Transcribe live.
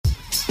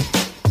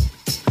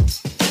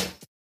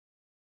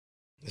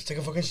Let's take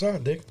a fucking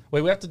shot, Dick.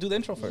 Wait, we have to do the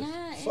intro first.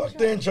 Yeah, Fuck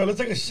the intro. Let's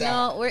take a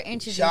shot. No, we're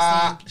introducing.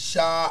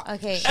 Shot.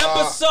 Okay.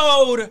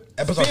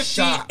 Episode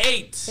shot.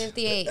 58.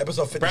 58.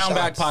 Episode 50 Brown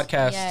Bag shots.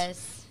 Podcast.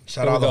 Yes.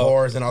 Shout Here out we the go.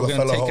 whores and all We're the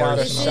gonna fellow take out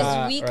a whores. This and shot.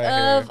 all. is week right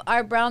of here.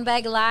 our Brown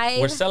Bag Live.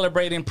 We're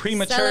celebrating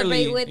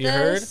prematurely. Celebrate with you us.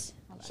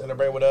 heard?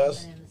 Celebrate with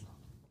us.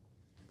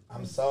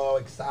 I'm so I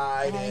haven't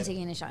excited.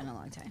 taken a shot in a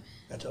long time.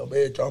 That's your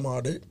bitch. I'm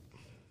all Dick.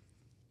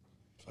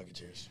 Fuck it,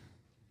 cheers.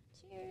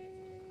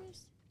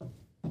 Cheers.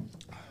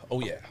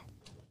 Oh, yeah.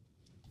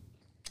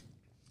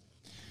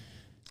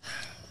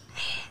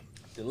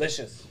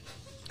 Delicious.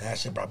 That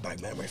shit brought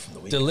back memory from the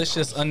week.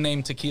 Delicious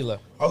unnamed tequila.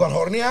 I was on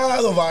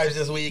Horneado vibes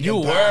this week. You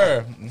and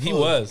were. pop. He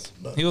Look, was.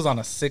 look. He was on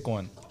a sick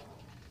one.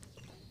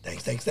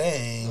 Thanks.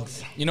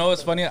 You know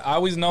what's funny? I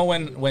always know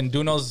when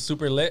Duno's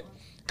super lit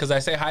because I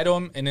say hi to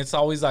him and it's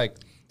always like,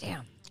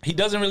 Damn. he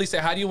doesn't really say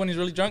hi to you when he's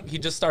really drunk. He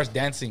just starts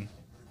dancing.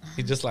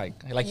 He just like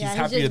Yeah, he's he's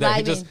happy you're just there.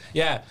 He vibing. just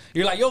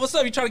you're like, yo, what's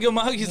up? You trying to give him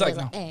a hug? He's like,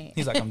 no. Hey.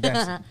 He's like, I'm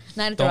dancing.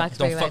 Not at the Don't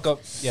Roxbury fuck vibes. up.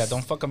 Yeah,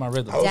 don't fuck up my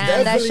rhythm. I was Damn,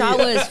 that definitely- shot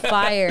was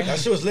fire. That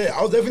shit was lit.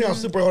 I was definitely on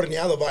super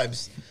Horneado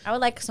vibes. I would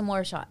like some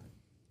more shot.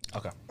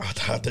 Okay. I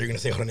thought you were going to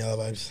say Horneado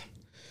vibes.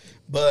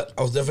 But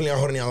I was definitely on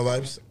Horneado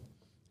vibes.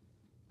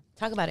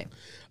 Talk about it.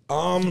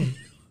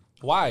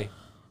 Why?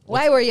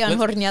 Why were you on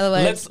Horneado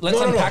vibes? Let's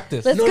No. unpack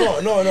this. Let's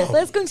No.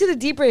 Let's go into the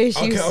deeper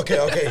issues.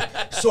 Okay.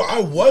 So I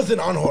wasn't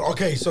on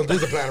Okay, so this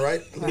is the plan,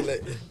 right?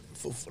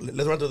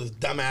 Let's run through this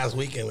dumbass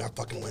weekend I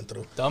fucking went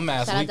through.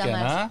 Dumbass Shout out weekend,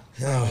 dumbass.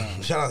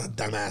 Oh, shout out to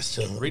dumbass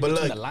too. Read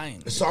between the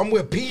lines. So I'm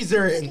with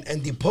Peaser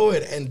and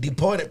Depoet, and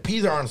Depoet and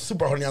Peaser are on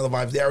super Horneado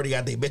vibes. They already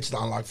got their bitches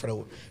on lock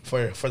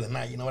for the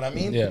night. You know what I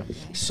mean? Yeah.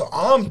 So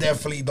I'm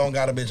definitely don't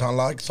got a bitch on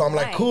lock. So I'm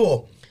like, Why?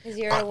 cool. Is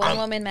you're a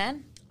one-woman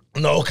man?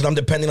 No, because I'm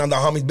depending on the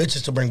homies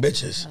bitches to bring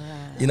bitches.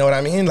 You know what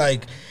I mean?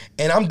 Like,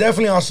 and I'm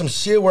definitely on some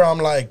shit where I'm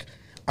like,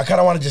 I kind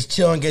of want to just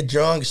chill and get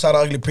drunk. Shout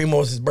out Ugly Primo, it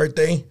was his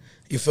birthday.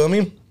 You feel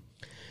me?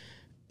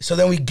 So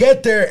then we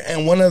get there,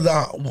 and one of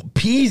the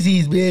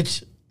Peasy's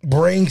bitch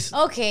brings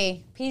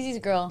Okay. Peasy's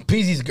girl.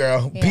 Peasy's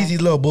girl, Yeah.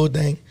 Peasy's little boo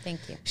thing. Thank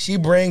you. She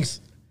brings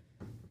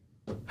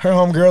her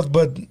homegirls,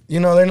 but you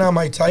know they're not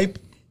my type.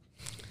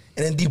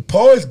 And then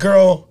Depoet's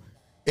girl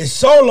is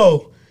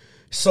solo.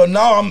 So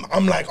now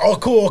I'm like, oh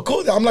cool.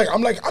 I'm like,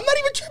 I'm not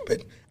even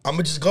tripping. I'm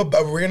gonna just go.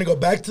 We're gonna go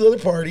back to the other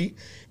party,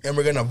 and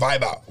we're gonna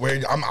vibe out.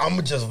 I'm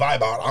gonna just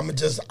vibe out.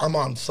 I'm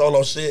on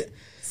solo shit.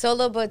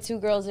 Solo, but two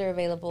girls are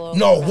available.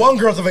 No, one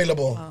girl's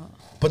available,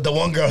 but the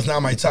one girl's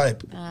not my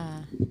type.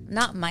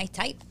 Not my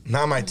type.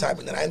 Not my type.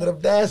 And then I ended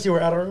up dancing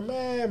where I don't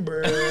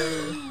remember.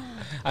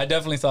 I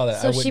definitely saw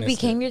that. So I she witnessed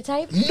became it. your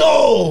type?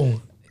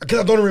 No, because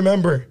I don't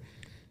remember.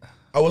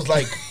 I was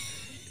like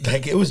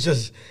it was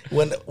just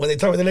when they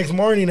told me the next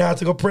morning I had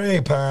to go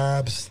pray,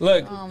 pops.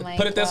 Look, Oh my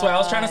put it this way. I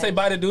was trying to say God.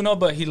 bye to Duno,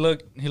 but he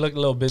looked a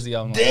little busy.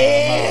 I'm like,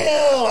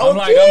 Damn. I'm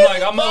like,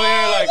 okay. I'm over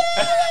here like,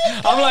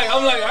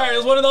 I'm like, all right,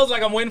 it's one of those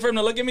like I'm waiting for him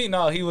to look at me.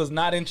 No, he was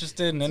not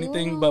interested in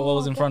anything but what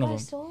was in front of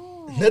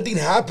him. Nothing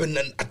happened.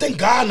 And I thank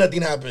God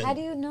nothing happened. How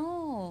do you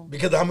know?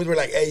 Because the homies were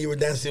like, hey, you were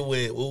dancing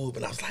with Whoop.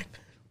 And I was like,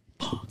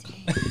 fuck.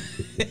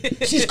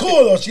 She's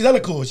cool, though. She's hella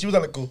cool. She was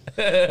hella cool.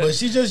 But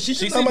she just She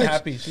not seemed my-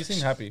 happy. She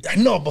seemed happy. I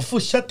know, but fool,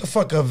 shut the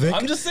fuck up, Vic.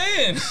 I'm just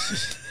saying.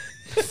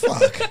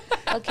 Fuck.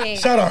 Okay.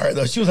 Shout out her,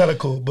 though. She was hella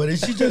cool. But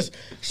she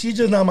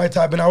just not my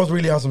type. And I was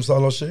really on some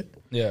solo shit.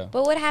 Yeah.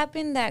 But what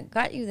happened that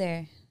got you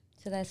there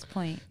to this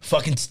point?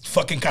 Fucking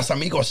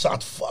Casamigos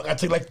shots. Fuck, I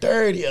took like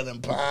 30 of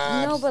them,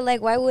 pops. No, but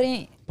like, why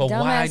wouldn't But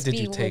why Dumbass did be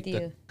you with take you?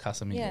 the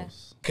Casamigos? Yeah.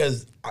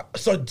 Because,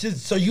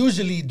 so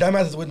usually,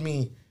 Dumbass is with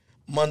me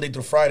Monday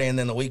through Friday, and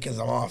then the weekends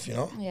I'm off, you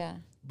know? Yeah.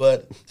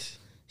 But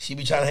she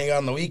be trying to hang out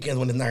on the weekends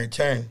when it's not her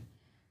turn.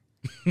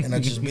 And I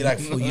just be like,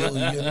 fool, you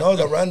know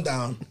the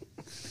rundown.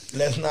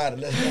 Let's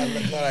not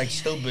act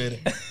stupid.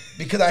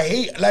 Because I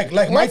hate, like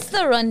What's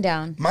the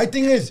rundown? my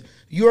thing is,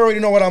 you already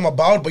know what I'm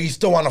about, but you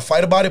still want to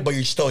fight about it, but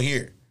you're still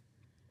here.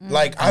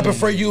 Like, I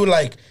prefer you,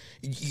 like,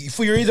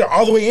 you're either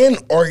all the way in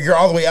or you're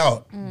all the way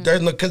out.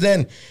 There's no, because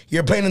then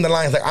you're playing in the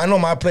lines. Like, I know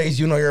my place,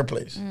 you know your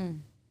place.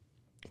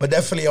 But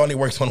definitely only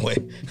works one way.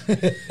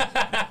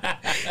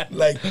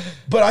 Like,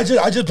 but I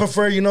just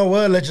prefer, you know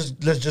what? Let's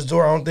just do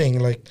our own thing.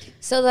 Like,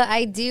 So the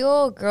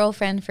ideal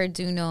girlfriend for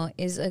Duno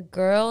is a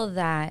girl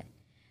that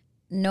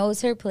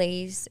knows her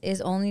place,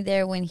 is only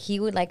there when he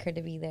would like her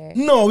to be there.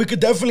 no, we could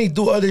definitely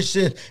do other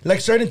shit. Like,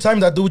 certain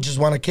times I do just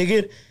want to kick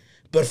it.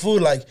 But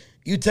food, like,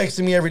 you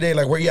texting me every day,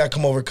 like, where you at?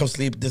 Come over, come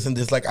sleep, this and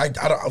this. Like, I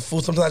don't,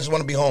 food, sometimes I just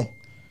want to be home.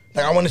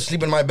 Like, I want to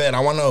sleep in my bed. I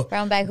want to.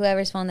 Brown bag,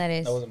 whoever's phone that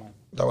is. That wasn't mine.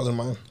 That wasn't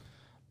mine.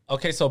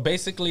 Okay, so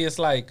basically it's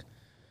like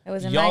It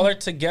wasn't y'all mine. are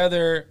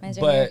together, Mine's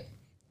right but here.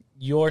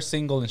 you're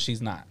single and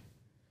she's not.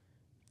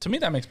 To me,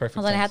 that makes perfect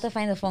Hold on, sense. I have to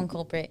find the phone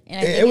culprit. And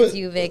I It think was- it's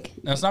you, Vic.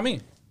 No, it's not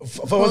me.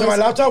 Was it my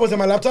laptop? Was it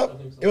my laptop?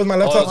 It was my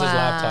laptop. it was his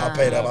laptop. I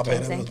paid up.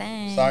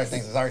 Thanks. Sorry,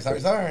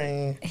 thanks.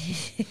 Sorry.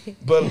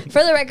 But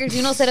For the record,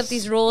 Juno set up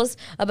these rules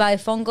about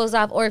if phone goes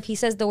off or if he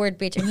says the word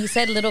bitch, and he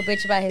said little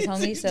bitch about his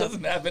homie. He So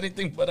doesn't have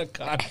anything but a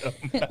condom.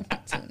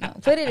 Juno,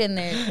 put it in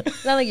there.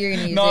 It's not like you're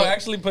gonna use No, it.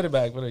 actually, put it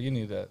back. You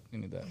need that.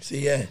 see,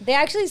 yeah. They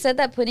actually said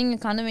that putting a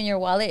condom in your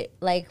wallet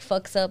like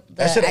fucks up the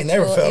That shit ain't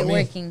never actual failed it me.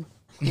 working.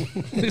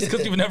 It's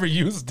because you've never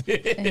used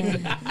it.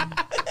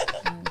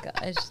 Oh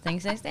gosh,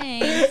 thanks.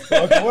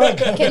 What?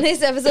 Can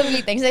this episode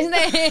be thanks?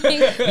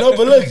 No,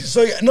 but look,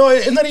 so no,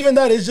 it's not even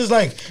that. It's just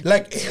like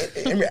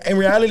in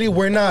reality,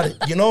 we're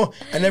not. You know,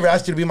 I never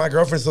asked you to be my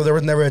girlfriend, so there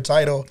was never a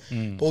title.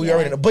 But we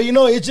already know. But you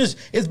know,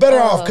 it's better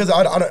off because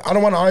I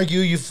don't want to argue.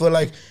 You feel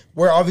like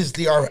we're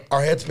obviously our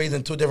headspace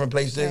in two different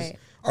places, Right.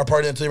 our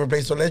party in two different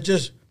places. So let's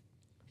just,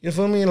 you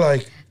feel me,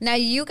 like. Now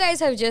you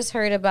guys have just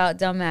heard about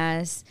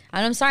dumbass,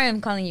 and I'm sorry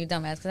I'm calling you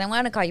dumbass because I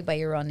want to call you by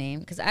your real name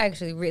because I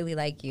actually really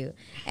like you,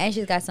 and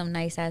she's got some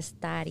nice ass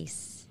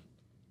tatties.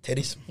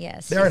 Titties.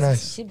 Yes, They are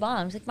nice. She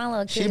bombs like my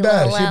little She kitty,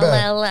 bad. little, She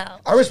bad. little,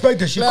 I respect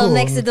her. She little cool.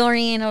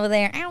 Mexidorian over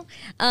there.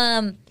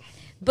 Ow.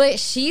 But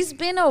she's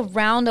been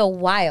around a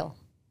while,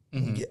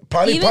 Yeah,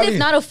 probably, even if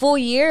not a full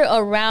year,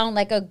 around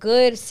like a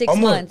good 6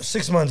 almost months.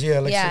 6 months. Yeah,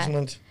 like Yeah. 6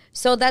 months.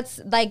 So that's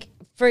like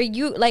for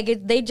you,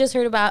 like they just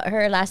heard about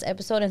her last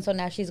episode, and so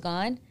now she's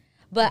gone.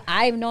 But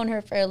I've known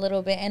her for a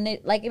little bit, and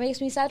it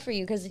makes me sad for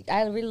you because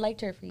I really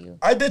liked her for you.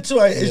 I did too.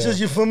 It's just,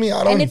 you feel me.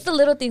 I don't. And it's the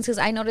little things because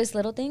I notice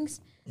little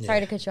things. Sorry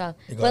to cut you off,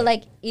 go but ahead.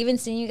 like even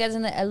seeing you guys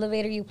in the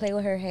elevator, you play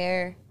with her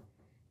hair.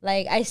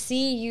 Like I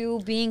see you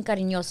being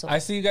cariñoso. I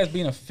see you guys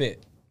being a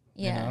fit.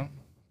 Yeah. You know?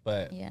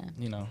 But, Yeah.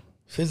 you know.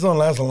 Fits don't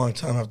last a long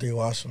time after you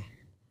wash them.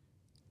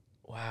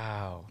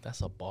 Wow,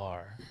 that's a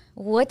bar.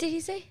 What did he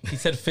say? He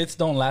said fits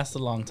don't last a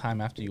long time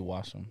after you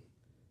wash them.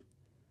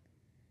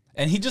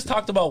 And he just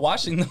talked about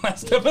washing the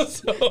last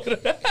episode.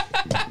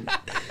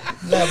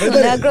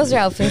 That girls are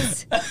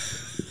outfits.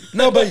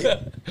 No, but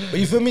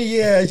you feel me?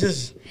 Yeah, it's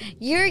just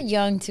You're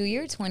young too.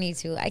 You're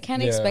 22. I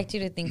can't Yeah. expect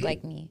you to think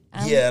like me.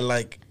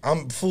 like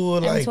I'm full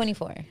I'm like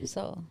 24.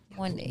 So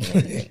one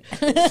day.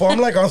 I'm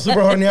like on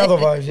super horneado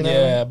vibes, you know?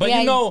 Yeah, but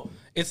Yeah, you know,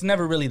 it's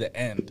never really the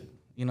end.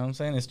 You know what I'm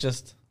saying? It's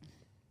just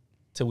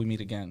till we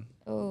meet again.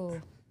 Oh.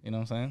 You know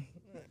what I'm saying?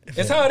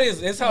 It's how it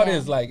is. It's how it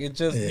is. Like it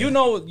just Yeah. you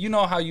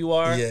know how you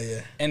are.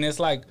 Yeah. And it's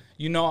like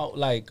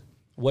like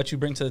what you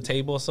bring to the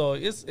table. So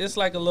it's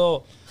like a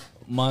little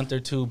month or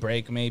two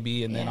break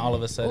maybe, and then all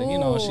of a sudden, you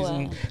know, she's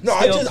in, No,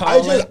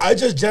 still I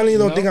just generally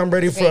don't think I'm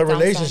ready for a Great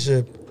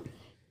relationship.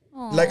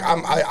 Like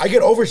I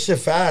get over shit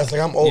fast.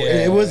 Like I'm over.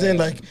 Yeah. It wasn't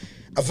like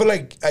I feel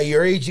like at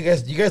your age, you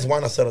guys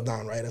want to settle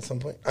down, right? At some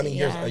point. I mean,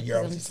 Yeah, you're 'cause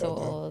I'm obviously so settled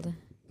down. old.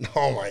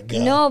 Oh my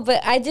god. No,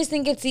 but I just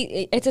think it's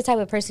the type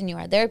of person you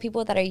are. There are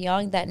people that are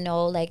young that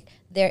know like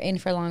they're in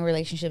for long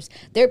relationships.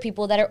 There are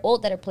people that are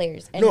old that are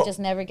players and No. it just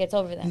never gets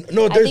over them.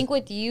 No, I there's- think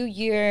with you,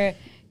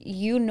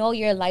 you know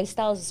your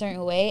lifestyle is a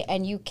certain way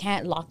and you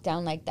can't lock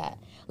down like that.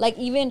 Like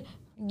even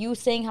you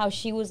saying how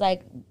she was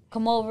like,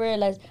 come over,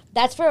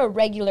 that's for a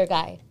regular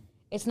guy.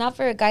 It's not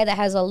for a guy that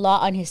has a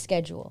lot on his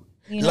schedule.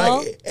 You know?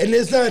 Like, and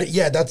it's not.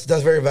 Yeah, that's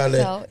very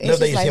valid. So, it's Love that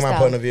just you see my lifestyle.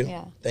 point of view.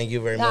 Yeah. Thank you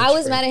very No, much. I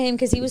was for- mad at him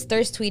because he was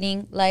thirst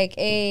tweeting like,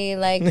 "Hey,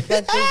 like fuck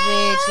this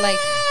bitch, like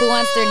who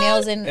wants their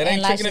nails and, it and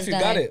ain't lashes chicken if you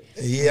done?" got it.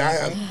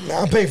 Yeah,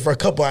 I'm paying for a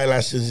couple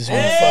eyelashes this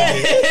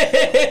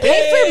week.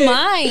 Pay for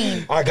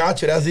mine, I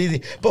got you. That's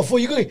easy. But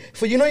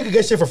you know you can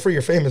get shit for free.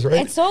 You're famous, right?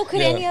 and so could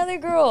Yeah. any other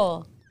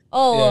girl.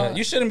 Oh, Yeah,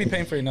 you shouldn't be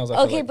paying for your nails. I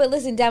feel okay, like. but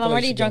listen, damn, I'm feel like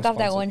already she's drunk getting off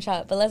that sponsored. one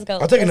shot. But let's go.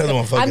 I'll take Let's another go.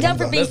 one, fuck I'm it, down I'm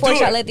for done. being Let's four do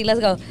shot it. Letty. Let's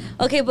go.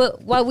 Okay,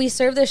 but while we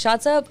serve the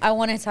shots up, I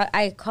want to talk.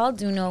 I called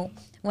Duno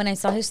when I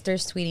saw his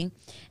thirst tweeting,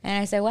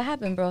 and I said, "What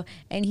happened, bro?"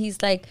 And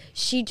he's like,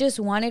 "She just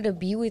wanted to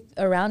be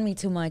around me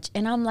too much."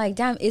 And I'm like,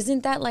 "Damn,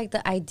 isn't that like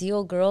the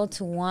ideal girl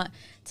to want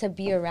to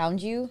be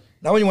around you?"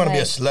 Not when you want to be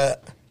a Like- slut.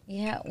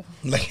 Yeah.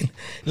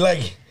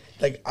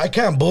 Like I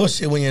can't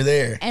bullshit when you're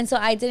there. And so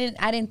I didn't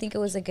think it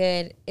was a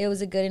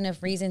good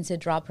enough reason to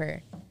drop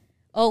her.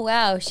 Oh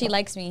wow, she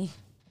likes me.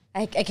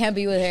 I can't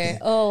be with her.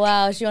 Oh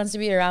wow, she wants to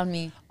be around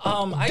me.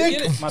 I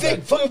get it. My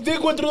bad. Fucking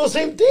Vic went through the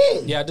same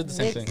thing. Yeah, I did the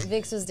same Vix, thing.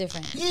 Vix was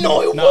different.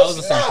 No, it No, it was was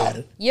the same not.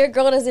 thing. Your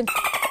girl doesn't.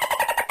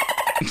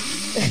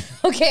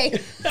 Okay.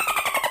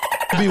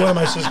 Be one of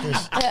my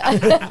sisters.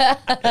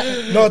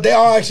 No, they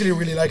all actually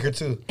really like her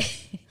too.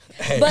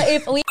 Hey, But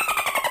if we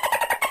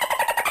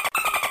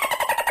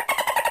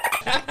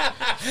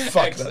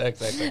fuck that.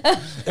 Exactly.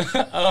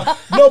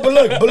 No, but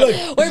look.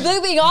 we're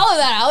bleeping all of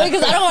that out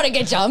because I don't want to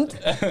get jumped.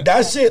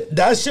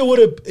 That shit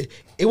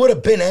would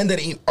have been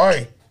ended. All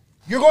right,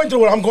 you're going through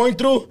what I'm going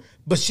through,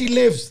 but she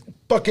lives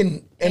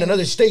fucking in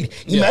another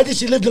state. Imagine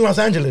she lived in Los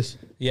Angeles.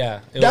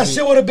 Yeah. That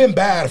shit would have been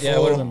bad. Yeah, it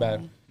fool. would have been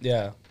bad.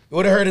 Yeah. It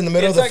would have hurt in the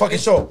middle It's of the like- fucking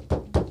it's- show.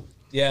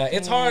 Yeah,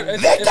 it's hard.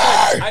 It's Victor!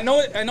 like, I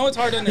know it's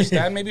hard to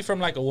understand maybe from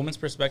like a woman's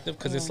perspective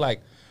because it's like,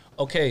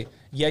 okay,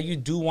 yeah, you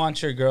do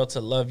want your girl to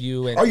love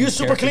you. And Are you and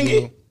super care for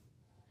clingy? you.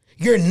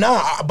 You're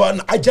not,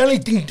 but I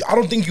don't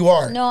think you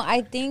are. No,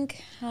 I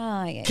think.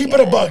 Yeah, Keep it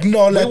a buck.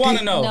 No, We Letty. want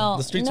to know. No,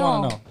 The streets no.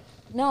 want to know.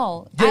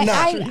 No, You're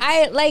not.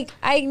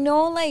 I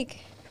know, like,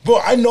 Bro,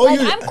 I know like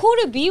you. I'm cool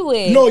to be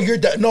with. No, you're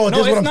no. No, This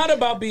is what it's I'm. not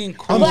about being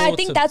cool. But I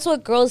think that's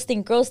what girls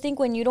think. Girls think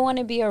when you don't want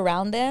to be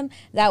around them,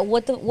 that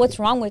what's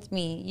wrong with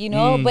me, you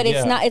know? But it's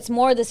yeah. not. It's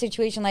more the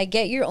situation. Like,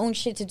 get your own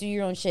shit to do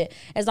your own shit.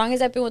 As long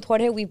as I've been with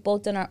Jorge, we've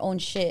both done our own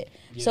shit.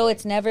 So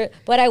it's never.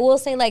 But I will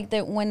say, like,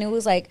 that when it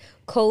was like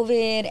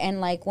COVID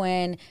and like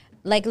when,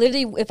 like,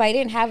 literally, if I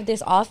didn't have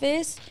this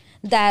office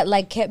that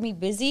like kept me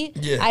busy,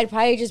 I'd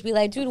probably just be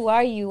like, dude, where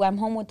are you? I'm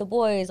home with the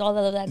boys, all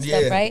that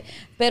stuff, right?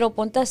 Pero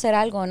ponte a hacer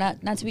algo,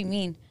 not to be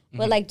mean.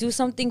 But like do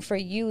something for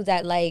you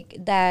that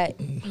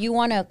you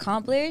want to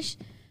accomplish,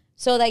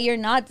 so that you're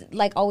not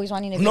like always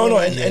wanting to be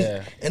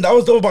and that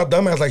was dope about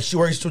Dumbass. Like she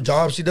works 2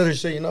 jobs, she does her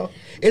shit, you know.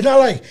 It's not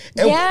like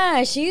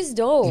she's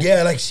dope.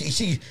 Yeah, like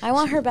she I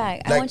want her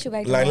back. Like, I want you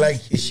back.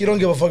 Like she don't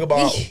give a fuck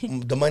about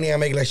the money I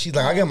make. Like she's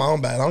like, I get my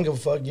own bag. I don't give a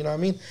fuck. You know what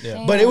I mean?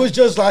 Yeah. But it was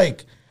just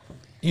like,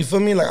 you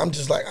feel me? Like I'm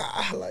just like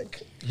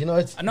like. You know,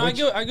 it's no, I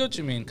get what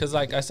you mean, because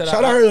like I said,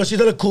 shout out her though.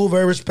 She's a cool,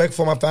 very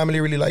respectful. My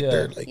family really liked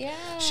her. Like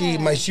she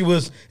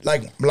was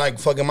like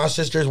fucking my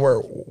sisters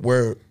were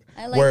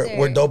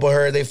dope with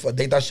her.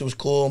 They thought she was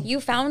cool. You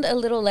found a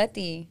little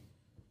Letty,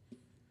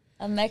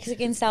 a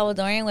Mexican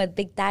Salvadorian with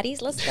big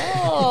daddies. Let's go.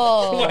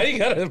 Why you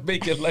gotta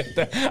make it like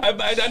that?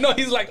 I know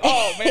he's like,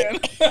 oh man.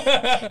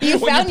 You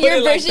found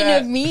your version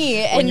of me,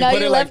 and now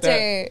you left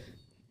her.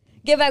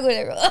 Get back with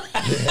it, bro.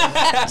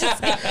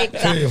 Just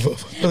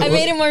kidding. I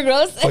made it more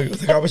gross.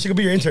 I wish you could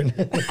be your intern.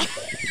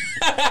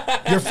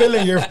 You're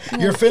feeling. You're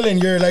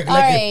like. All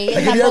right,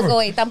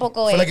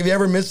 tampoco. So like, if you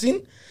ever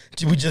missing,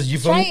 you feel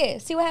try me?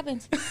 it. See what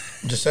happens.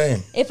 I'm just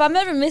saying. If I'm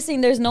ever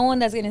missing, there's no one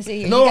that's gonna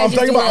see you. No, I'm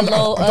talking about. I'm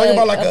talking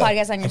about like a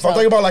podcast on yourself.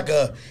 I'm talking about like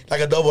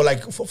a double.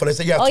 Like for let's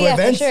say you have 2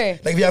 events. For sure.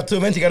 Like if you have 2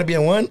 events, you gotta be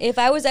in one. If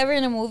I was ever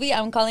in a movie,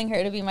 I'm calling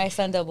her to be my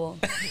stunt double.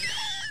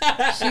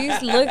 She's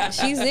it.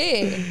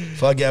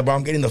 Fuck yeah, bro!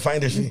 I'm getting the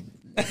finder's fee.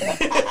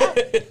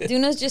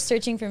 Duno's just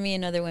searching for me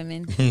and other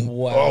women.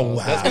 Wow. Oh,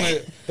 wow.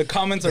 The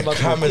comments are about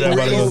to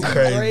go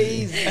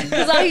crazy.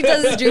 Because all he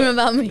does is dream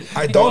about me.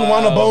 I don't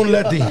want to bone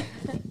Letty.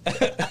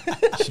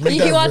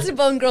 He wants to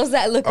bone girls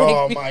that look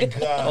like me. My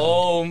God.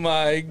 Oh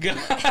my God.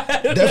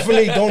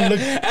 Definitely don't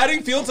look.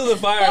 Adding fuel to the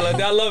fire. Like,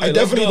 I love it. I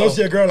definitely don't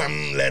see a girl like,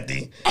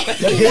 Letty.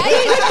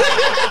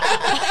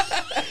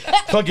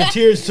 Fucking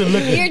tears to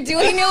look at. You're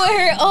doing it with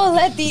her. Oh,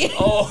 Letty.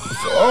 Oh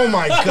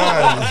my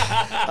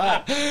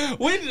God.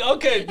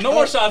 Okay, no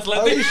more shots,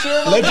 Letty. Are you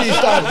sure? Letty,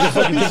 stop.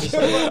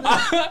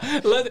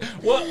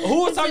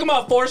 Who was talking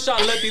about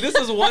 4-shot Letty? This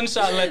is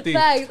 1-shot Letty.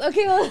 Thanks.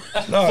 Okay, well.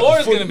 4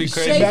 is gonna be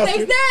crazy.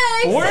 Thanks.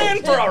 We're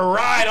in for a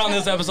ride on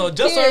this episode.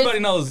 Just so everybody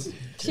knows.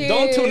 Cheers.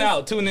 Don't tune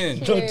out. Tune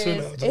in. Don't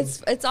tune out.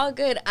 It's all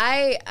good.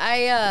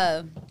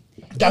 That's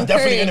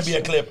definitely gonna be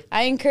a clip.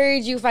 I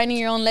encourage you finding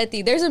your own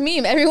Letty. There's a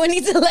meme. Everyone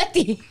needs a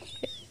Letty.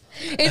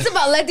 It's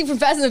about Letty from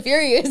Fast and the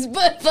Furious,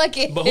 but fuck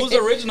it. But who's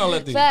the original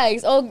Letty?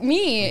 Facts. Oh,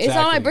 me. Exactly. It's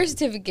on my birth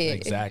certificate.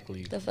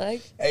 Exactly. The fuck?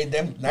 Hey,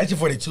 them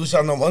 1942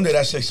 shot, no wonder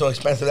that shit's so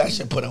expensive. That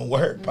shit put in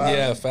work, pal.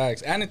 Yeah,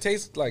 facts. And it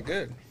tastes like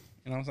good.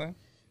 You know what I'm saying?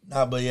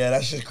 Nah, but yeah,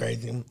 that's just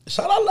crazy.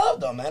 Shout out Love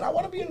though, man. I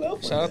want to be in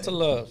love. Shout out to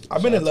Love.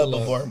 I've been in love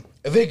before.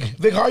 Vic,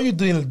 how are you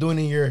doing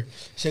in your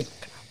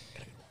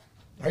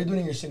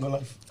single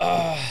life?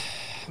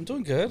 I'm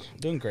doing good.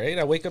 Doing great.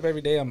 I wake up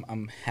every day.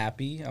 I'm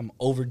happy. I'm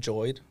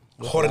overjoyed.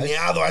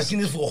 Horneado. I seen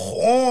this for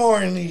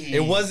horny. It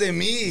wasn't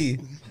me.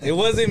 It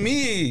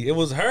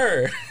was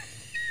her.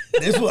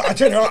 I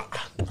turned her on.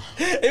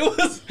 I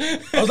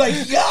was like,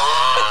 yo.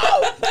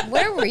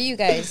 Where were you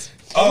guys?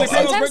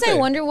 Sometimes I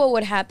wonder what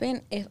would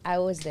happen if I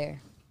was there.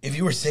 If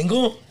you were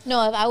single?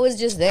 No, if I was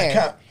just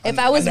there. If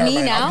I was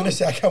me now, I'm gonna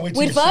say I can't wait.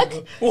 We'd fuck?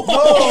 Whoa!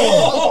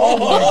 Oh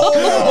my God!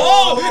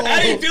 Whoa!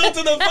 Adding fuel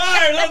to the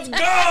fire. Let's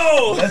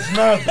go. Let's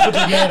not put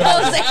together.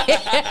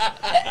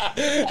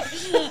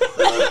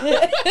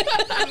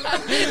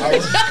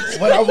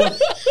 What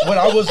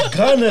I was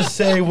gonna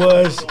say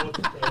was.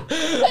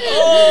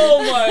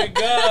 Oh my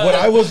God!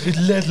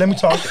 Let me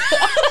talk.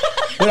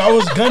 What I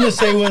was gonna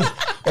say was,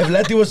 if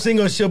Letty was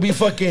single, she'll be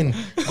fucking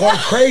going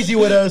crazy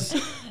with us.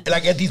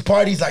 Like at these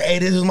parties, like, hey,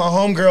 this is my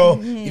homegirl.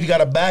 Mm-hmm. If you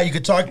got a bag, you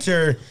could talk to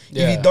her.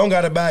 Yeah. If you don't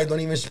got a bag, don't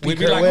even speak. We'd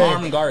be her like way.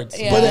 armed guards.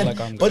 Yeah.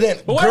 But then,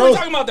 why are we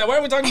talking about that?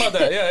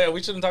 Yeah,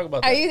 we shouldn't talk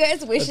about that. Are you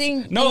guys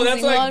wishing? No,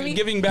 that's like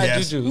giving bad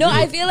juju. No,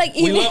 I feel like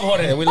we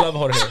love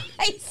Jorge.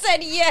 I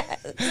said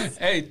yes.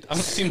 Hey, I'm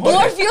team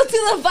More fuel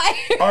to the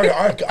fire. All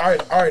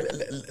right.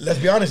 Let's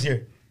be honest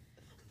here.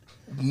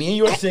 Me and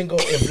you are single.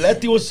 If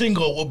Letty was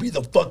single, we'll be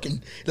the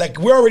fucking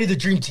we're already the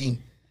dream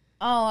team.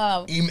 Oh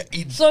wow!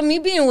 So me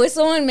being with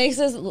someone makes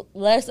us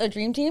less a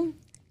dream team?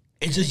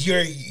 It's just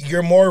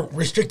you're more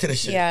restricted to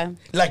shit. Yeah.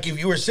 Like if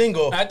you were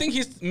single. I think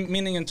he's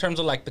meaning in terms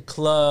of like the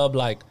club,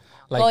 like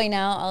going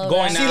out,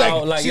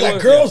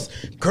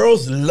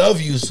 girls love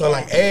you. So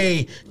like,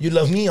 hey, you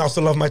love me. I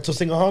also love my 2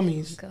 single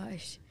homies.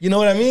 Gosh. You know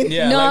what I mean?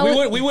 Yeah. No,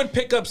 like we would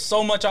pick up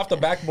so much off the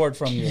backboard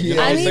from you. You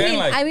know what I'm saying?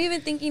 I'm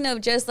even thinking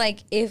of just like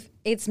if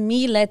it's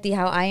me, Letty,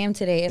 how I am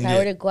today. If I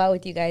were to go out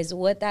with you guys,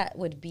 what that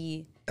would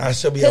be. That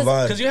should be a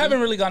vibe. Because you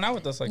haven't really gone out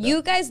with us like that.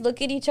 You guys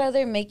look at each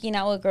other making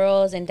out with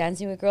girls and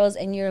dancing with girls,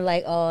 and you're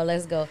like, oh,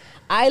 let's go.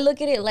 I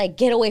look at it like,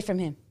 get away from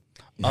him.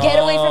 Get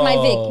away from my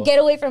Vic. Get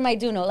away from my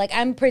Duno. Like,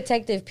 I'm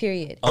protective,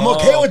 period. I'm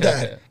okay with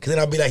that. Because then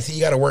I'll be like, see, you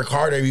got to work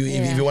harder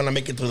if you want to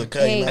make it through the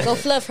cut. Hey, you know? go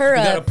fluff her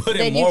up. You gotta put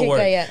in then more you can work.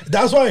 go, yeah.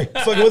 That's why.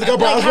 Fucking with the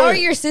couple. Like, how are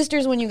your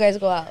sisters when you guys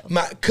go out?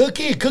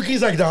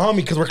 Cooki's like the homie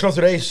because we're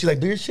closer to age. She's like,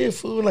 do your shit,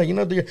 fool. Like, you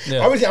know,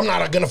 obviously I'm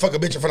not gonna fuck a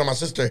bitch in front of my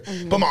sister.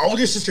 But my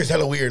older sister's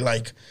hella weird.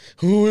 Like,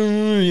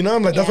 you know,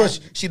 I'm like, that's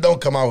why she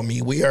don't come out with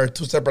me. We are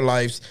two separate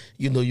lives.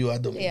 You do you, I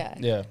do me.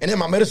 Yeah. And then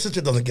my middle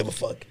sister doesn't give a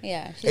fuck.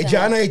 Yeah.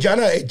 Adriana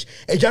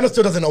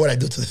still doesn't know what I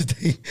do to this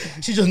day.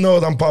 She just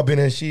knows I'm popping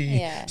and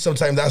she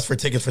sometimes asks for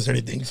tickets for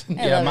certain things.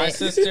 Yeah, my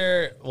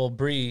sister,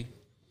 Bree.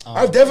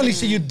 I've definitely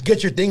seen you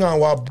get your thing on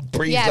while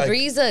Bree's like...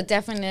 Bree's a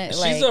definite...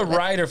 She's a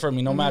rider for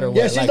me no matter what.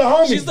 Yeah, she's the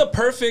homie. She's the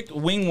perfect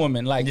wing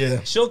woman. Like,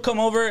 she'll come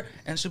over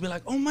and she'll be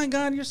like, oh my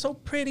God, you're so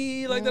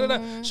pretty. Like,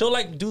 da-da-da. She'll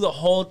like do the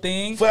whole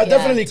thing. Well,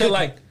 definitely to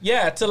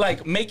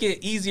like make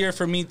it easier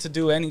for me to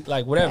do any,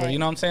 like whatever. Right. You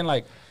know what I'm saying?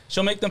 Like,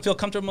 she'll make them feel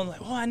comfortable.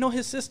 Like, oh, I know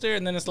his sister.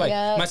 And then it's like,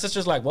 my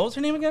sister's like, what was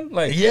her name again?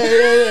 Like,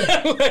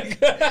 like,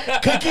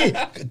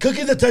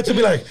 Cookie's the type to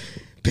be like,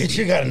 bitch,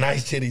 you got a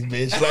nice titties,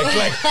 bitch.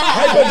 Like,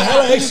 hyping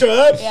hella extra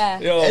up. Yeah.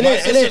 Yo, and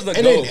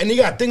then you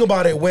got to think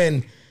about it.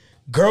 When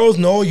girls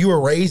know you were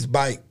raised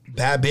by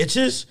bad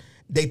bitches,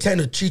 they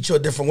tend to treat you a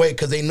different way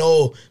because they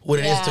know what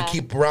it is to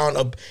keep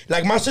around.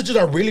 Like, my sisters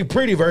are really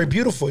pretty, very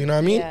beautiful. You know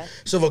what I mean? Yeah.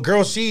 So if a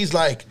girl sees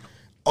like,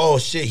 oh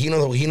shit, he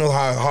knows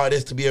how it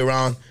is to be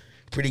around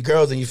pretty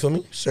girls, and you feel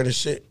me? Certain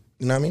shit.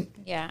 You know what I mean?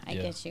 Yeah, I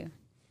get you.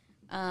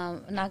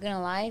 Not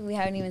gonna lie, we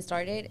haven't even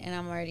started, and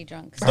I'm already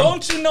drunk. So.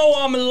 Don't you know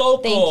I'm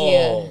local?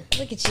 Thank you.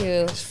 Look at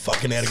you. It's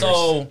fucking Edgar's.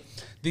 So,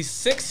 the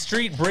 6th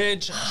Street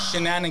Bridge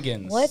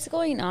shenanigans. What's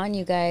going on,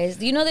 you guys?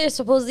 Do you know they're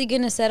supposedly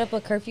gonna set up a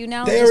curfew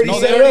now? They already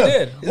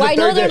did. Well, I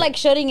know they're like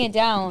shutting it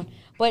down,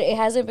 but it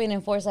hasn't been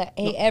enforced like,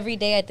 every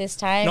day at this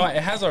time. No,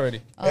 it has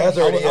already. I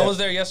was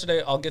there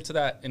yesterday. I'll get to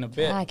that in a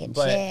bit.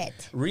 But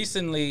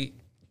recently,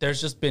 there's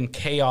just been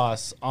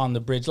chaos on the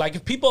bridge. Like,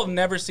 if people have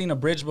never seen a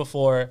bridge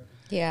before,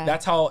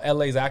 that's how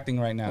LA's acting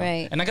right now.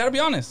 Right. And I gotta be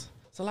honest,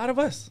 it's a lot of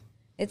us.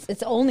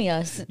 It's only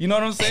us. You know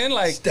what I'm saying?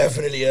 Like, it's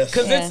definitely us.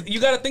 Because you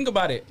gotta think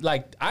about it.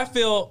 Like, I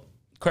feel,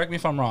 correct me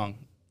if I'm wrong,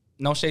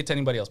 no shade to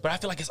anybody else, but I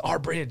feel like it's our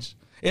bridge.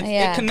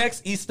 It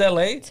connects East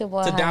LA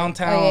to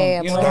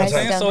downtown. You know what I'm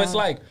saying? So it's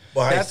like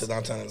Boy Heights to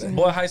downtown LA.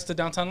 Boy Heights to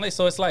downtown LA.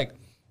 So it's like,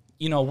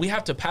 you know, we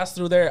have to pass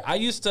through there. I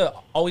used to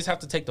always have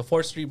to take the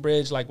 4th Street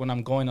Bridge, like when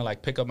I'm going to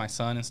like pick up my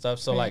son and stuff.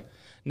 So like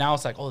now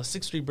it's like, oh, the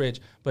 6th Street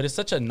Bridge, but it's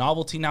such a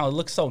novelty now. It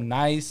looks so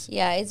nice.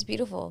 Yeah, it's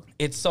beautiful.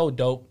 It's so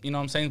dope. You know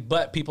what I'm saying?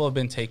 But people have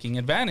been taking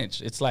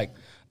advantage. It's like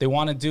they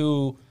want to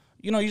do,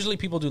 you know, usually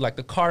people do like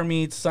the car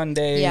meets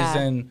Sundays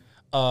and,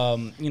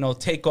 you know,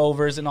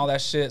 takeovers and all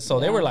that shit.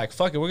 So they were like,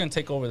 fuck it, we're going to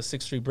take over the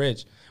 6th Street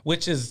Bridge,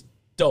 which is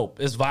dope.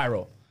 It's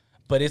viral.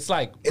 But it's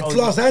like, bro, it's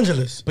Los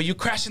Angeles. But you're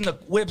crashing the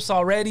whips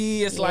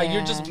already. It's like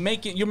you're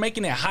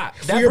making it hot.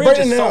 That bridge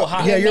burning is it so out.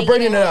 hot. Yeah, you're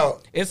burning it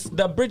out.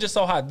 The bridge is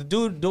so hot. The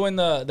dude doing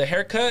the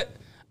haircut.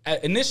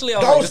 Initially, I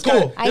was that like, was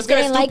cool. I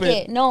didn't like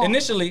it. No.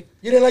 Initially,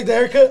 you didn't like the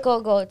haircut.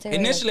 Go.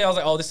 Initially, I was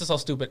like, oh, this is so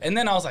stupid. And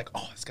then I was like,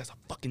 oh, this guy's a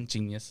fucking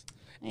genius.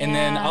 Yeah. And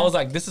then I was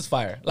like, this is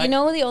fire. Like, you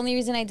know the only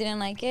reason I didn't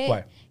like it?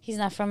 Why? He's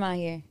not from out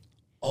here.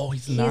 Oh,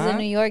 he's not? He's a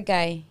New York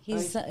guy.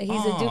 He's a dude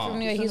from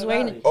New York. He's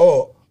wearing...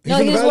 He's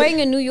he was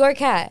wearing a New York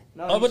hat.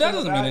 No, but that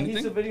doesn't mean anything.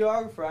 He's a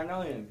videographer. I know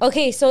him.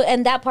 Okay, so,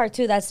 and that part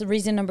too, that's the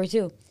reason number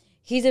 2.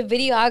 He's a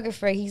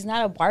videographer. He's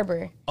not a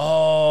barber.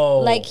 Oh.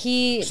 Like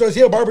he... So is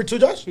he a barber too,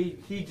 Josh?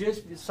 He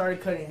just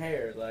started cutting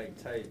hair,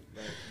 like, tight.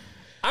 Like.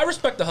 I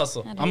respect the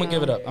hustle. I'm going to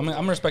give it up. I'm going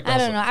to respect the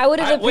hustle. I don't know. I would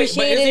have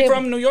appreciated but is he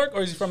from New York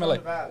or is he from LA?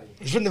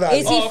 He's from the Valley.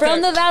 Is he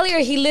from the Valley or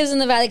he lives in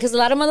the Valley? Because a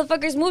lot of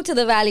motherfuckers move to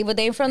the Valley, but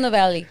they ain't from the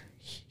Valley.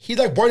 He's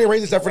like born and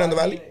raised in San Fernando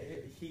Valley.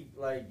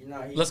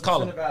 Let's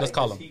call him. Let's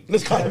call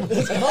him.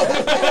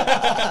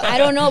 I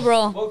don't know,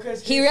 bro.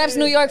 He reps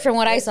New York from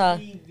what I saw.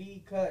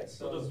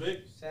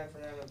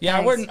 Yeah,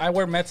 I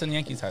wear Mets and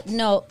Yankees hats.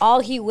 No,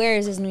 all he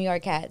wears is New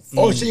York hats.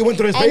 Oh, so you went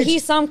through his page? And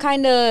he's some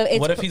kind of...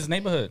 What if he's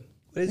neighborhood?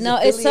 No,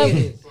 it's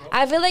some...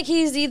 I feel like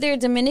he's either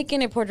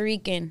Dominican or Puerto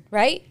Rican,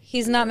 right?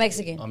 He's not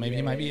Mexican. Or maybe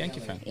he might be a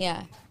Yankee fan.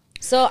 Yeah.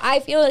 So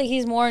I feel like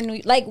he's more...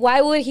 Like, why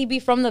would he be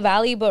from the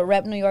Valley but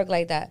rep New York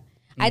like that?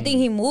 I think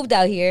he moved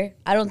out here.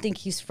 I don't think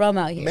he's from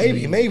out here.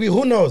 Maybe.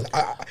 Who knows?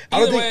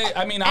 Either way,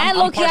 I mean, and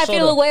low-key, I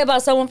feel a way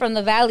about someone from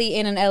the Valley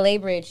in an LA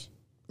bridge.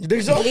 You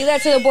think so? Leave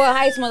that to the Boy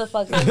Heights,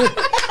 motherfucker.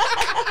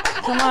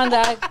 Come on,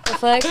 dog. The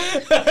fuck?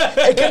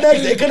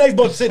 It connects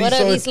both cities. What up,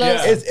 so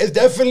it's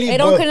definitely... It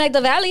don't connect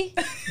the Valley.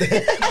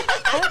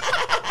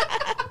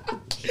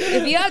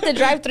 If you have to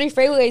drive 3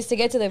 freeways to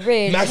get to the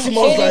bridge,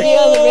 Maximo's like...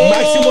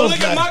 Look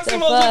at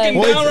Maximo's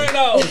looking down right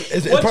now.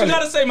 What you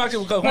got to say,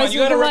 Maximo? Come on, you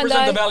got to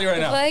represent the Valley right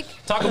now.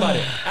 Talk about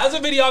it. As a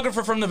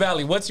videographer from the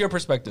Valley, what's your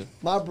perspective?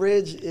 My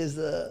bridge is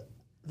the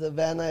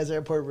Van Nuys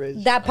Airport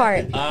Bridge. That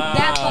part.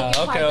 That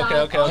fucking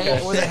part.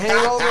 Okay. With the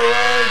hangover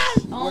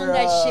roads. Oh own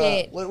that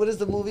shit. What is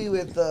the movie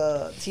with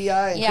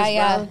T.I. and Yeah, Chris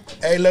yeah. Brown?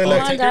 Hey, look, Come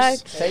on, dog.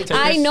 Takers?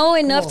 I know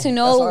enough to That's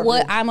know our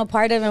what bridge. I'm a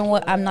part of and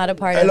what I'm not a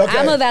part Hey, of. look,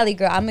 I'm hey. a Valley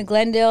girl. I'm in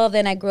Glendale.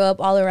 Then I grew up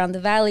all around the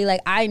Valley.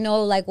 Like, I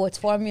know, like, what's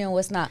for me and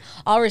what's not.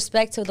 All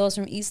respect to those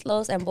from East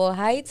Los and Boyle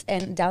Heights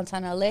and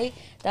downtown LA.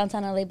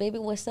 Downtown LA, baby,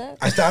 what's up?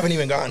 I still haven't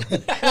even gone.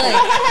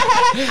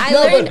 I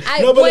No, but- learned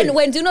no, but when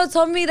like- Duno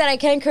told me that I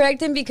can't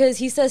correct him because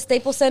he says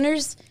Staples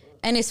Centers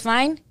and it's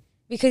fine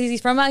because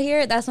he's from out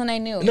here. That's when I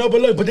knew. No,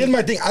 but look, but this is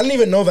my thing. I didn't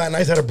even know Van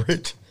Nuys had a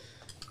bridge.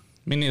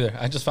 Me neither.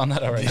 I just found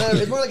that out right now.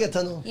 It's more like a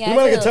tunnel. Yeah, You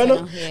know, like a it's a little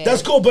tunnel? yeah.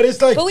 That's cool, but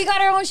it's like But we got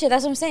our own shit.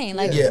 That's what I'm saying.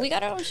 Like Yeah. we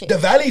got our own shit. the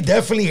Valley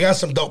definitely has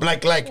some dope.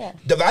 Like Yeah.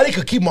 the Valley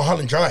could keep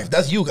Mulholland Drive.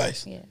 That's you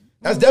guys. Yeah.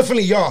 That's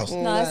definitely y'all's.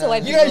 No, that's the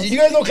white You people.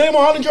 guys don't claim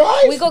Mulholland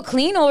Drive. We go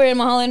clean over in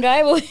Mulholland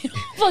Drive. But we don't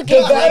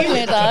fucking The claim Valley,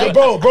 it,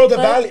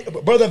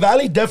 dog. the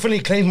Valley definitely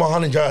claims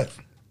Mulholland Drive.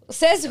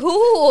 Says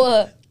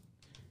who?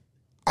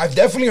 I've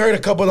definitely heard a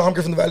couple of the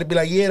hunkers from the Valley be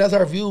like, "Yeah, that's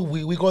our view.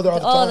 We go there all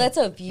the Oh, time." that's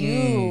a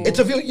view. It's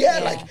a view. Yeah,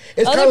 like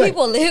it's kind Other of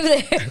people live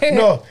there.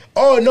 No,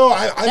 oh no,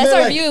 I That's meant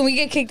our like, view, and we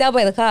get kicked out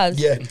by the cops.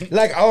 Yeah,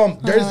 like let me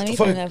there's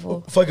find that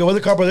fool. fucking what's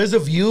it called? Bro? There's a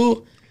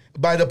view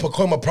by the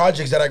Pacoima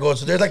projects that I go.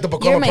 So there's like the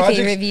Pacoima You're my projects.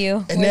 favorite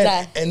view. And Where's then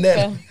that? and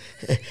then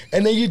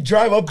and then you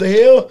drive up the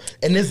hill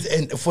and this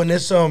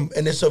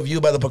a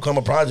view by the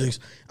Pacoima projects.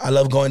 I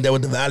love going there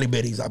with the Valley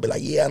Biddies. I'll be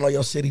like, yeah, I know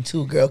your city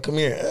too, girl. Come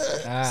here.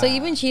 So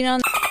you've been cheating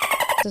on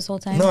this whole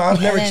time? No,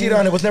 I've never And then- cheated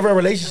on it. It was never a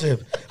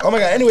relationship. Oh my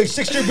god. Anyway,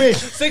 6th Street Bridge.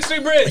 6th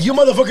Street Bridge. You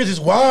motherfuckers is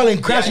wild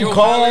and crashing you're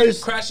wilding,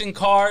 cars. crashing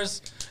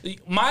cars.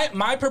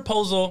 My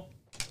proposal,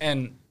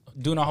 and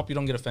Dune, I hope you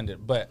don't get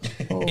offended, but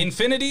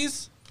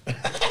Infinities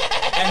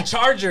and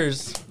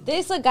Chargers.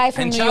 This a guy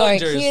from And New York.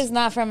 challengers. He is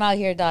not from out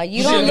here, dog. You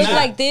He's don't look not.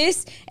 like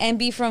this and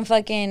be from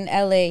fucking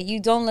LA. You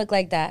don't look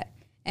like that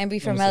and be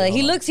from me see, LA.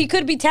 hold on. He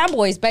could be Town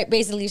Boys,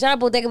 basically. Shout out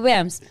Bodega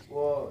Bams,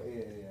 Well,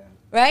 yeah.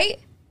 right?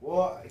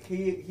 Well,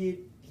 he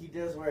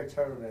does wear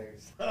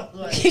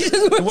turtlenecks. He just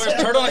He wears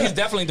turtle. He's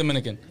definitely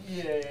Dominican.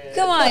 Yeah.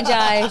 Come on,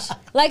 Josh.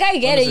 Like, I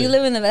get Let me it. You see.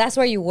 live in that's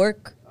where you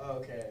work.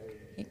 Okay.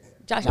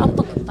 Josh, I'll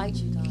fucking fight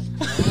you, dog.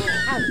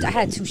 I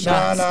had 2 Nah,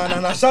 shots.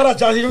 nah. Shout out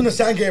Josh. He's from the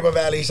San Gabriel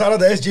Valley. Shout out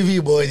the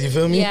SGV boys. You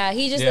feel me? Yeah,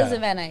 he just Yeah. lives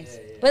in Van Nuys.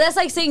 But that's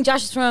like saying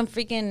Josh is from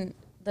freaking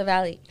the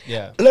Valley.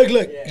 Yeah. Look.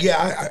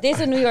 Yeah, This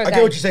is a New York I guy.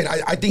 get what you're saying.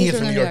 I think he's He's from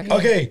from New York. New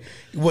York, yeah. Okay,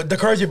 what the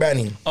cars you're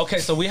banning? Okay,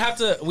 so we have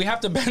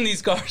to ban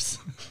these cars.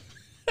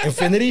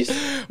 Infinities?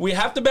 We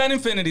have to ban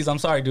Infinities. I'm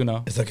sorry,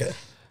 Duno. It's okay.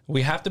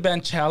 We have to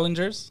ban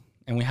Challengers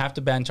and we have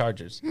to ban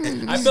Chargers.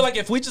 I feel like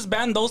if we just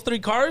ban those 3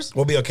 cars,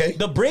 We'll be okay.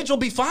 the bridge will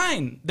be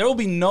fine. There will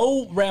be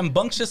no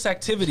rambunctious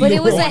activity. But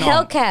it was a going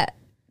on. Hellcat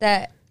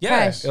that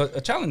crashed.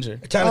 a Challenger.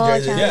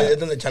 Challenger, Challenger. yeah,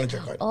 it's in the Challenger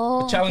car.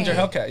 Oh, Challenger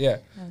okay. Hellcat, yeah.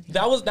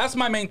 That's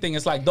my main thing.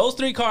 It's like those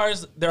 3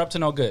 cars, they're up to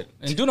no good.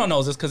 And Duno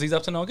knows this because he's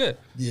up to no good.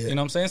 Yeah. You know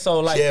what I'm saying?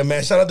 So like Yeah,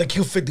 man. Shout out the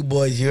Q50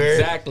 boys. You heard?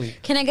 exactly.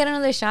 Can I get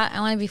another shot?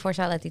 I want to be 4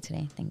 shot Letty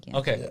today. Thank you.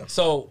 Okay.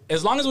 So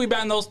as long as we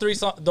ban those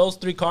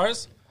three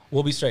cars,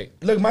 we'll be straight.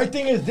 Look, my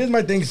thing is this. Is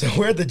my thing. So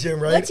we're at the gym,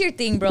 right? What's your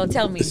thing, bro?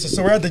 Tell me.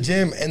 so we're at the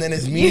gym, and then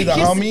it's me, the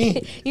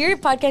homie. Your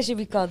podcast should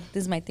be called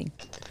 "This Is My Thing."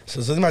 So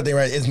this is my thing,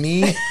 right? It's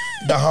me,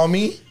 the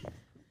homie,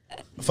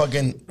 for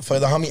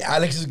the homie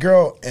Alex's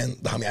girl, and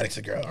the homie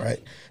Alex's girl, right?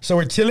 So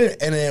we're chilling,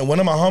 and then one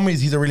of my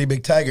homies, he's a really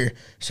big tiger.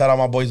 Shout out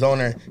my boy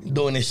Zoner,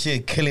 doing this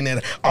shit, killing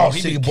it. All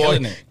he city be boy,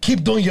 killing it.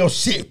 keep doing your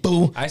shit,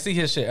 boo. I see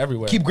his shit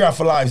everywhere. Keep graph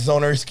alive,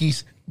 Zoner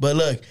skis. But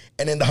look,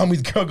 and then the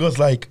homie's girl goes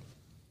like,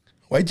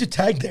 "Why'd you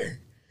tag there?"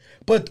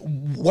 But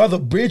while the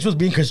bridge was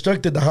being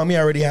constructed, the homie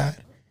already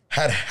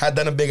had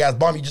done a big ass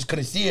bomb. You just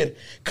couldn't see it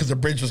because the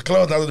bridge was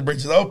closed. Now that the bridge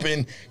is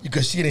open, you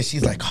could see it. And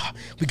she's like, "Oh,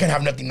 we can't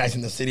have nothing nice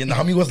in the city." And the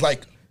homie was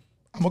like,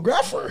 "I'm a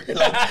grapher."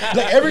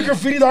 like every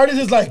graffiti artist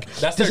is like,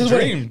 That's this their is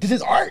what dream. this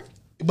is art.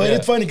 But Yeah.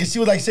 it's funny because she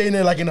was like saying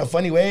it like in a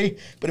funny way,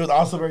 but it was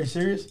also very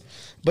serious.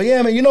 But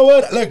yeah, man, you know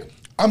what? Look,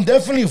 I'm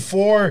definitely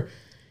for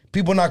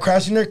people not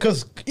crashing there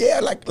because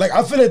like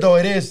I feel it though.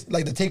 It is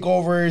like the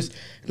takeovers,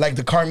 like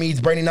the car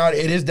meets burning out.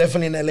 It is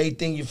definitely an LA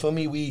thing. You feel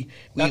me?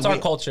 That's our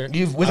culture.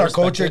 With I our respect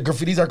culture, it.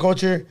 graffiti's our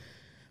culture.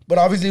 But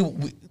obviously,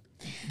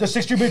 the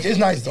 6th Street Bridge is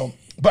nice though.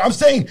 But I'm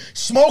saying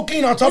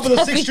smoking on top of the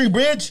 6th Street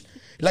Bridge,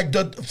 like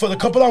for the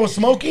couple that was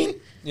smoking,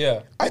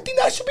 Yeah. I think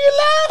that should be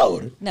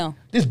allowed. No.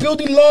 This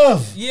building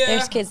love. Yeah.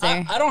 There's kids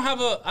there. I don't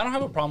have a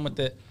problem with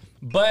it.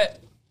 But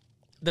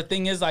the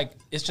thing is, like,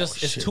 it's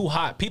just it's shit. too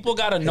hot. People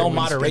gotta know We're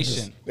gonna split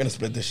moderation. this. We're gonna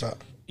split this shot.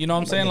 You know what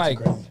I'm saying? That's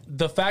Like crazy.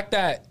 the fact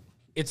that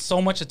it's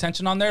so much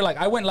attention on there. Like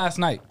I went last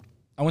night.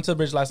 I went to the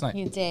bridge last night.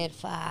 You did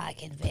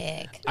fucking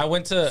big. I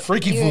went to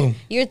Freaky You're, fool.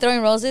 you're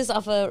throwing roses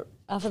off of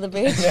the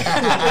bridge.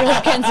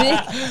 Rose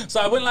Kenzie. so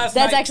I went last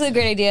night. That's actually a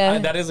great idea.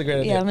 That is a great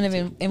idea. Yeah, I'm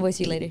gonna invoice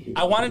you later.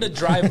 I wanted to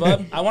drive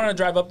up. I wanted to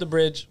drive up the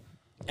bridge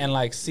and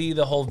like see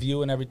the whole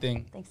view and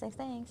everything. Thanks.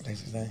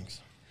 Thanks.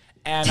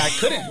 And I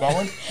couldn't. No,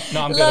 I'm good.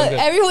 I'm Look, good.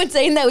 everyone's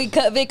saying that we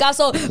cut Vic off,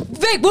 so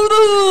Vic.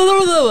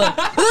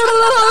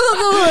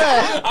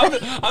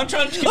 I'm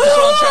trying to keep this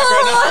on track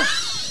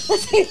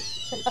right now.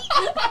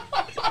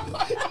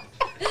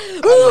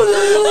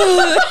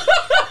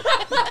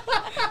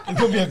 It's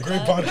gonna be a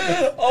great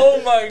podcast.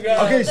 Oh my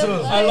god. Okay,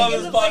 so I love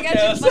this Get the fuck out your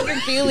podcast. fucking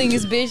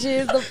feelings,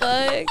 bitches. The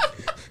fuck.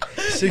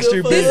 6th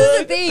Street This Bridge. is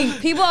the thing.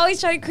 People always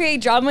try to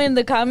create drama in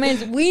the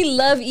comments. We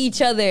love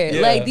each other.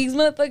 Yeah. Like these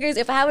motherfuckers.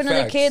 If I have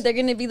another Facts. kid, they're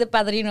gonna be the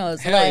padrinos.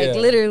 Hell like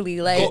yeah.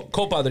 literally. Like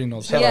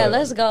Co-padrinos. yeah,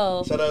 let's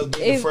go. So that was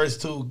being the If-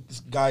 first two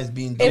guys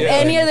being. If Yeah.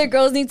 any other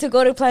girls need to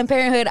go to Planned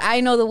Parenthood,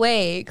 I know the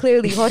way.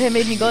 Clearly, Jorge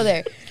made me go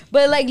there.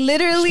 But like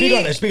literally, Speak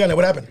on it. Speak on it.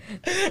 What happened?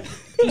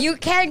 you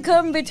can't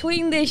come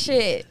between this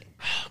shit.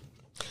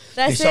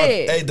 That's Hey, Sean,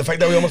 it. hey, the fact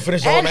that we almost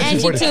finished the whole And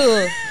Angie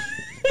 1940. too.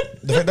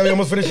 The fact that we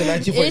almost finished in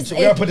 1940.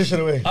 We gotta put this shit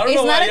away. I don't It's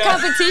know not why, a yeah.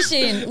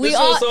 competition. We This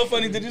all was so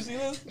funny. Did you see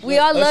this? we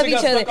all That love shit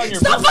each got other. stuck on your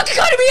Stop boot. fucking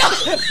cutting me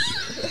off.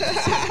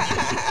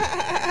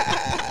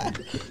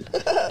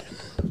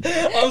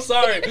 I'm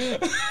sorry.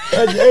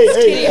 Hey, kidding.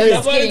 hey.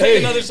 That's why I didn't take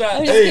another shot.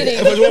 I'm just Hey, kidding.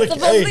 if I wanna-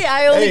 Supposedly,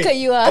 I only cut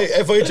you off. Hey,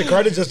 if I get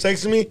Jakarta just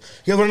texted me, you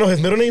guys wanna know his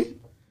middle name?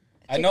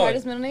 I know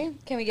Jakarta's it. middle name?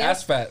 Can we Ass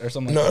guess? fat or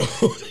something. No.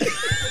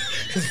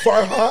 It's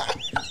far hot.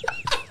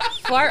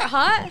 Fart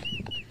hot?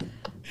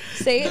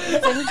 Say it.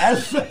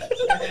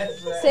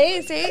 Say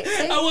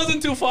it. I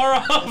wasn't too far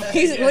off. What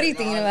are you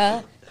thinking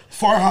about?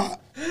 Far hot.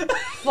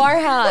 Far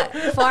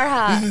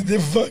hot. The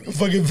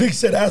fucking Vic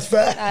said ass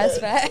fat. Ass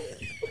fat.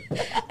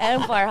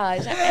 And far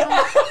hot.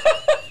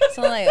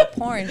 Sound like a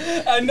porn.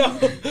 I know.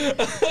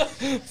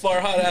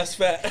 Far hot ass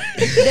fat.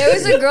 There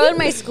was a girl in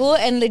my school,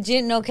 and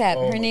legit, no cap.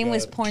 Oh Her my name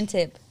was God. Porn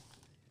Tip.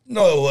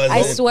 No, it wasn't.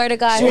 I swear to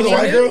God. She her was a name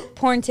white girl?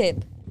 Porn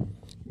Tip.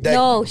 That-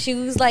 No, she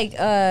was like,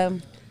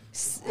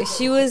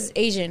 she was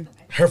Asian.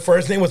 Her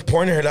first name was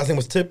Porn and her last name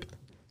was Tip.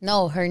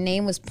 No, her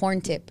name was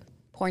Porn Tip.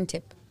 Porn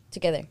Tip.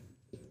 Together.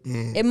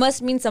 It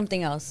must mean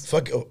something else.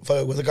 Fuck,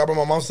 was a girl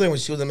my mom said when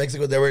she was in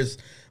Mexico, there was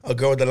a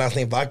girl with the last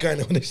name Vaca,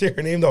 and when they say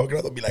her name, the whole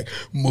girl will be like,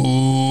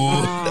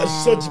 moo.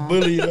 That's such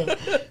bully, you know?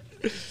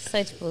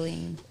 Such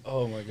bullying.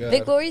 Oh my god.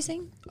 Vic, what were you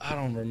saying? I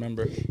don't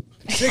remember.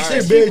 6th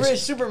Alright. Street Bridge bitch.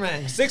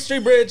 Superman. 6th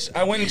Street Bridge.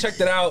 I went and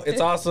checked it out. It's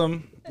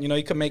awesome. You know,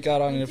 you can make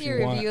out on it if See you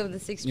a want. review of the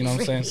 6th You know what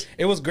I'm Street saying? Bridge.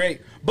 It was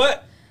great,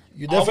 but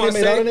You I wanna definitely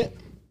made say- out on it?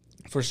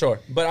 For sure.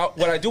 But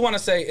what I do want to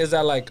say is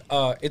that like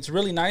it's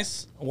really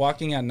nice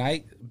walking at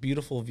night,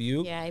 beautiful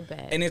view. Yeah, I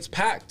bet. And it's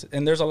packed,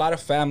 and there's a lot of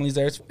families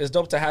there. It's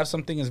dope to have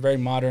something. It's very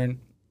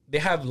modern. They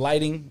have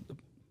lighting,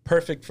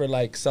 perfect for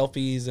like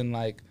selfies and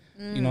like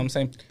you know what I'm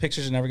saying,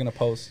 pictures you're never gonna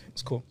post.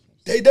 It's cool.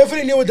 They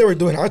definitely knew what they were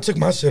doing. I took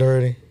my shit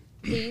already.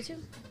 Did you too?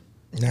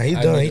 Nah, he's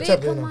I done. know. He Wait,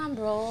 tapped come in. on,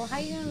 bro. How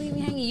you gonna leave me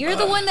hanging? You're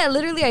the one that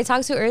literally I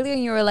talked to earlier,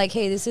 and you were like,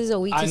 "Hey, this is a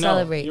week I to know.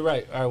 celebrate." You're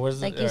right. All right,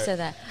 where's Like the, you all said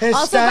right. that. Hey,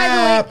 Also,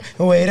 stop. by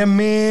the way, Wait a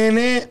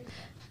minute.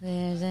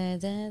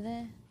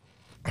 okay,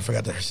 I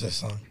forgot the rest of the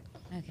song.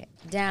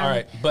 down. All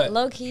right, but-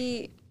 low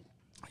key,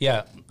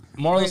 Yeah.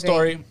 Moral of the We're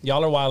story: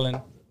 y'all are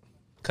wildin'.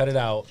 Cut it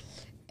out.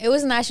 it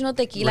was National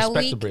Tequila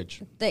Respect the Week,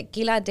 bridge.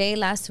 Tequila Day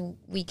last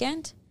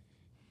weekend,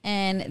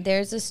 and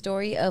there's a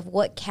story of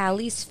what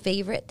Cali's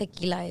favorite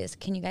tequila is.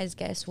 Can you guys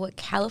guess what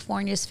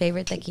California's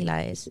favorite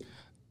tequila is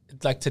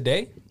It's like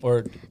today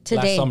or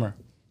Today. last summer.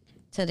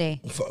 today?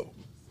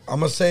 I'm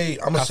gonna say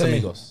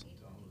Casamigos.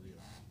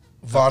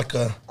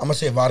 vodka. I'm gonna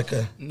say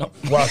vodka. No.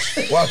 Watch.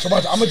 I'm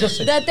gonna just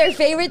say. That their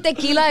favorite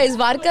tequila is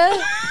vodka?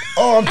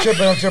 Oh, I'm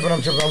tripping. I'm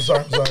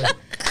sorry.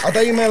 I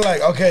thought you meant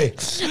like, okay.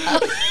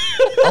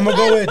 I'm gonna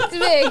go with. It's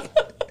big.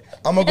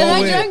 I'm gonna Am go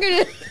I with drunk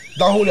or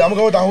Don Julio. I'm gonna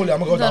go with Don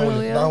Julio. Don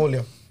Julio? Don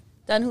Julio.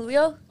 Don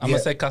Julio? I'm Yeah. gonna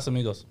say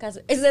Casamigos.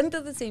 Isn't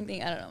it the same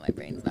thing? I don't know. My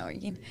brain's not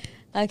working.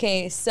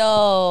 Okay,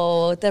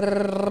 so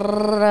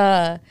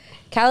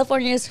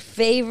California's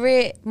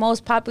favorite,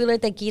 most popular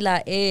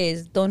tequila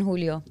is Don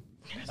Julio.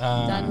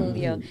 Don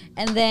Julio,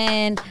 and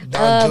then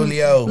Don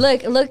Julio.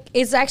 Look,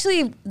 it's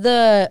actually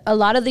a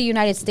lot of the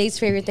United States'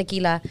 favorite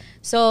tequila.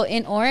 So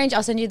in orange,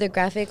 I'll send you the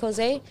graphic,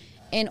 Jose.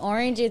 In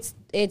orange, it's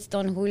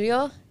Don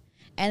Julio,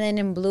 and then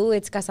in blue,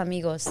 it's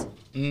Casamigos.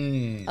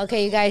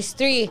 Okay, you guys,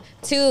 3,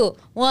 2,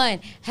 1.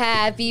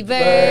 Happy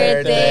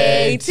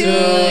birthday to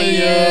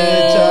you.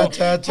 Cha,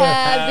 cha, cha.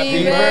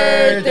 Happy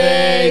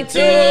birthday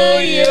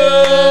to you.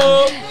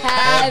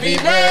 Happy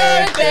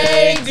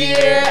birthday,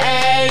 dear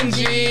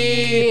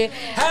Angie.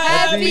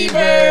 Happy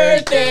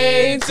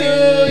birthday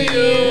to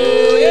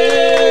you.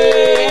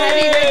 Yay!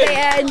 Happy birthday,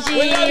 Angie.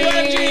 We love you,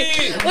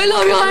 Angie. We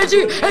love you,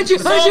 Angie.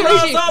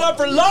 Angie. Up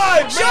for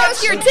live. Show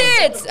us your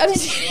tits. I'm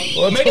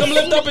just- Make him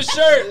lift up his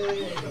shirt.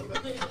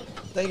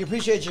 Thank you,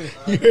 appreciate you.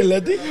 You hear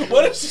Letty?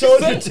 What did she Show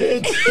say? the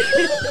tits.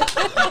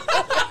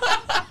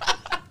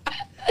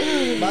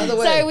 By the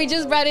way, Sorry, we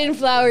just brought in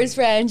flowers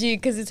for Angie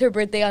because it's her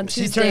birthday on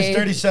She Tuesday. turns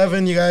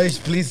 37, you guys.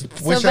 Please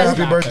wish her by-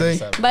 happy birthday.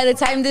 By the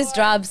time this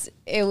drops,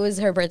 it was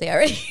her birthday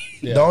already.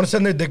 Yeah. Don't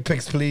send her dick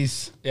pics,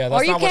 please. Yeah,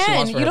 that's Or you not what she can.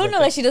 wants for You her don't know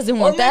birthday. that she doesn't Or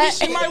want maybe that.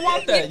 she might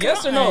want that. You Yes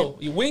or can. no?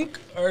 You wink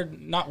or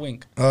not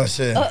wink? Oh,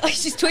 shit.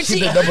 She's twitchy.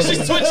 did double She's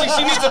twitching.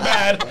 She needs a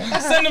bad.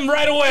 Send him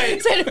right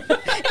away.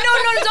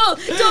 no,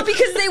 don't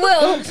because they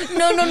will.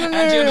 No.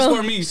 Angie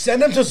underscore me.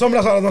 Send them to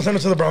Sombra Sala. Don't send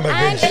them to the Brown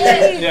Bag bitch.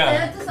 Angie,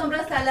 Yeah. to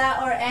Sombra Sala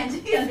or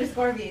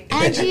Angie_V.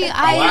 Angie,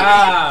 I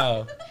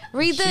Wow.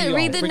 read She the on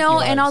read the freaky note,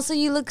 and vibes. also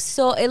you look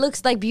so. It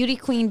looks like beauty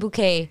queen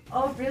bouquet.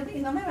 Oh, really?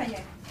 No me bañé.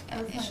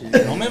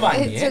 No me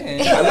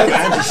bañé. I love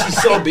Angie.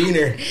 She's so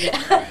beaner.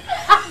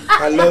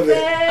 I love it.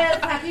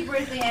 Happy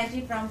birthday,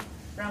 Angie, from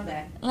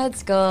there.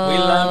 Let's go. We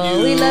love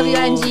you. We love you,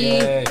 Angie.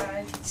 Yay.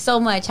 So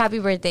much. Happy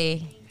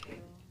birthday.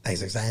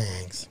 Thanks.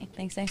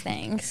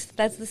 Thanks.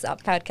 That's the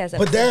podcast.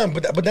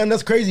 But damn,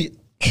 that's crazy.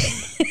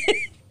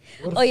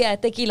 Oh yeah,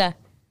 tequila.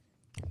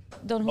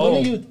 Don't One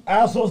hold of you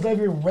assholes left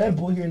your Red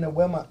Bull here in the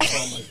Wema.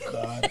 Oh my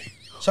god.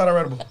 Shout out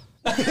Red Bull.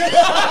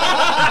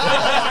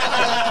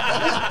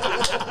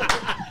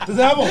 Does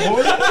it have a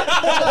hole?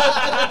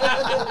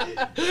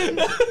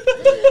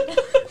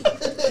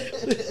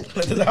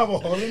 Does it have a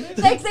hole in it?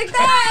 Thanks.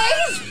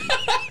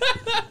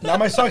 Now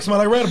my socks smell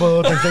like Red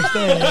Bull.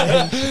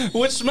 Thanks.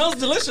 Which smells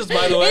delicious,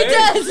 by the way. It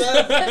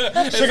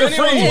does. Sugar If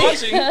anyone's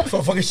free. watching,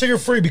 So fucking sugar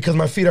free because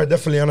my feet are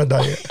definitely on a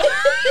diet.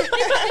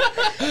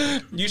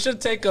 you should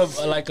take a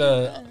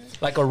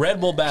Red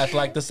Bull bath,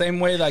 like the same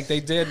way like they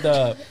did.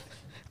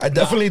 I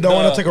definitely don't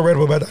want to take a Red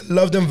Bull bath. I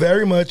love them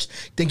very much.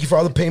 Thank you for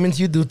all the payments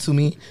you do to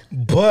me.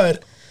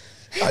 But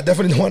I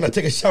definitely don't want to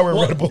take a shower in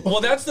Red Bull. Well,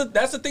 that's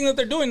the thing that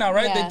they're doing now,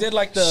 right? Yeah. They did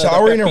like the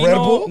Showering the in Red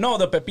Bull? No,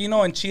 the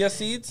pepino and chia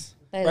seeds,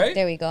 right?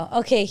 There we go.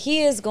 Okay,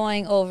 he is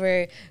going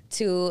over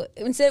to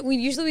instead. We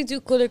usually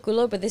do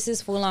culo, but this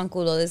is full on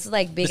culo. This is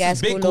like big This ass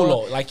is big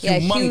culo, culo, like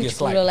huge humongous,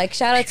 culo. like- Like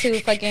shout out to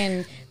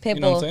fucking Pitbull. You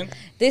know what I'm saying?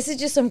 This is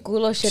just some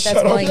culo shit that's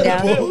Shout out going to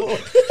down. Bull.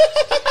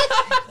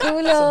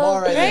 Culo,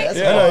 bar right there. right? That's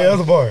Yeah,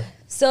 that's a bar.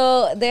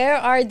 So there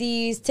are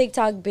these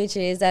TikTok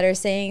bitches that are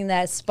saying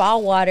that spa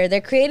water,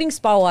 they're creating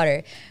spa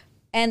water.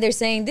 And they're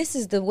saying this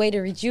is the way to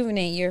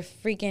rejuvenate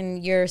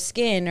your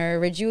skin or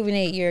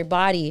rejuvenate your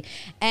body.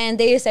 And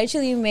they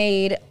essentially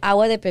made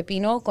agua de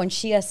pepino con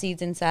chia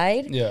seeds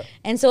inside. Yeah.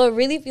 And so it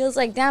really feels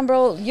like, damn,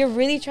 bro, you're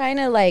really trying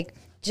to like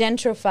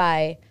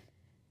gentrify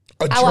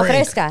A agua drink.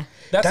 fresca.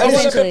 That's That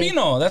agua de is-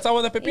 pepino. That's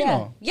agua de Yeah.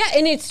 pepino. Yeah,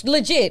 and it's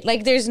legit.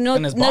 Like there's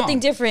And it's bomb. nothing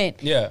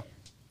different. Yeah.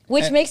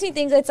 Which And- makes me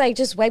think that's like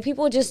just white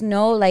people just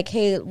know like,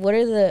 hey, what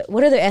are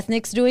the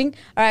ethnics doing?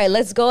 All right,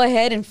 let's go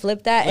ahead and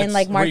flip that and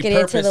like Let's market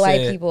it to the repurpose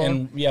white it people.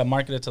 And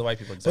market it to the white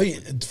people. But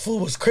Exactly. fool,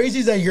 what's crazy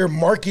is that you're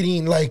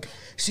marketing like,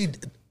 see,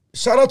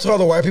 shout out to all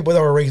the white people that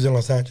were raised in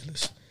Los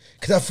Angeles,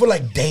 because I feel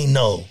like they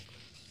know,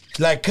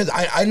 like, cause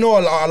I know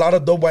a lot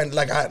of dope white,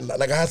 like I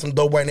had some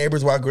dope white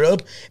neighbors where I grew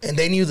up, and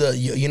they knew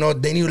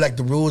they knew like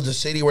the rules, the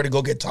city, where to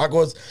go get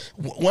tacos.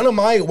 One of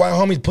my white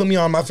homies put me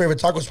on my favorite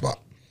taco spot.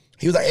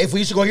 He was like, hey, if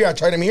we should go here, I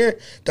tried him here.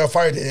 They're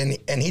fired.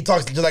 And he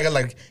talks just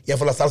like, yeah,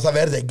 for la salsa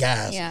verde,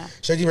 gas. Yeah.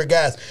 Shows you for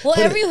gas. well,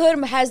 But every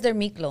hood has their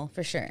miklo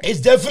for sure. it's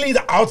definitely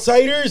the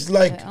outsiders.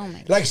 Like, Oh my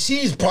God. like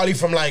she's probably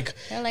from like,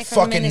 They're like from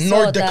fucking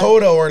North Minnesota.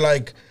 Dakota or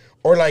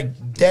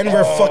like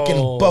Denver, fucking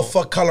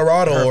buttfuck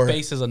Colorado. Her or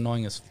face is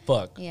annoying as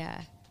fuck.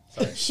 Yeah.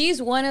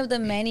 She's one of the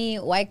many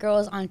white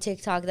girls on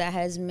TikTok that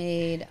has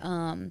made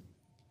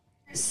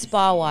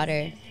spa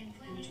water.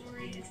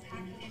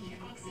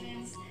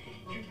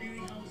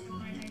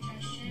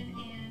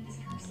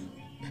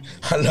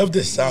 I love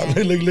this sound.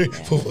 Look.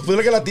 Feel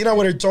like a Latina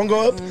with her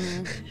chongo up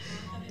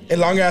and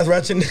long ass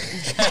ratchet.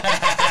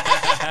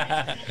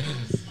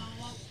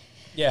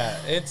 Yeah,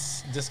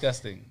 it's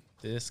disgusting.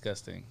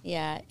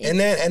 Yeah. and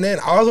then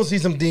I also see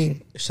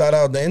something. Shout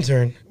out the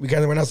intern.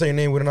 We're not saying your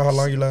name. We don't know how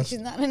long you last. She's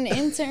not an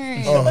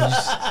intern.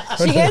 Oh,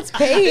 She gets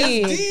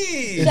paid.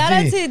 It's Shout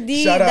out D. to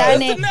D. Shout out.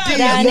 Dane. That's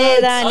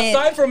the Dane.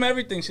 Aside from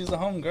everything, she's a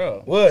home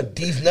girl. What?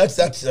 These nuts?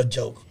 That's a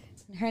joke.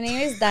 Her name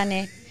is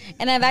Dane.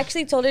 And I've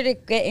actually told her to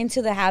get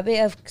into the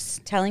habit of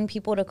telling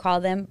people to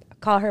call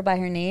her by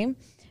her name,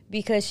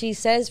 because she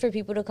says for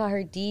people to call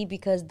her D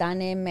because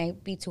Dane may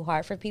be too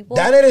hard for people.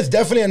 That is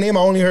definitely a name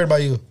I only heard by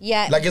you.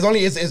 Yeah. Like it's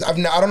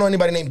I don't know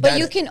anybody named but Danet.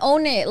 you can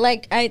own it.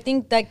 Like I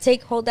think like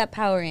hold that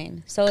power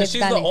in. So Because it's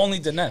she's Dane. the only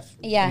Denef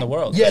Yeah. in the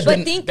world. Yeah, But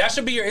then- think That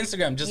should be your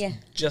Instagram. Yeah.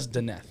 Just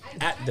Denef.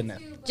 At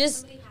Denef.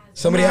 just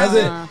Somebody has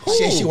Nah.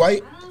 it. She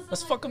white.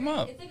 Let's fuck him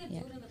up.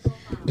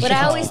 But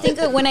I always think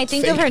of when I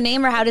think of her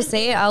name or how to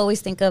say it, I always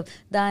think of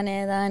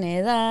Dane,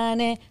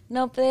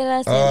 no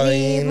pedas el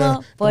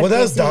ritmo. Well,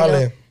 that's porque si lo-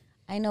 Dale.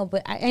 I know,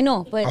 but I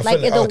know, but I like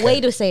feel it. the Okay.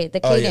 way to say it, the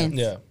Oh, yeah. cadence.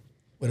 Yeah.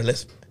 With a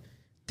lisp.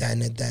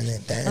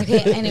 Danet.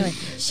 Okay, anyway,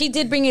 she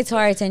did bring it to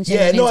our attention.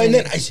 Yeah, on no, and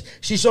then internet.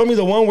 she showed me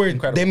the one where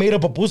Incredible. they made a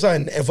pupusa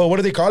and for what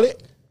do they call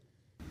it?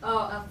 Oh,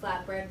 a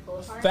flatbread pull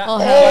apart. Fat- Oh, Oh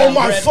hell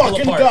my bread pull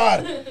fucking apart.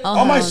 god!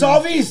 All my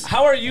salvies.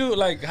 How are you?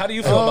 Like, how do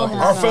you feel Oh, about this?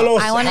 Our hell no.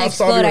 fellows I want to have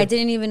explode. Salvador. I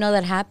didn't even know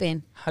that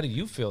happened. How do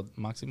you feel,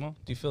 Maximo?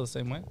 Do you feel the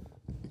same way?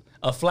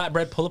 A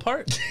flatbread pull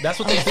apart? That's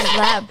what they think.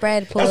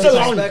 Flatbread pull That's a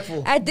apart. long.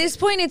 Respectful. At this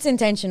point, it's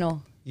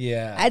intentional.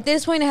 Yeah. At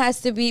this point, it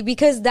has to be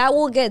because that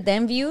will get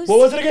them views. What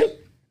was it again?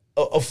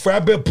 A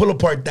frat bed pull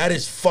apart. That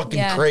is fucking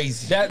Yeah.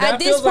 crazy. That At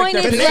this feels point,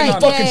 they're the it's name picking like,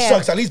 on- fucking yeah.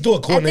 sucks. At least do a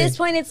cool At name. this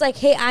point, it's like,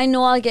 hey, I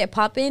know I'll get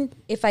popping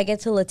if I get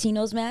to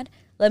Latinos mad.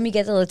 Let me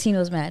get to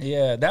Latinos mad.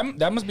 Yeah,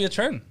 that must be a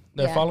trend.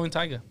 They're Yeah. following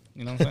Tiger.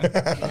 You know what I'm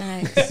saying?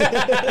 Nice.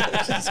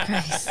 Jesus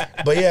Christ.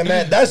 But yeah,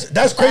 man,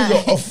 that's crazy.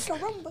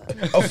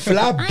 A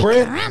flat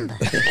bread,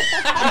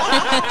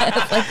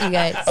 Fuck you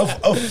guys.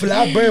 a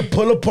flat bread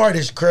pull apart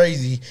is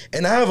crazy.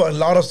 And I have a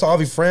lot of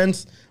Salvi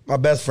friends, my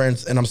best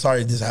friends, and I'm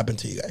sorry this happened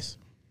to you guys.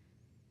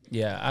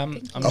 Yeah, I'm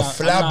A not,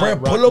 flatbread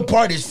I'm not pull rocking-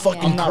 apart is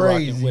fucking I'm not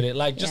rocking crazy. with it.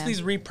 Like just Yeah.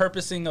 these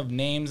repurposing of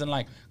names and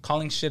like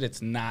calling shit it's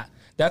not.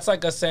 That's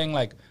like us saying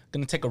like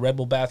gonna take a Red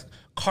Bull bath,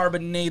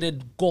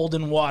 carbonated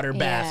golden water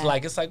bath. Yeah.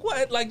 Like it's like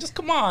what? Like just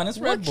come on, it's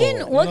Red What Bull. can You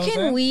know what I'm can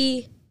saying?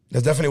 we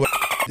That's definitely what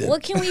did.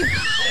 what can we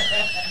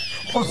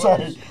I'm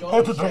sorry. I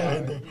had to throw it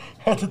in there.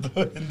 Had to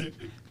throw it in there.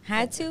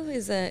 had to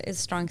is a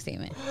strong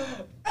statement.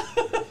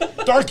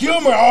 Dark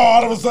humor. Oh,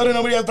 all of a sudden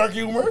nobody has dark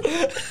humor.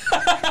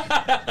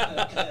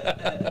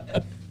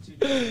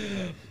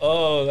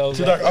 Oh, that was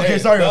Too dark. Okay,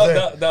 sorry,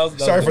 Jose. That was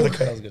Sorry for good. the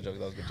cut. That was a good joke.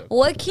 That was a good joke.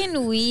 What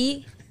can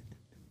we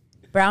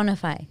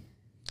brownify?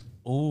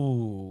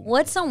 Ooh,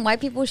 What's some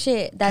white people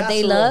shit that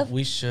they Casserole. love?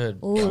 we should.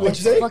 Ooh, What'd let's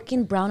you say?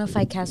 fucking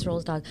brownify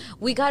casseroles, dog.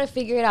 We gotta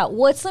figure it out.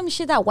 What's some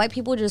shit that white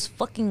people just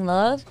fucking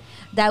love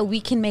that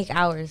we can make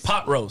ours?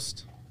 Pot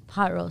roast.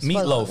 Pot roast.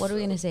 Meatloaf. What are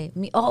we gonna say?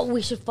 Oh,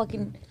 we should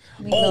fucking.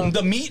 Oh, meatloaf.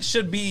 the meat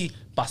should be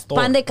pastor.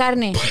 Pan de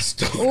carne.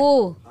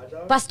 Ooh,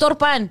 pastor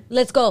pan.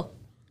 Let's go.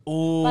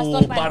 Ooh,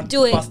 Pastor pan.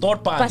 Do it. Pastor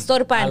pan.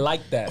 Pastor pan. I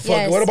like that.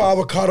 Yeah. Fuck, what about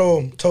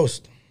avocado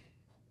toast?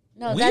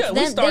 No, We, that's we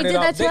them. They started did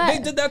out. that to They us.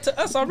 did that to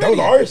us already. was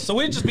ours. So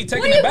we'd just be What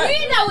taking do you it back.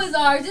 mean that was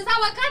ours? It's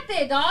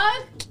aguacate,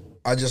 dog.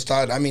 I just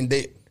thought, I mean,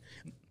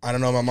 I don't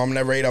know, my mom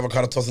never ate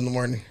avocado toast in the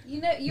morning. You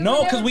No,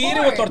 were because never we ate it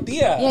born. with tortilla.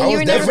 Yeah, I you was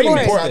were never definitely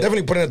born. pour. I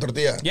definitely put it in a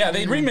tortilla. Yeah,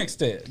 they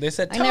remixed it. They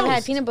said I never had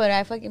toast. peanut butter.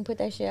 I fucking put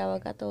that shit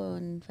avocado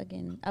and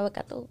fucking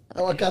avocado.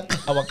 Avocado.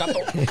 Avocado.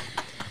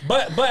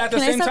 But at the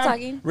Can I same stop time,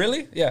 talking?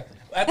 really? Yeah.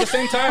 At the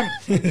same time,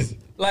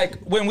 like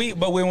when we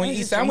eat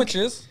just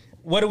sandwiches,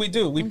 what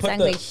do? We put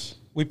sandwich.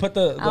 the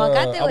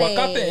Aguacate,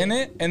 aguacate wey. in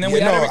it, and then Yeah,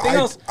 we add everything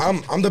else.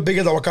 I'm the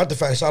biggest avocado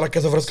fan. Shout out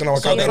queso fresco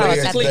and So avocado. they Avocado.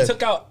 basically Dead.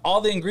 took out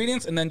all the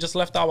ingredients and then just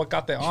left the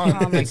aguacate on Oh my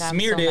and God, I'm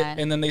smeared so it, mad.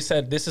 and then they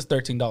said this is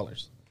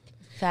 $13.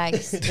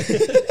 Facts.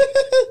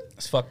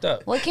 It's fucked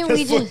up. What can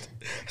we That's do? fucked.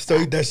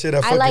 Still eat that shit.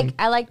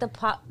 I like the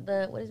pop.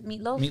 The what is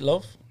meatloaf?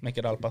 Meatloaf, make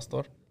it al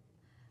pastor.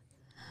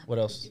 What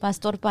else?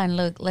 Pastor pan.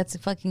 Look, let's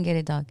fucking get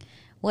it, dog.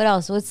 What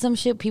else? What's some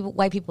shit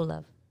white people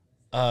love?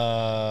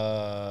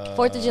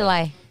 4th of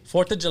July.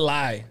 4th of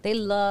July. They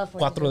love 4th of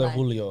 4 de July.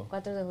 Julio.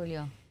 4 de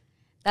Julio.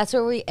 That's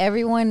where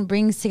everyone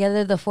brings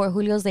together the 4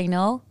 Julios they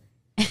know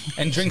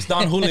And drinks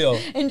Don Julio.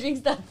 and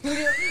drinks Don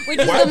Julio, which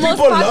is White the most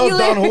people love popular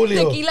Don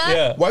Julio. tequila.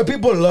 Yeah. White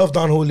people love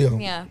Don Julio.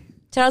 Yeah.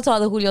 Shout out to all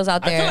the Julios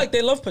out I there. feel like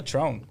they love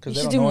Patron because You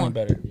they should don't do know any more.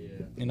 better.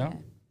 You know?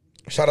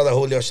 Shout out to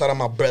Julio. Shout out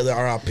my brother,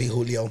 R.I.P.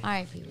 Julio. all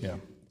right, people. Yeah.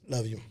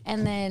 Love you.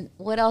 And then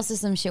what else is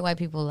some shit white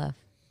people love?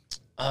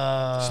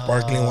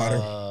 Sparkling water.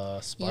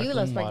 Sparkling You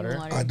love sparkling water.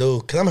 water. I do,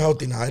 because I'm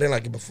healthy now. I didn't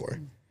like it before.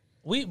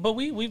 We've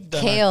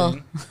done Kale.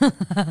 our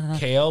thing.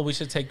 Kale. We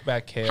should take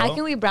back kale. How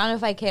can we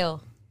brownify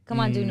kale? Come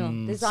on,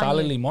 Duno. This is Sal on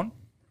y you. limon.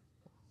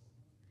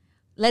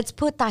 Let's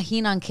put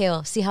tajin on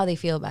kale. See how they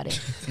feel about it.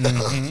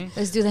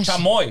 Let's do that shit.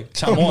 Chamoy.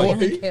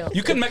 Chamoy. Kale.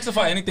 You can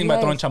mexify anything by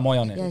Yes. throwing chamoy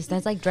on it. Yes,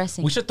 that's like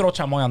dressing. We should throw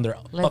chamoy on their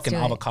Let's fucking do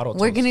it. avocado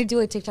We're toast. gonna do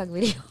a TikTok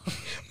video.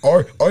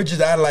 Or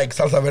just add like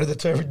salsa verde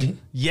to everything.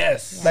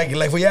 Yes. Like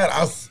we add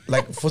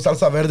like for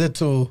salsa verde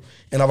to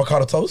an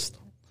avocado toast.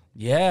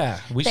 Yeah.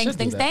 We Thanks, should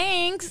do thanks, that.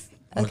 thanks.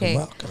 Okay.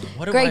 Welcome.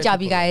 What do Great white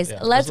job, you people- guys.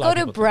 yeah, Let's there's a go lot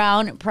to of people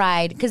Brown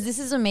Pride because this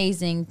is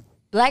amazing.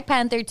 Black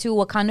Panther 2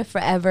 Wakanda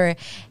Forever.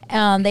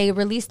 They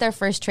released their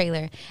first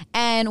trailer.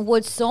 And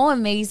what's so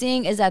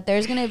amazing is that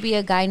there's going to be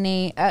a guy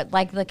named,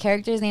 like the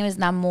character's name is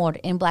Namor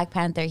in Black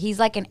Panther. He's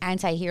like an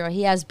anti-hero.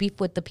 He has beef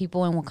with the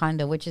people in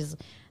Wakanda, which is,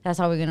 that's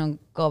how we're going to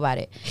go about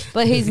it.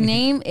 But his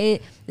name, the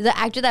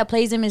actor that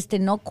plays him is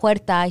Tenoch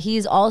Huerta.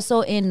 He's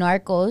also in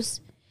Narcos.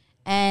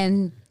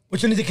 And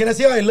Which one is it? Can I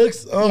see how it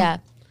looks? yeah,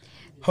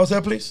 How's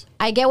that, please?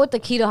 I get what the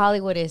key to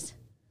Hollywood is.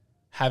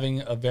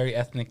 Having a very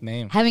ethnic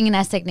name. Having an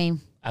Aztec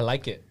name. I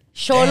like it.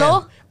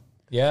 Xolo,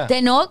 Yeah.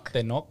 Tenoch.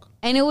 Tenoch.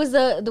 And it was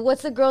the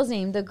what's the girl's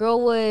name? The girl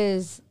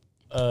was,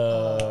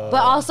 but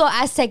also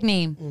Aztec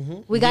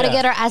name. We got to Yeah.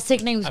 get our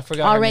Aztec names I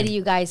forgot her already, name.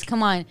 you guys.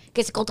 Come on,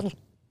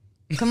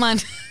 come on.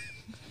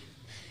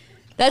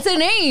 That's a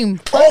name.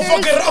 Oh, Fuckers.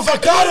 fucking Rafa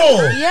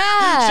Caro!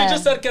 Yeah. She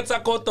just said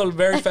Quetzalcoatl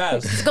very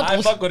fast.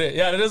 I fuck with it.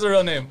 Yeah, it is a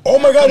real name. Oh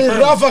my God, it's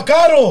Rafa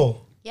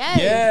Caro! yes.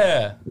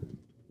 Yeah.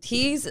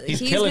 He's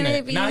killing gonna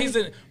it. be. Now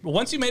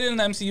once you made it in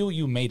the MCU,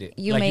 you made it.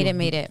 You Like,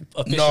 made it.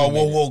 officially No,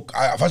 made it. whoa.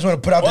 I first want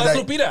to put out Oh, there that's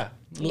that Lupita.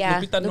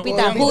 Yeah, Lupita,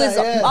 Lupita, who is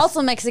yes.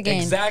 also Mexican.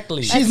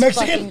 Exactly. She's That's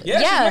Mexican? fucking- Yeah,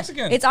 she's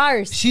Mexican. It's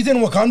ours. she's in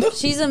Wakanda?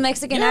 She's a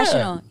Mexican Yeah,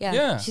 national. Yeah.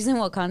 yeah. She's in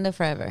Wakanda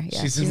forever.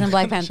 Yeah. She's, in in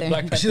Black Panther.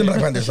 She's in Black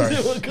Panther, sorry.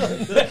 Hold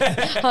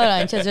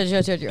on.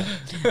 Chill.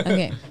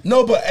 Okay.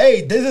 No, but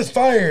hey, this is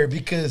fire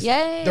because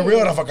Yay. the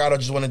real Rafa Caro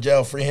just went to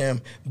jail, free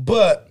him.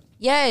 But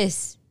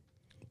Yes.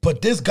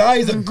 this guy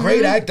is a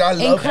great actor. I love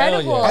him.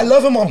 Incredible. yeah. I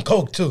love him on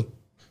coke too.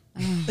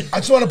 I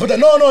just want to put that.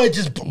 No, it's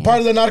just part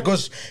of the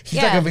Narcos.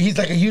 He's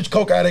like a huge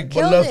coke addict,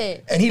 but Killed loves,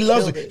 it. and he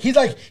loves it. He's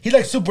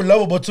like super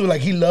lovable too.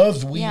 Like he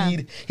loves weed.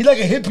 Yeah. He's like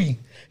a hippie.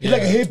 He's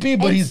like a hippie,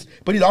 but And-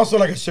 he's also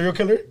like a serial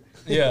killer.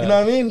 Yeah. You know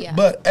what I mean? Yeah.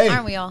 But hey,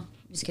 Aren't we all?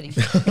 Just kidding.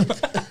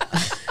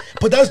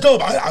 but that's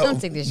dope.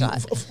 Don't take this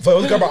shot. For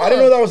Oscar, I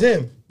didn't know that was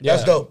him.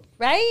 That's Yeah. dope.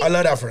 Right? I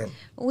love that for him.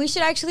 We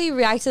should actually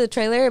react to the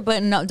trailer,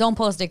 but no, don't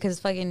post it because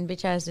fucking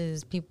bitch ass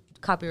is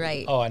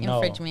copyright Oh, I know.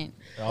 infringement.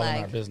 All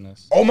in our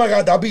business. Oh my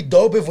God, that'd be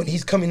dope if when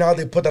he's coming out,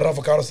 they put the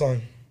Rafa Caro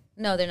song.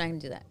 No, they're not gonna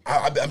do that.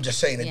 I'm just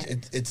saying, Yeah.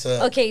 it's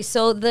Okay,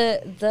 so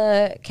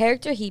the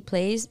character he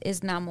plays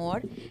is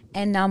Namor,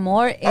 and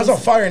Namor is that's a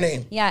fire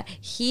name. yeah.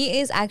 He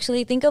is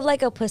actually think of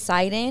like a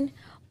Poseidon,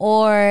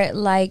 or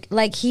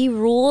like he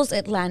rules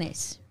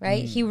Atlantis,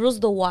 right? He rules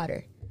the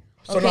water.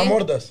 So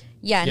Namor does.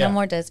 Yeah, Yeah.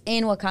 Namor does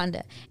in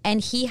Wakanda,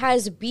 and he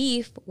has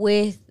beef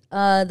with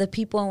the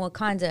people in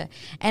Wakanda,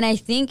 and I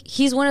think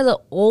he's one of the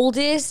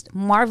oldest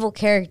Marvel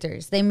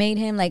characters. They made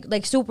him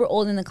like super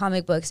old in the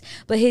comic books,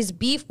 but his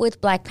beef with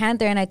Black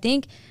Panther, and I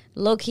think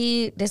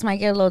low-key, this might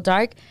get a little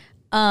dark.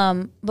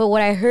 But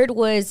what I heard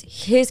was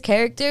his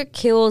character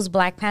kills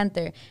Black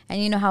Panther, and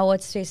you know how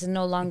what's his face is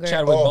no longer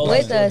Chadwick Boseman.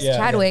 with us, Yeah,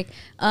 Chadwick.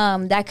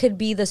 That could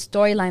be the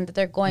storyline that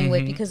they're going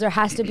with, because there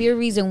has to be a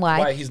reason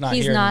why he's not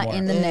here anymore.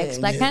 in the next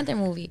Black Panther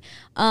movie.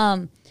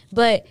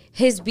 But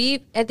his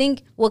beef, I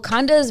think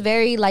Wakanda is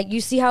very like,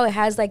 you see how it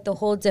has like the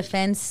whole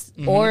defense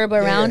orb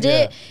around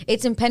yeah. it.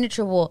 It's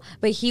impenetrable.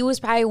 But he was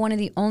probably one of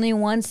the only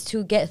ones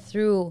to get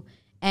through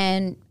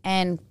and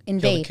Kill the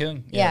invade.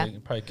 king. Yeah. They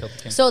probably killed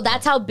the king. So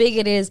that's how big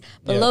it is.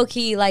 But Yeah. low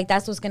key, like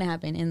that's what's gonna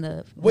happen in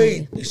the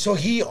Wait, so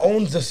he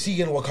owns the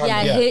sea in Wakanda?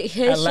 Yeah, yeah. his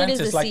shit is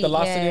Atlantis, the like sea. the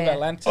lost city Yeah. of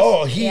Atlantis.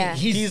 Oh, Yeah.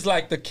 He's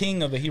like the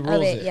king of it. He of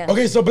rules it. it. Yeah.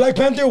 Okay, so Black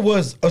Panther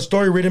was a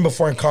story written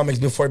before in comics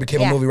before it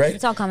became Yeah, a movie, right?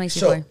 it's all comics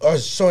so, before.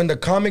 So in the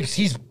comics,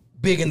 he's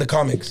big in the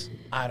comics.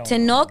 I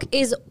don't know. Tanoch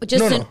is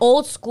just No, an no.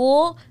 old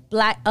school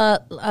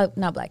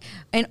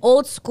an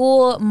old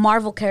school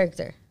Marvel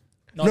character.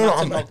 No, not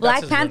I'm- Tanoch, that's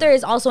Black his Panther brother.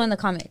 is also in the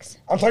comics.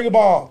 I'm talking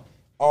about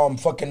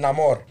fucking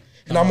Namor.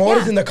 Namor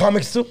Yeah. is in the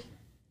comics too.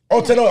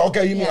 Oh, Tanoch.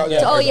 Okay, you mean?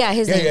 Yeah. Oh, yeah,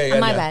 his name.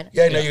 My bad.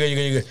 Yeah, no,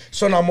 you're good.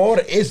 So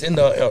Namor is in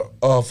the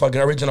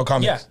fucking original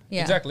comics. Yeah,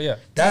 Yeah. exactly. Yeah.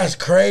 That's Yeah.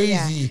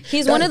 crazy.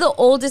 He's one of the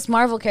oldest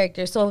Marvel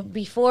characters. So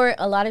before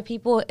a lot of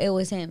people, it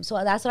was him. So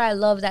that's what I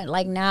love that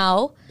like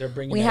now They're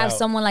bringing we it have out.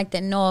 someone like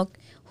Tanoch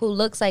who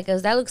looks like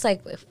us. That looks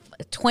like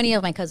 20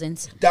 of my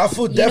cousins. That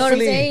fool You know what I'm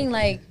definitely. saying?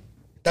 Like,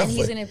 That and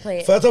he's fool- gonna play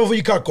it. First of all,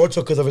 you caught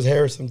Gocho because of his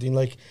hair or something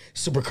like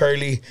super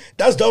curly.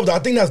 That's dope. Though. I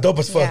think that's dope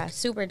as fuck. Yeah,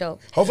 super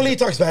dope. Hopefully, he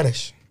talks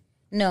Spanish.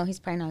 No, he's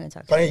probably not gonna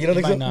talk. But you don't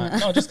think Might so? not.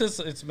 No, just because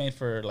it's made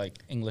for like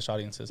English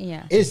audiences.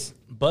 Yeah.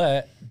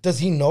 But Does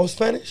he know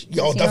Spanish?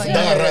 Yo, Does he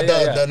definitely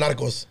know- Yeah. the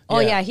Narcos. Oh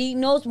Yeah. yeah, he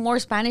knows more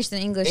Spanish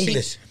than English.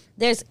 English.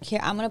 There's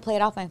here. I'm gonna play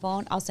it off my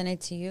phone. I'll send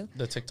it to you.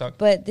 the TikTok.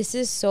 But this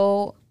is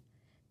so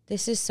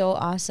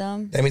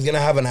awesome. That means he's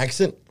gonna have an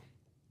accent.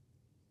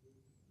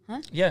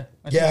 Yeah.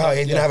 I think Yeah, that-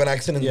 he's gonna have an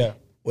accent. Yeah.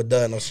 With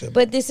the no shit.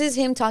 But this is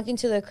him talking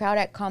to the crowd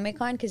at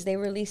Comic-Con because they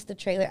released the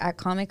trailer at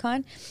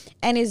Comic-Con,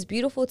 and it's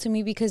beautiful to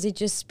me because it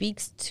just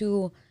speaks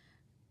to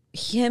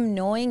him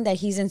knowing that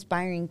he's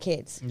inspiring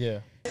kids. Yeah.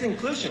 It's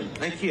inclusion,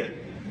 like here.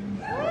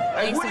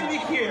 I wouldn't be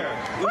here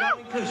without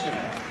inclusion.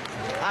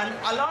 And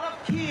a lot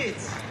of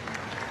kids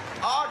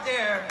are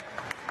there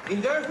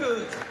in their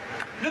hoods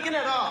looking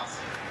at us,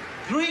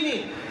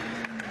 dreaming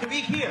to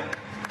be here.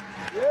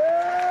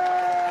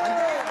 And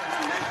they're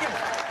gonna make it.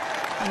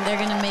 And they're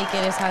gonna make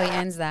it is how he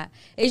ends that.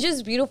 It's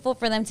just beautiful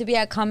for them to be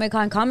at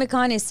Comic-Con.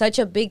 Comic-Con is such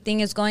a big thing.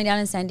 It's going down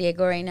in San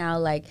Diego right now,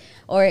 like,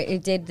 or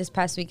it did this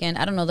past weekend.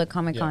 I don't know the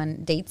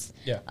Comic-Con dates.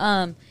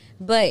 Yeah.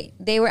 But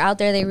they were out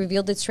there, they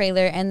revealed the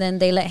trailer, and then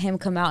they let him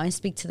come out and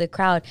speak to the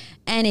crowd.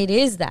 And it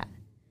is that.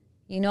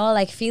 You know,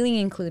 like feeling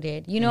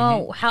included. You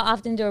know, how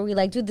often are we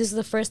like, dude, this is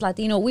the first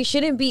Latino. We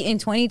shouldn't be in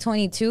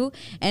 2022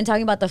 and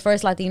talking about the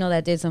first Latino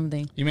that did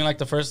something. You mean like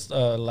the first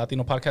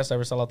Latino podcast I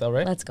ever saw out there,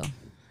 right? Let's go.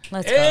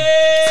 Let's go.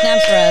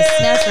 Snaps for us.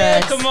 Snaps for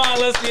us. Come on,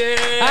 let's All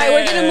right,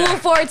 we're gonna move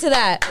forward to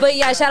that. But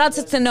yeah, shout out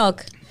to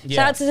Tanoch. Yeah.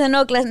 Shout out to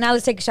Tanoch. Now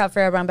let's take a shot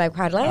for our brown bag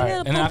pride. All right.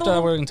 And then after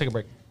that, we're gonna take a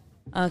break.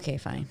 Okay,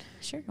 fine.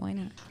 Sure, why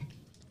not?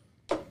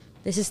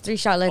 This is 3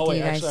 shot left, Oh wait,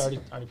 you guys. actually,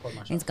 I already poured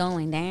my shot. It's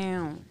going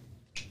down.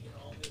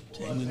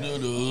 Ready?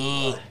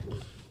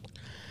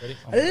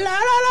 La, la,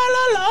 la,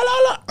 la, la,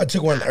 la, la. I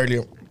took one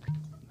earlier.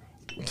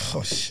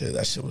 Oh shit,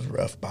 that shit was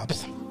rough,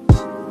 Pops.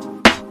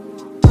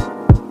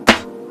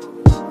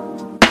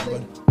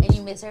 And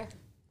you miss her?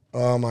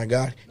 Oh my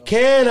god.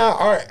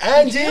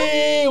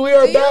 Angie, we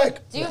are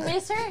back. Do you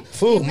miss her?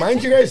 Fool,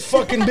 mind your guys'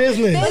 fucking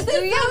business. We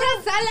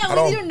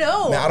didn't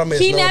know. Man, I don't miss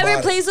He nobody.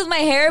 never plays with my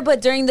hair,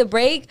 but during the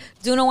break,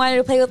 Duno wanted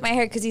to play with my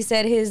hair because he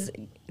said his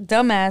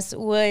dumbass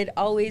would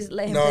always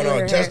let him play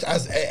with her just hair.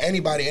 as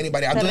anybody. I do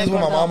Te this with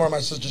my recordó. mom or my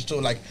sisters too.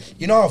 Like,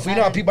 you know, if you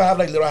know how people have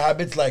like little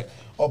habits, like,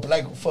 oh,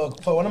 like for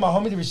one of my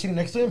homies that was sitting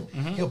next to him,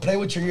 he'll play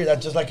with your ear.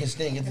 That's just like his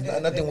thing. It's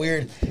nothing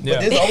weird. Yeah.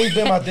 But this has always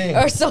been my thing.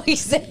 Or so he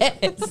says.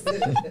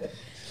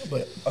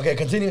 But okay,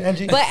 continue,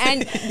 Angie. But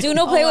and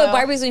Duno played with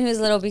Barbies when he was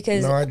little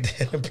because no, I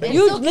didn't play.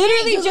 you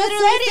literally just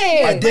said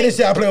it. I didn't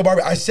say I play with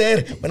Barbie. I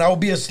said when I would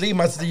be asleep,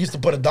 my sister used to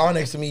put a doll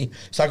next to me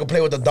so I could play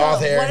with the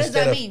doll's hair What does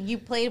instead that of. mean? You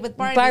played with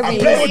Barbie. Barbie. I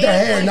played with the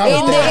hair, not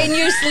with the In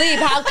your sleep,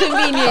 how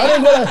convenient. I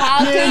didn't go like,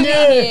 How yeah,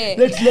 convenient.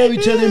 let's love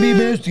each other and be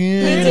best.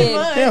 did.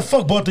 Yeah,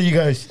 fuck both of you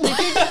guys.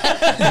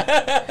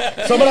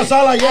 Somebody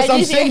saw like, yes, I I'm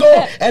just-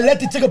 single, and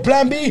Letty took a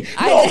plan B.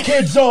 No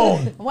kid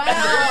zone. Wow.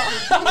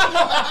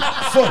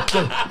 Fuck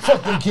them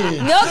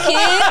kids. No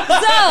kid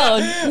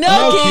zone.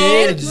 No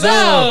kid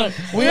zone.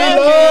 We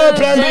love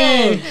plan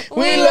B.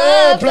 We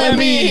love plan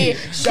B.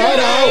 Shout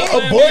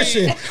out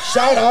abortion.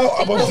 Shout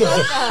out abortion.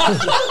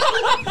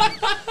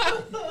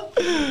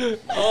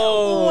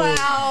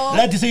 Wow.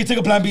 Letty said you took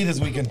a plan B this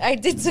weekend. I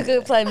did take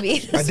a plan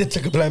B I did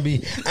take a plan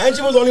B.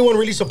 Angie was the only one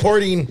really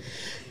supporting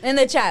in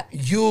the chat.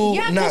 you.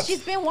 Yeah, not because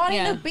she's been wanting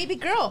Yeah. a baby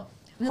girl.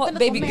 What,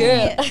 baby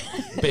girl.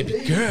 Baby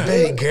girl.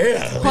 Baby girl.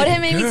 Jorge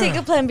made me take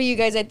a plan B, you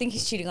guys. I think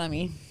he's cheating on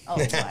me. Oh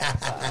my God.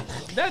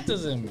 That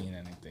doesn't mean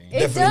anything. It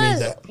Definitely means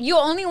does. that. You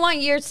only want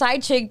your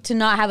side chick to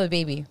not have a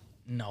baby.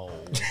 No.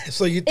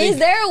 So you think Is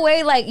there a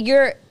way like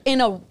you're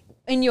in a wedding,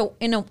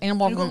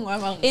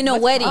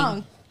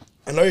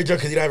 I know you're drunk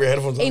because you don't have your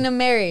headphones on. in a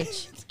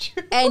marriage,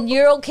 and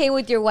you're okay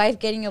with your wife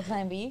getting a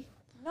plan B?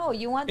 No,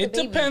 you want the It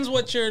baby. depends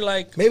what you're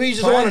like. Maybe you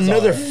just want plans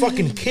another are.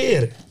 fucking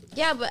kid.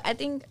 Yeah, but I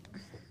think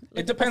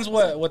It depends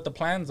what the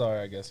plans are,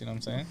 I guess. You know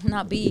what I'm saying?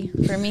 not B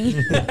for me.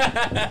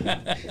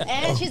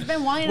 And she's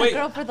been wanting Wait. a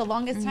girl for the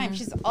longest time.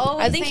 She's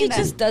always I think he saying that.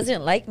 just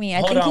doesn't like me. I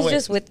Hold think on, he's wait.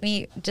 just with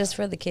me just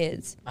for the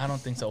kids. I don't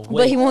think so.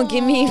 But he Wait, won't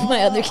give me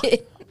my other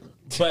kid.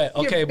 but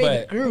okay,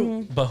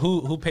 baby but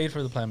who paid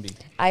for the plan B?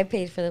 I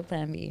paid for the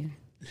plan B.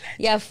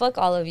 Yeah, fuck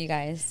all of you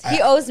guys. He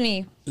owes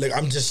me. Like,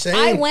 I'm just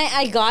saying.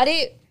 I got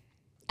it.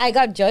 I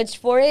got judged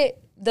for it.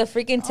 The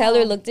freaking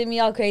teller looked at me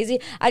all crazy.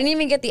 I didn't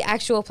even get the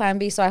actual plan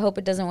B, so I hope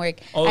it doesn't work.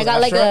 Oh, I it's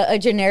got like extra? a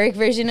generic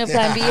version of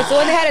plan B. It's the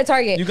one that had a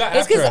Target. You got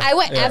it's because extra. I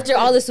went Yeah. after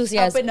all the Up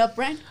sucias. and up,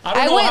 brand. don't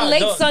I know went how- late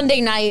don't- Sunday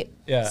night.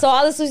 Yeah. So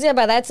all the sucias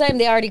by that time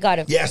they already got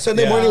him. Yeah,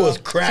 Sunday Yeah. morning was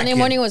cracking. Sunday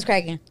morning was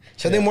cracking.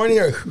 Sunday morning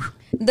or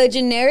The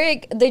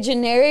generic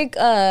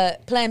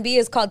plan B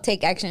is called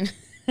Take Action.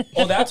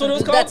 Oh, that's what it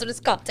was called? That's what it's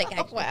called. Take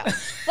Action. Wow.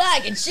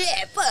 Fucking shit.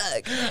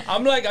 Fuck.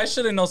 I'm like, I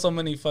shouldn't know so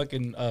many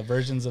fucking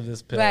versions of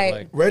this pill. Right.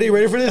 Like, ready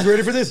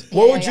for this?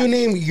 What would you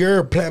name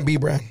your Plan B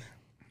brand?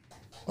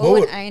 What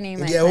would I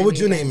name my Yeah, Plan what would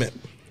B you brand? name it?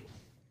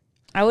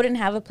 I wouldn't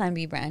have a Plan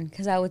B brand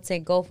because I would say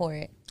go for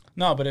it.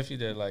 no, but if you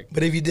did, like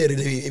But if you did,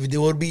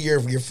 what would be your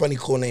funny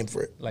cool name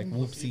for it?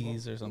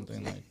 whoopsies or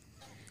something like.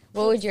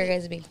 What would your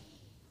guys be?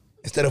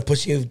 Instead of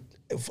pushing you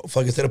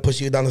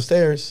down the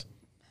stairs.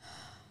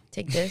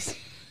 Take this.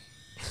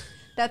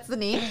 That's the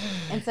name.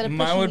 Instead of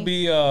Mine pushing would you.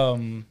 be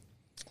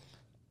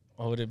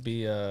what would it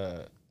be?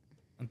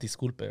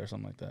 Disculpe or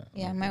something like that.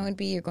 Yeah, mine would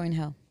be you're going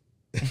hell.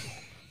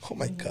 Oh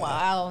my god.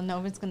 Wow, no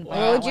one's gonna.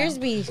 What would yours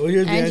be? What would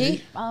yours be,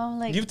 Angie?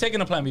 Like You've taken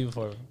a plan B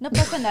before. no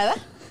pasa nada.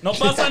 No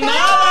pasa nada.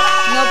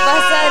 No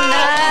pasa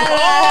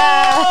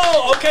nada.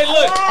 Oh, okay.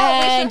 Look,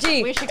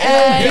 Angie. we should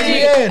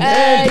NPN,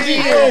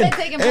 haven't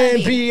taken Plan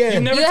B. NPN.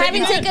 You've never You taken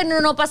haven't it? taken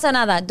no pasa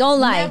nada.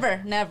 Don't lie.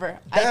 Never.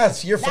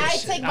 That's your I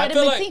first take shit. I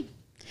feel vitamin like- C.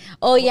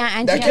 Oh yeah,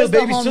 Angie That has kills the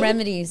babies home too?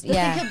 remedies. Yeah.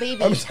 Yeah. Take a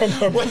baby. I'm sorry.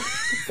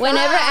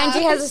 Whenever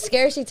Angie has a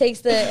scare, she takes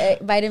the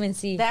vitamin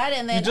C. That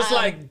and then you just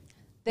like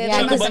the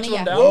Yeah, chuck a cause- bunch of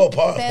them manzanilla. down. Whoa,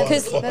 pause.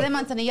 Cause- The de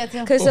manzanilla too.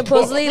 Because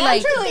supposedly,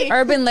 like Naturally.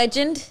 urban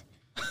legend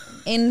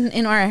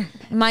in our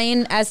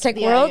Mayan Aztec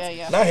Yeah, world yeah,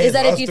 yeah. Not is his,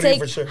 that us if you three take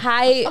for sure.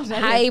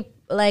 high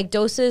like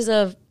doses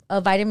of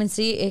vitamin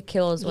C, it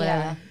kills whatever.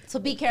 Yeah. So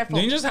be careful.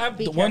 Didn't you just have?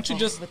 Be Won't you careful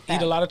just with eat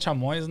that. a lot of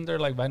chamoy? Isn't there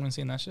like vitamin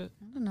C in that shit?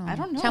 I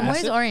don't know. Chamoy is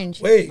Acid?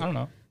 orange. Wait. I don't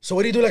know. So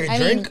what do you do? Like a I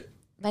drink? mean,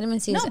 vitamin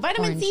C No, is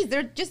vitamin orange. C's,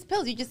 they're just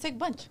pills. You just take a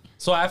bunch.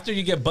 So after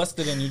you get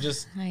busted and you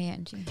just. Hi,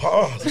 Angie.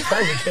 Pause.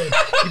 Again.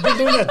 You've been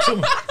doing that too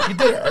much. You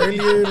did it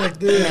earlier like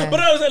this. Yeah.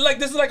 But I was like,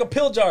 this is like a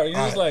pill jar. You're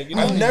just like, you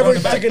know. I've never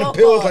taken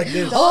pills like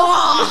this.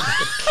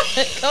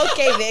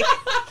 Okay, Vic.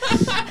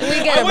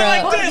 We get I it, went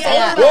bro. like this.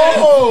 Yeah.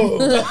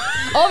 Whoa!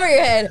 Over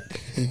your head.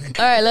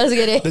 All right, let's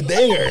get it. The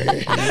dinger.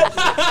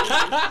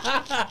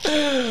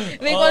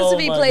 Vic wants to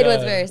be Oh my played with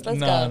God. first. Let's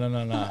go.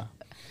 No.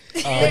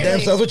 But damn,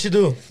 so that's what you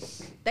do.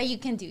 That you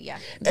can do, yeah.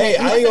 Hey,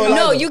 I ain't gonna lie.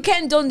 No, though. you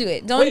can. Don't do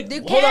it. Don't. Wait, You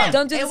hold can't. on.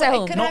 Don't do this at It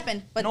home. could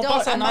happen, but No don't.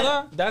 pasa I'm not-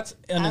 nada. That's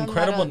an I'm not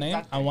incredible a name.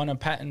 doctor. I want to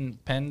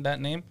pen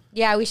that name.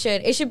 Yeah, we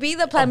should. It should be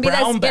the Plan B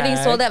that's brown getting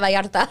bag. sold at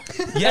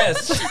Vallarta.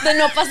 Yes. The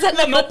no pasa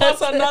nada. No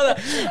pasa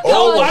nada.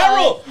 Oh,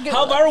 How viral?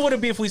 How viral would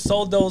it be if we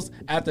sold those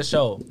at the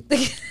show?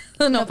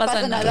 No pasa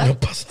pasa nada. nada. No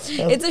pasa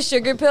nada. It's a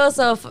sugar pill,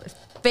 so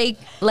fake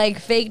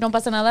no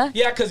pasa nada.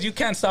 Yeah, because you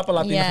can't stop a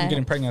Latina Yeah. from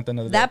getting pregnant at the end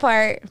of the That day.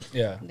 part,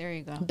 Yeah, There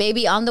you go.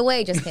 baby on the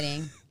way. Just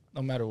kidding.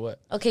 no matter what.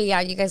 Okay,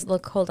 yeah, you guys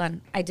look. Hold on.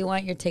 I do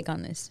want your take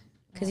on this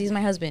because he's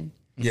my husband,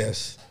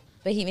 Yes.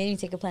 but he made me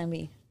take a Plan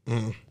B.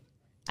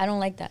 I don't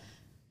like that.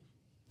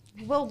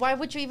 Well, why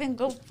would you even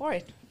go for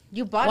it?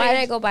 You bought Why it. did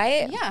I go buy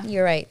it? Yeah.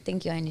 You're right.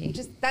 Thank you, Angie.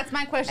 Just that's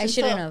my question. I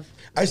shouldn't So, have.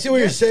 I see what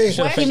you're saying.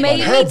 Should've He fixed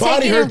made it. Her me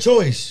body, take her it.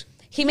 choice.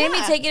 He made me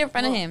Yeah. take it in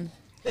front of him.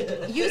 You,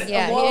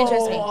 Yeah, he didn't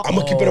trust me. I'm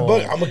gonna keep it a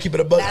buck. I'm gonna keep it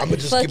a buck. I'm gonna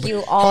just Fuck keep it.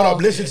 you Hold all.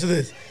 up, listen to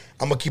this.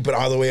 I'm gonna keep it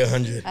all the way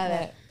 100.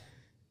 Uh,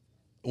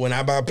 When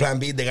I buy Plan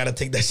B, they gotta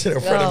take that shit in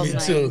front Oh of me my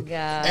too.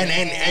 God.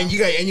 And you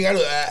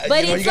gotta.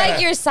 But you know, it's you like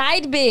gotta- your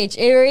side bitch,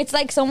 or it's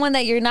like someone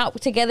that you're not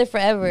together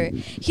forever.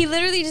 He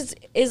literally just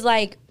is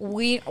like,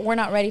 we're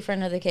not ready for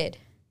another kid.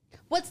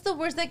 What's the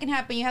worst that can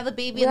happen? You have the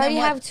baby We and then already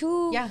what? have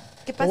 2. Yeah.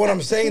 ¿Qué But pasa? what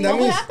I'm saying, that What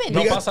will means happen?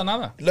 No we got- pasa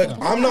nada. Look, No.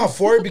 I'm not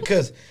for it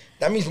because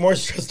that means more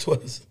stress to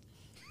us.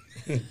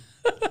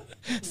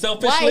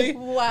 Selfishly.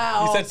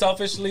 Wow. You said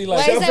selfishly, Why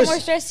like is that Selfish- more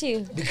stress to you?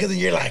 Because then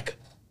you're like,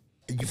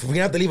 if we're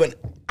gonna have to leave an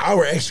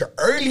hour extra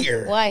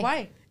earlier. Why?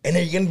 Why? And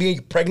then you're gonna be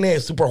pregnant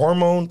with super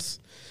hormones.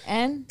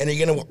 And And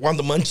you're gonna want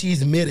the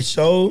munchies mid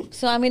show.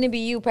 so I'm gonna be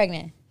you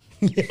pregnant.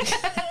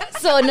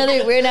 So we're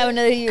gonna have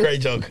another you.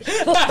 Great joke.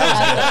 That was good.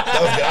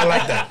 That was good. I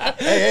like that.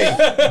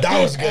 Hey, that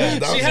was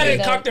good. That she was had good.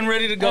 it cocked and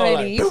ready to go.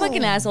 Already. Like, You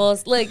fucking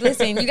assholes. Like,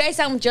 listen, you guys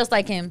sound just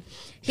like him.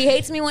 He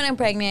hates me when I'm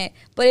pregnant,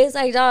 but it's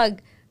like,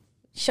 dog,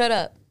 shut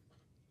up.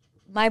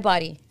 My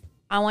body.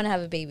 I want to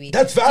have a baby.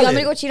 That's Do you want me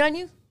valid. to go cheat on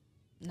you?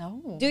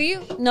 No. Do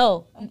you?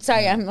 No.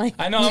 Sorry, I'm like.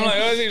 I know. I'm like,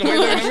 oh, is he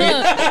looking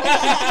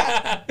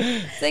at me?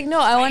 It's like, no,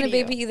 I want a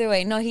baby either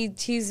way. No,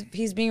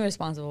 he's being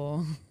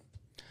responsible.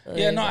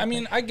 Yeah, no. I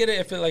mean, I get it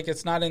if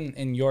it's not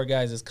in your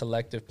guys'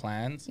 collective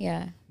plans.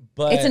 Yeah.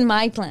 But It's in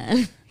my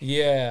plan.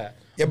 yeah.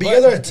 Yeah, but you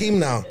guys are a team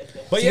now.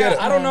 But So you yeah,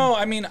 gotta- I don't know.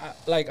 I mean,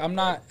 I'm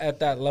not at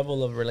that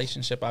level of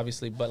relationship,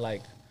 obviously. But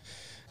like,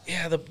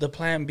 yeah, the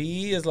plan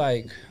B is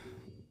like,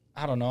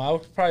 I don't know. I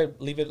would probably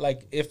leave it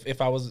like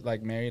if I was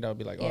like married, I'd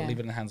be like, oh, Yeah. leave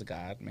it in the hands of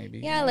God, maybe.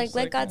 Yeah, You know, like, just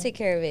let God take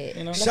care of it.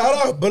 You know, Shout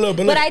out, but look.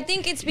 But I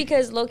think it's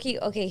because Loki,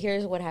 okay,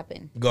 here's what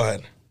happened. Go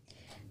ahead.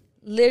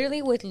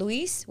 Literally with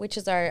Luis, which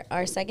is our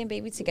second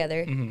baby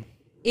together,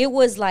 it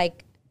was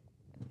like,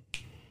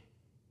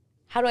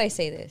 how do I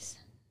say this?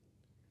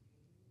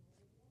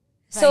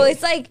 So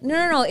it's like,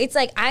 no. It's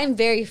like I'm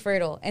very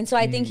fertile. And so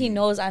I think he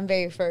knows I'm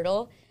very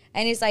fertile.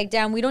 And it's like,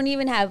 damn, we don't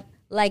even have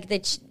like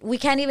we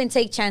can't even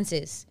take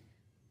chances.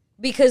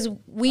 Because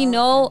we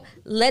know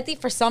Letty,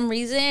 for some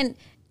reason,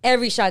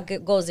 every shot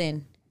goes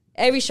in.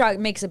 Every shot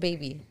makes a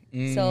baby.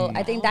 So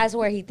I think that's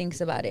where he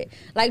thinks about it.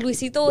 Like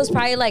Luisito was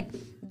probably like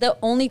the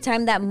only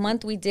time that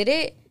month we did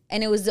it.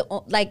 And it was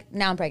like,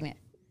 now I'm pregnant.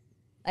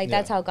 Like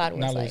that's how God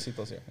was Now like.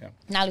 Luisito's here. Yeah.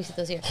 Now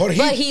Luisito's here. Jorge.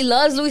 But he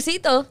loves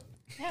Luisito.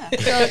 Yeah.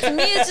 So to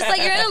me, it's just like,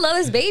 you're gonna love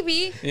this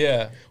baby.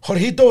 Yeah.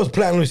 Jorgito was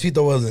planning,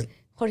 Luisito wasn't.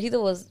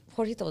 Jorgito was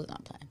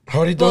not playing.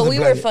 Jorgito But wasn't we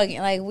were planning. fucking,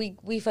 like,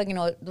 we fucking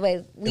know,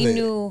 like, we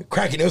knew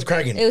Cracking, it was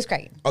cracking. it was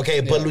cracking.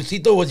 Okay, but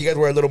Luisito was, you guys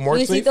were a little more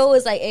safe. Luisito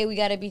was like, hey, we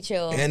gotta be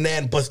chill. And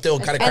then, but still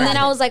kind of And cracking. then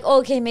I was like,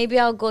 okay, maybe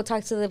I'll go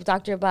talk to the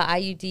doctor about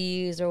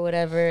IUDs or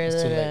whatever. too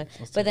late.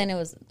 It's too But then it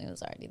was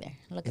already there.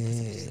 Look at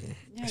this.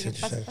 Yeah, what you're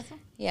saying.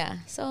 Yeah,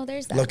 so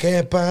there's that. Lo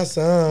que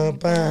pasa,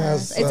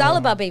 pasa. It's all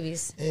about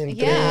babies.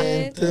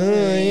 Yeah.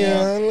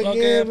 Lo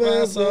que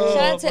pasó.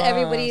 Shout out to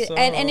everybody.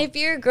 And if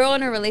you're a girl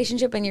in a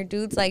relationship and your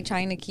dude's like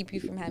trying to keep you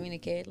from having a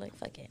kid, like,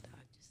 fuck it, dog.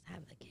 Just have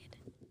the kid.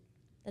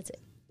 That's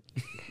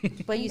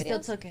it. But you still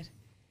took it.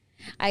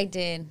 I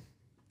did.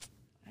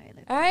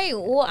 All right.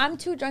 Well, I'm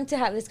too drunk to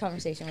have this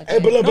conversation with Hey,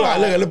 you. but look, but I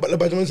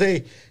want to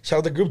say, shout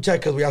out the group chat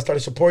because we all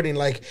started supporting.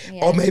 Like,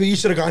 Yeah. oh, maybe you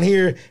should have gone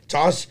here,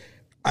 Josh.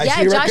 I Yeah,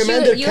 see Josh,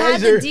 recommended you had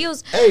the Kaiser.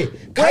 deals. Hey, Where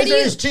Kaiser do you-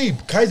 is cheap.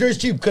 Kaiser is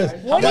cheap because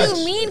What do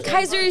you mean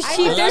Kaiser is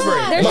cheap? There's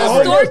Elaborate. My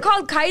a store homegirl-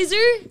 called Kaiser.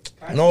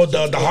 No,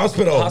 the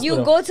hospital. You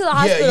go to the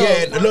hospital.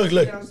 Yeah, look.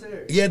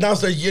 Yeah,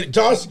 downstairs. Yeah,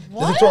 Josh, this is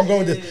where I'm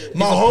going with this.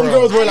 My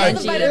homegirls were like,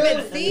 The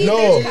vitamin C.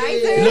 no.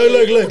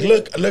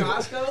 Kaiser. Look.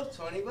 Costco,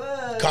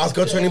 $20.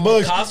 Costco,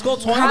 $20. Costco,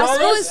 $20.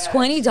 Costco is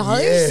 $20.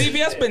 Yeah.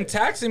 CVS been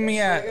taxing me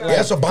at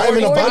Yeah, so buy him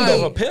in a 40 bundle.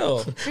 of a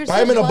pill.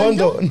 Buy him in a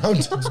bundle. No, I'm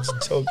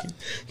just joking.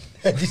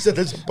 He said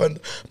there's a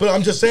bundle. But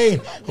I'm just saying,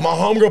 when my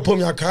homegirl put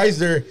me on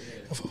Kaiser,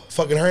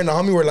 fucking her and the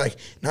homie were like,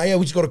 nah, yeah,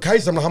 we just go to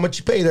Kaiser. I'm like, how much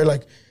you pay? They're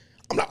like,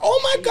 I'm like, oh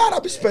my God,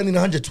 I'll be spending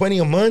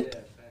 $120 a month.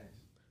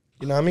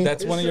 You know what I mean?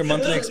 That's one of your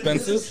monthly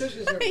expenses.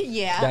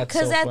 Yeah. That's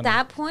Because so at funny.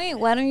 that point,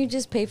 why don't you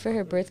just pay for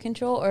her birth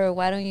control, or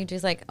why don't you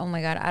just like, oh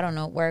my God, I don't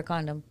know, wear a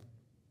condom?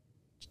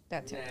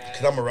 That's it.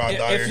 Because I'm a raw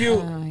dogger. If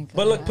you, my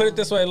but look, put it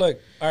this way. Look,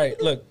 all right,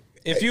 look.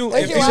 If you,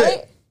 Where's if your you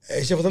wallet?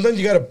 Hey, shit, but sometimes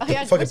you gotta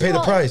yeah, fucking what's pay your the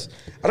wallet? price.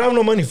 I don't have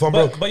no money for I'm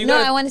broke. but you No,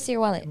 gotta, I want to see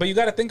your wallet. but you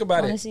got to think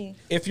about Wanna it. see.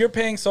 If you're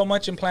paying so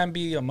much in Plan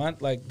B a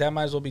month, like that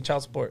might as well be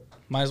child support.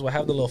 Might as well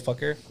have the little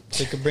fucker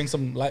so you could bring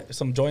some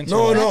joy into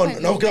No, your no,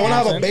 life. no, because I want to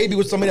have a Yeah. baby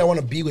with somebody I want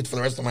to be with for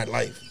the rest of my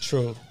life.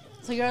 True.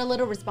 So you're a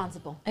little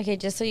responsible. Okay,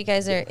 just so you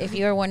guys are, if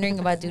you are wondering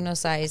about Duno's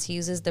size, he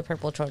uses the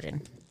purple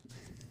Trojan.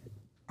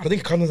 I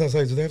think condoms have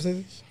sizes. Do they have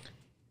sizes?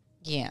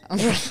 Yeah.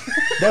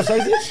 They have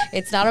sizes?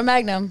 It's not a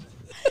Magnum.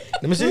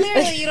 Let me see.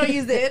 Clearly, you don't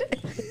use it.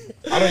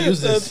 I don't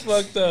use That's this.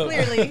 fucked up.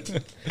 Clearly.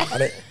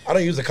 I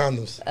don't use the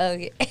condoms.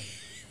 Okay.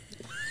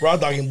 Raw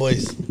dogging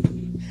boys.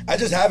 I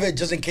just have it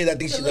just in case I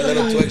think she's a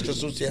little too extra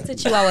sucia. It's a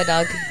Chihuahua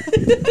dog.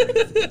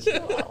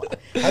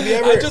 Have you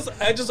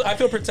ever? I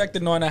feel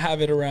protected knowing I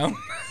have it around.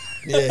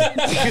 Yeah.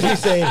 Excuse me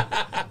saying,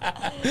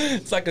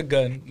 It's like a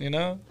gun, you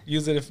know?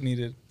 Use it if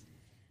needed.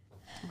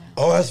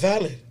 oh, that's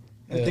valid.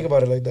 I didn't think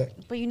about it like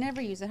that. But you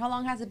never use it. How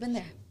long has it been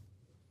there?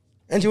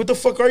 Angie, what the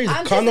fuck are you? The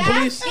I'm condom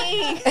just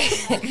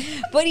police?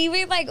 asking. But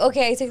even like,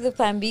 okay, I took the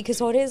Plan B because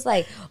Jorge's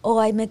like, oh,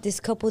 I met this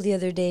couple the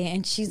other day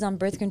and she's on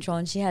birth control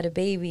and she had a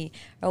baby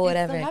or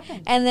whatever.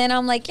 happened. And then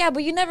I'm like, yeah,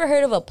 but you never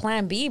heard of a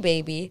Plan B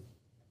baby.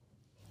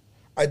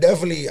 I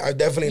definitely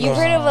You've know.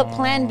 heard of a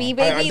Plan B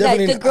baby? I Like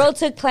definitely- the girl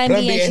took Plan B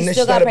and and she then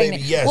still she got had a baby,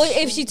 pregnant. yes. Well,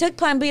 if she took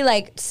Plan B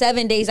like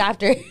 7 days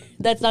after,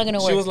 that's not gonna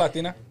work. She was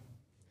Latina.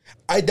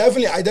 I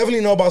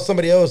definitely know about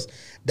somebody else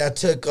that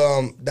took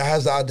that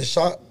has the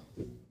shot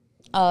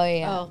Oh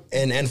yeah. Oh.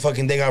 and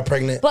fucking they got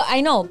pregnant. But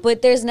I know,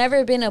 but there's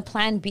never been a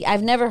Plan B.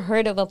 I've never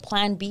heard of a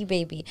Plan B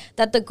baby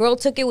that the girl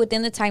took it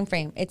within the time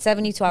frame. It's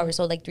 72 hours,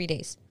 so like 3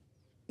 days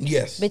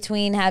Yes.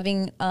 between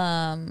having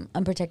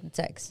unprotected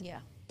sex. Yeah.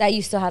 That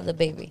you still have the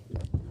baby.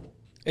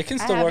 It can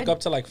still work haven't- up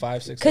to like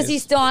 5, 6 Because days.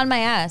 he's still on my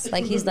ass.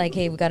 Like he's like,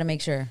 hey, we gotta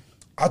make sure.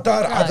 I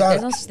thought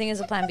There's no such thing as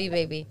a Plan B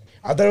baby.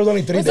 it was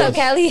only 3 What's days. up,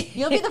 Callie?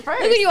 You'll be the Look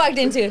first. what you walked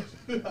into.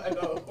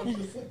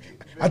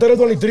 I thought it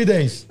was only 3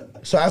 days.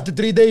 So after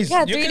 3 days,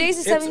 Yeah, You 3 can- days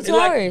is it's 72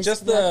 like hours.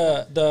 Just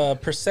the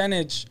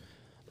percentage,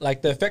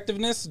 like the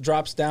effectiveness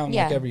drops down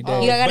Yeah. like every Oh.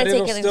 day. You gotta but take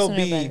it'll it the still sooner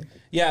be the better.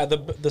 yeah.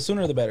 The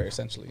sooner the better,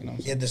 essentially. You know.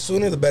 yeah, the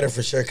sooner the better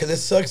for sure. Because it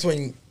sucks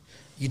when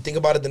you think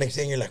about it the next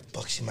day and you're like,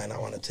 fuck, she might not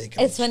want to take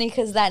it. It's funny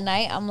because that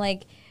night I'm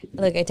like,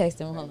 look, I texted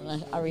him. Hold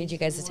on, I'll read you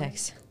guys the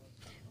text.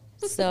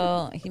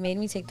 So he made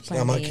me take the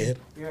Not Plan my B. kid.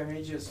 Here, I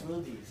made you a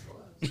smoothie.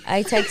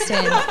 I text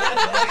him.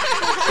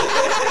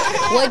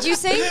 What'd you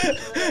say?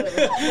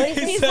 What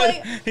did he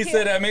say? He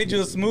said, "I made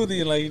you a smoothie,"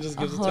 and like he just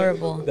gives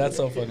Horrible. it to you. That's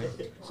so funny.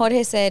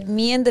 Jorge said,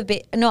 me and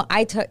the no,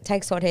 I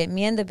text Jorge,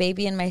 me and the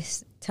baby in my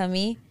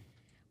tummy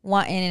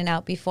want in and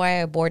out before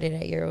I aborted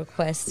at your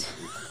request.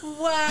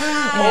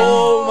 Wow.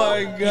 Oh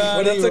my god,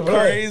 What that's do a you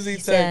write? crazy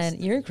text. Said,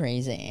 you're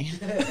crazy.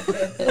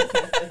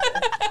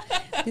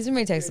 These are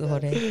my texts with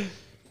Jorge.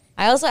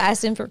 I also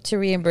asked him to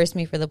reimburse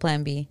me for the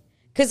Plan B.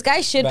 Because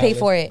guys should pay Valid.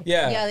 for it.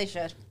 Yeah, Yeah, they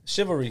should.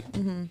 chivalry.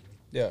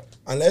 Yeah.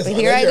 Unless, But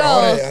here I you're go.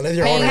 on it, unless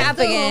you're Paying on it. half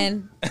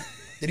again.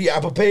 Did you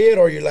Apple Pay it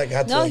or you like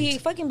had to? No, he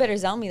fucking better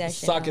sell me that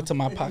shit. Sock now. it to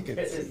my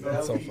pockets.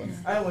 That's so funny.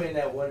 I went in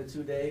that 1 to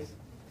 2 days.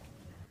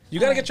 You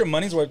gotta get your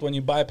money's worth when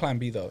you buy Plan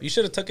B, though. You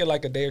should have took it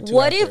like a day or two.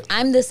 What after. if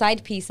I'm the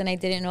side piece and I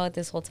didn't know it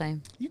this whole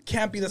time? You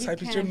can't be the side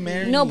piece. You're can't be.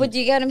 married. No, but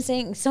you get what I'm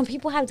saying? Some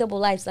people have double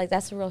lives. Like,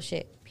 that's the real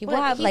shit. People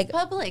But have, he's like,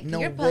 public. No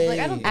You're public. way.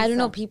 I don't. Think I don't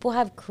know. so. People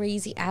have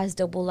crazy ass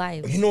double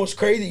lives. You know what's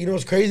crazy? You know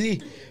what's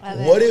crazy? What?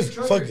 What if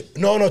fuck?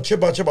 No,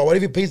 trip out. What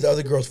if he pays the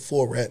other girls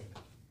full rent?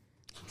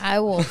 I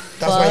will.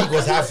 That's why he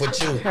goes half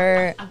with you.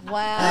 her.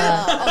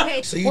 Wow.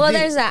 Okay. So you Well, did-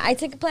 there's that. I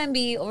took a Plan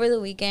B over the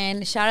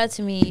weekend. Shout out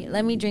to me.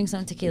 Let me drink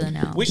some tequila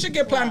now. We should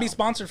get Plan B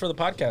sponsored for the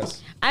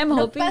podcast. I'm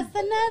hoping. Pasa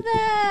nada.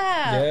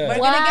 Yeah. We're Wow.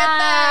 gonna get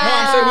that. No,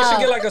 I'm saying we should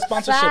get like a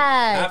sponsorship.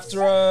 Facts.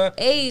 Aftra,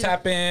 Hey.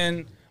 Tap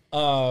In.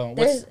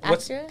 There's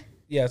What's Aftra?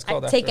 Yeah, it's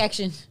called Take Aftra.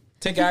 action.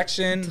 Take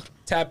action.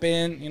 Tap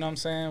In. You know what I'm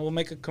saying? We'll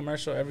make a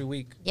commercial every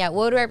week. Yeah.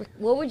 What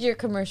would your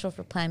commercial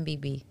for Plan B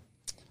be,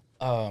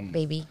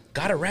 baby?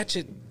 Got a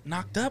ratchet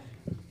knocked up.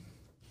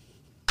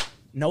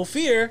 No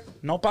fear.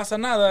 No pasa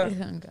nada.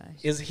 Oh gosh.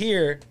 Is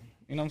here.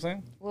 You know what I'm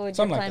saying? What would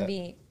Something your like Plan that.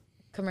 B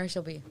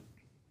commercial be?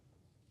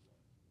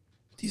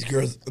 These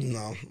girls,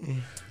 no.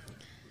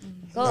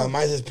 Go. No,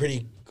 mine is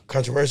pretty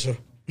controversial.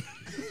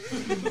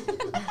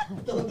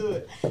 Don't do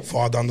it.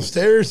 Fall down the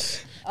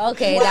stairs.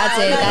 Okay, that's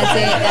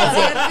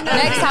it.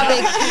 Next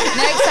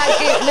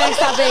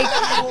topic.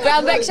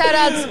 Brown bag shout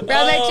outs.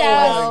 Brown bag Oh shout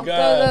outs. my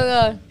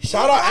Go.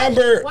 Shout out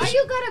Amber. Why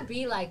you gotta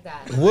be like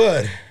that?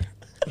 What?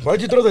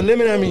 Why'd you throw the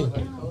lemon at me?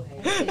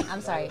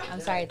 I'm sorry.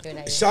 I threw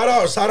that. Shout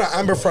out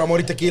Amber from Amor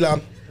y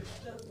Tequila.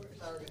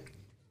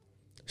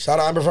 Shout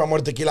out Amber from Amor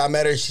y Tequila. I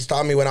met her. She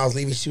stopped me when I was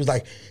leaving. She was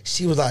like,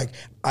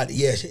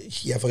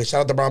 fucking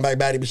shout out to Brown Bag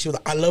Baddie. But she was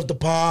like, I love the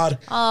pod.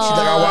 She's like,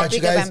 I watch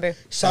you big up guys. Amber.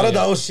 Shout out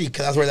to OC,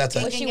 because that's where that's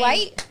Was at. she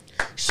white?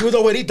 She was a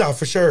güerita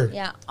for sure.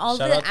 Yeah.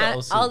 Shout out to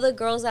OC. All the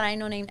girls that I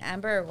know named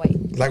Amber are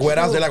white. Like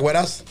güeras, they're like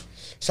güeras.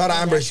 Shout out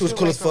Amber. She was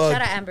cool as fuck.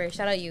 Shout out Amber.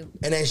 Shout out you.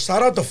 And then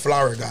shout out the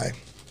flower guy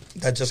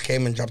that just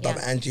came and dropped Yeah.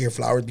 off Angie her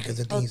flowers because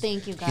I think Oh,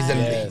 thank you, he's in,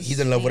 guys. he's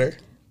in love with her.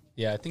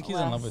 Yeah, I think he's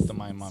in Well, love with the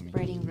My Mommy.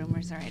 Spreading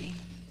rumors already.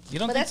 You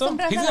don't But think that's so?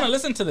 something He's I'm gonna not-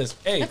 listen to this.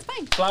 Hey, That's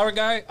fine. flower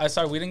guy. I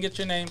sorry we didn't get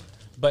your name,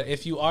 but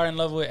if you are in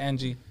love with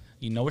Angie,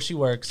 you know where she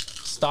works.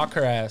 Stalk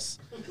her ass.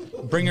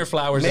 Bring her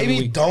flowers every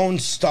Maybe week. don't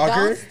stalk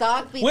her. Don't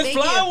stalk me. With Thank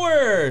you.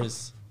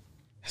 flowers.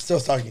 Still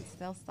stalking.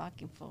 Still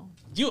stalking fool.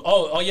 You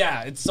oh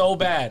yeah, it's so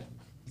bad.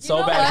 It's so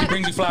know bad. He what?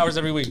 brings you flowers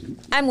every week,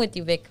 I'm with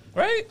you, Vic.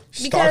 right?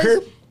 Stalk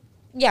her?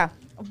 Yeah.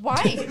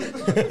 Why?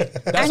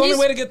 That's the only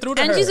way to get through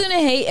to Angie's her. gonna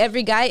hate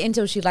every guy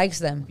until she likes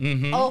them.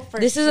 Oh, for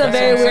This is sure. a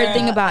very what I'm weird saying.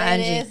 thing about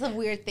Angie. It is a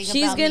weird thing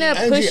She's about gonna me.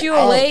 Angie, push you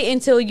I'll- away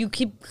until you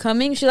keep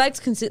coming. She likes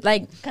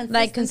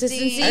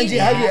consistency. Angie,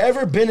 have you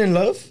ever been in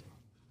love?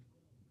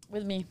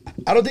 With me.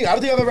 I don't think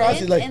I've ever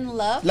asked you like in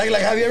love? Like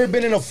have you ever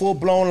been in a full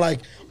blown like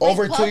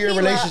over Like 2-year puppy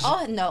relationship?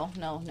 love- Oh no.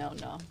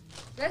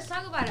 Let's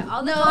talk about it.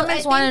 All No, the I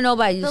comments want to think know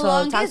about you, the so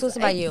talk longest to us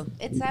about it's- you.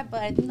 It's sad,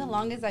 but I think the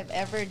longest I've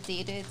ever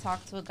dated,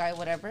 talked to a guy,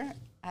 whatever,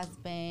 has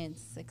been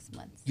 6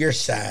 months. You're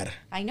sad.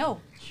 I know.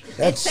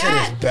 That It's shit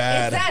sad. is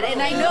bad. It's sad,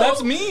 and I know.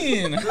 That's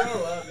mean.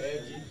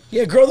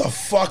 Yeah, grow the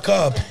fuck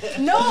up.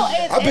 No,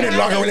 I've been in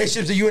longer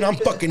relationships than you, and I'm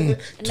fucking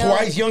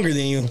twice younger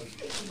than you.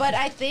 But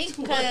I think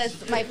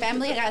because my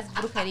family has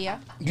brujeria.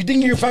 You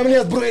think your family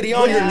has brujeria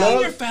on your Your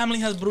love? family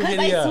has Because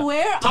brujeria. I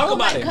swear, Talk all of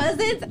about my it.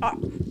 cousins are.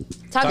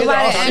 Talk They're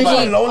about it, all super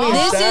Angie. lonely and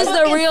This sad. is the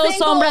Fucking real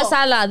single. sombra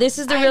sala. This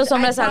is the real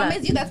sombra I sala.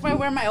 promise you, that's why I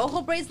wear my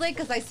ojo bracelet,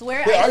 because I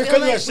swear Wait, I are your feel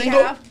cousins like are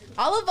single? have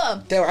all of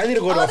them. Damn, I need to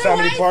go to a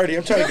family Otherwise, party.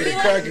 I'm trying to get it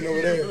they'll be cracking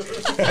over there.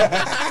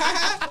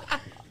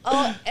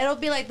 Oh, it'll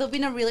be like they'll be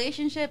in a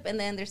relationship and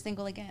then they're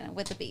single again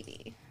with a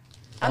baby.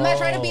 I'm not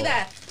trying to be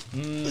that. So,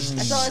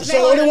 it's So the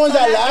only ones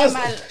that mal.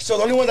 last, so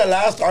the only ones that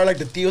last are like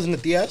the tios and the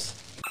tias.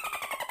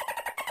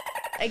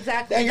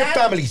 Exactly. Damn, your That-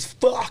 family's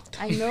fucked.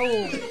 I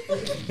know.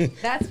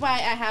 That's why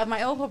I have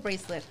my ojo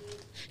bracelet.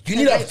 You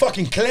need a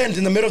fucking cleanse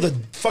in the middle of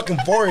the fucking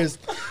forest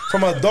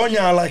from a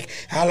doña like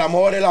el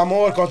amor,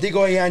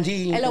 contigo y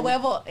Angie. El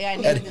huevo. Yeah, I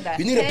need to do that.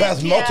 You need to pass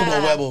Heck multiple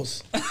yeah.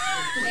 huevos.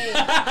 Hey,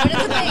 what is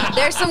the thing?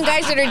 There's some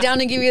guys that are down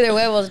to give you their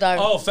huevos, dog.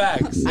 Oh,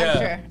 facts. Yeah.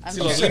 sure, I'm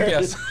Si los sure.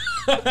 limpias.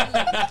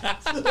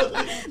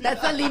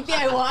 That's the limpia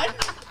I want.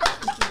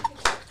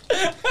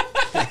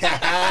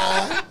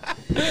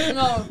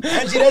 No.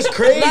 Angie, that's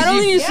crazy. Not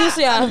only is Yeah.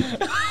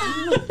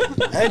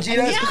 sucia. Angie,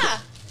 that's Yeah.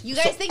 You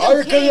guys So think all I'm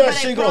your kidding, cousins are but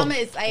I single?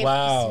 promise. I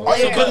Wow. all your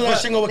swear cousins are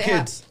single with they have.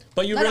 kids.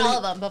 But you Not really, all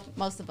of them, but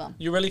most of them.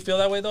 you really feel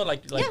that way though?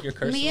 Like Yeah, you're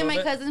cursed me a and my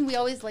little bit? cousin, we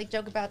always like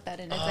joke about that,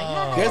 and it's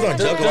like, You guys don't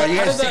joke about it. You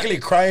How guys does that- secretly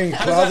crying in the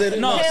How does that- closet.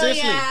 no, Hell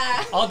seriously.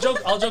 yeah. All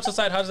jokes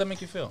aside, how does that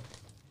make you feel?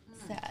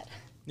 sad.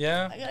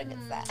 Yeah. I gotta get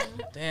sad.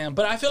 Damn.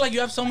 But I feel like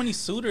you have so many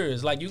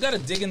suitors. Like you gotta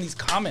dig in these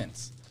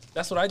comments.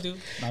 That's what I do. No,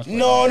 I'm just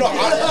No, no.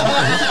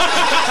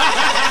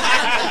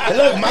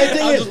 Look, my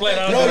thing I'm is, just playing,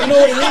 I'm no, just you know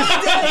what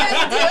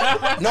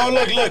it is? No,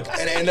 look,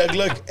 and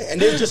look,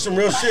 and there's just some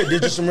real shit.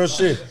 There's just some real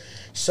shit.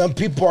 Some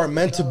people are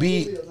meant to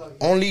be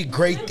only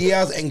great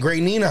tias and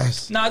great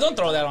ninas. Nah, don't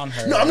throw that on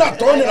her. No, I'm not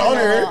throwing it on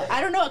her.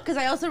 I don't know, because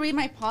I also read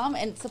my palm,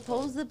 and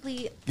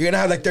supposedly You're gonna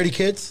have like 30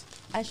 kids?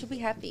 I should be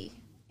happy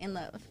in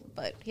love,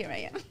 but here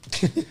I am.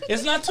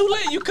 It's not too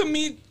late. You could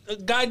meet a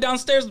guy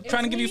downstairs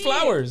trying to give you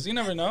flowers. You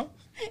never know.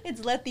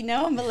 It's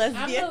Latino, I'm a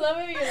lesbian. love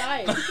of your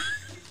life.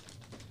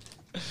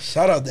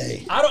 Shout out,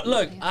 Day. I don't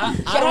look. I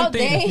Shout don't out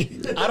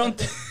think. I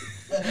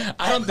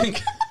don't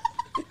think.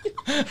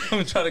 I'm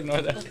gonna try to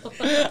ignore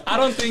that. I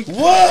don't think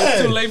What?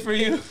 it's too late for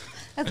you.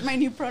 That's my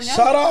new pronoun.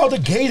 Shout out all the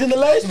gays and the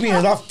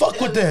lesbians. I fuck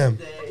with them.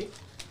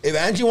 If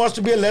Angie wants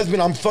to be a lesbian,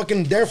 I'm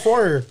fucking there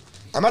for her.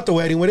 I'm at the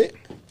wedding with it.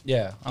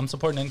 Yeah, I'm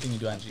supporting anything you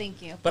do, Angie.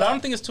 Thank you. But I don't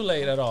think it's too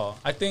late at all.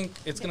 I think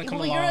it's gonna come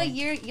Well, along. you're a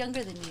year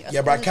younger than me. Of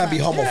Yeah, but I course can't be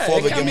not.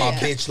 homophobic can and my be.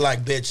 bitch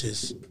like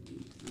bitches.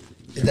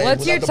 Is that- What's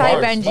was your that the type,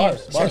 bars? Angie?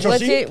 Bars. Central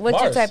What's C? your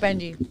Bars. type,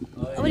 Angie?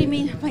 What do you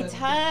mean? My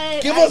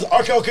type? Give us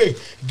okay.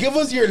 Give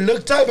us your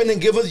look type and then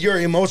give us your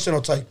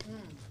emotional type.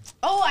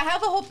 Oh, I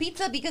have a whole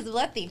pizza because of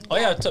Letty. Oh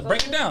yeah,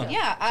 break it down.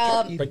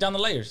 Yeah, Break down the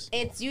layers.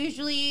 it's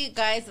usually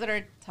guys that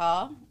are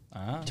tall,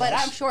 Ah. but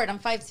I'm short. I'm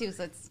 5'2",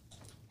 so it's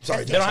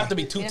Sorry, They don't have to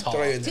be too Yeah. tall.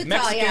 Throw it in Too there.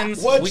 tall, yeah.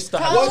 Mexicans, What- we still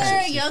have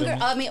taller, to- younger.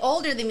 I mean,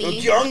 older than me.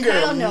 Younger,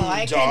 Hell no,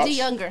 I can't do Josh.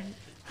 younger.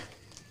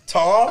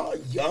 Tall,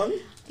 young.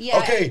 Yeah.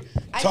 Okay,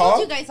 I tall.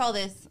 told you guys all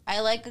this. I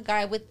like a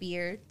guy with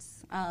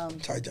beards.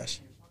 Sorry, Josh.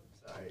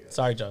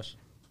 Sorry, Josh.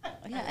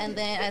 Yeah, and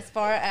then as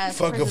far as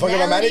Fucking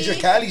my manager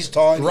personality, Callie's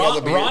tall. And he has a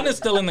Ron, beard. Ron is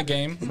still in the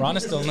game. Ron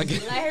is still in the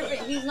game.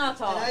 He's not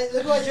tall.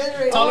 Look what I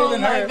generated. Taller Oh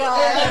than my her.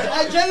 god.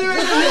 I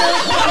generated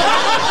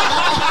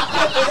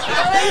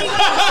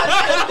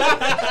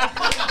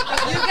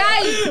You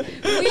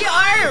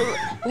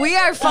guys, we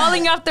are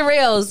falling off the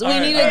rails. We All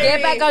right, need to all right.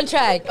 get back on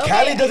track.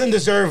 Callie doesn't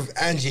deserve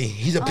Angie.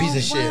 He's a piece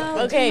of shit. Wow,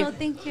 Okay. no,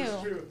 thank you.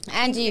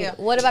 Angie,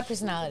 what about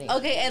personality?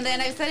 Okay, and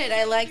then I said it.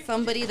 I like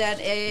somebody that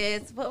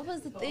is. What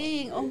was the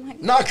thing? Oh my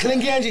god. Not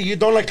clingy, Angie. You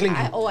don't like clingy.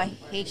 I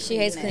hate. She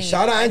hates clinginess. clingy.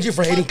 Shout out Angie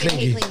for hating Fucking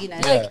hate clingy.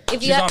 clinginess. Yeah, if you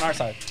she's have- on our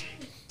side.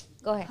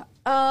 Go ahead.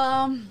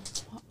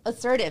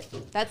 Assertive.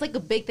 That's like a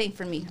big thing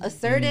for me.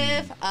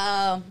 Assertive,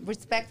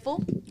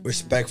 respectful,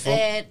 Respectful.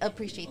 and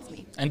appreciates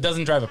me. And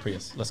doesn't drive a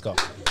Prius. Let's go.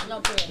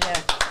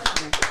 Yeah.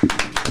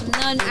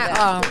 None at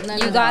all. None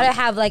You at gotta all.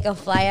 have like a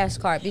fly ass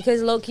car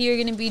because low key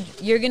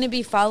you're gonna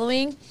be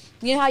following.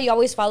 You know how you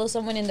always follow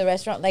someone in the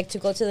restaurant like to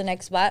go to the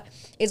next spot?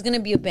 It's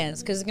gonna be a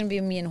Benz because it's gonna be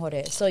me and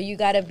Jorge. So you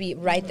gotta be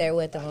right there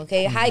with them,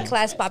 okay? High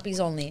class poppies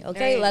only, okay?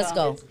 There you Let's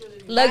go. go.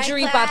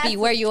 Luxury High class. poppy,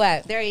 where you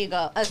at? There you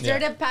go.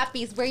 Assertive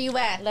pappies, where you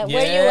at? Where you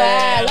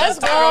Yeah, at? Let's let's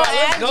go, talk about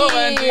it. Let's go,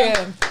 Angie.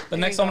 Angie. The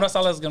next Sombra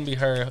Sala is gonna be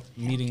her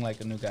meeting like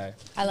a new guy.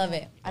 I love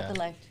it. At the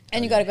life.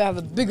 And you gotta go have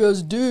a big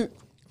ass dick,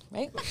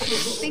 right?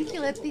 Thank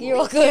you, Letty. You're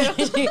welcome.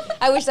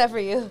 I wish that for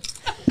you.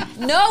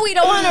 No, we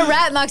don't want to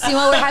rap,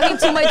 Maximo. We're having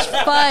too much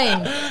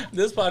fun.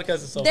 This podcast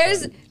is so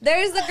There's fun.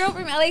 the girl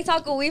from LA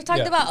Taco. We've talked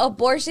Yeah. about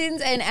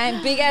abortions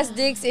and big ass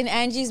dicks in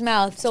Angie's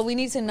mouth, so we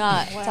need to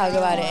not talk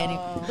about it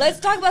anymore. Let's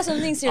talk about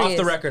something serious. Off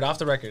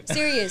the record.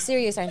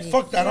 Serious, Angie.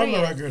 Fuck that on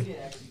the Serious. record.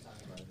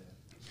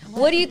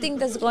 What do you think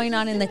that's going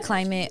on in the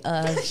climate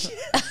of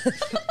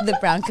the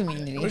brown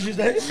community? What did you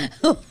say?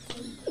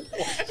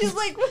 She's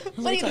like,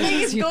 what do you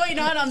think is going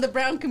on the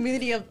brown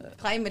community of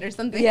climate or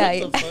something? Yeah.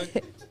 What the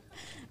fuck?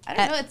 I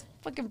don't know. It's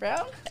fucking brown.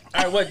 All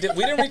right, what?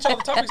 We didn't reach all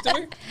the topics, did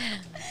we?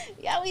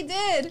 Yeah, we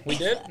did. We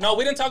did? No,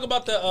 we didn't talk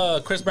about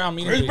the Chris Brown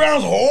meeting. Chris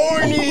Brown's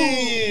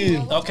horny.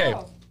 Okay.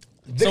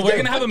 So we're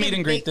going to have a meet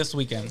and greet this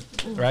weekend,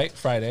 right?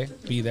 Friday.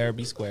 Be there,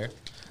 be square.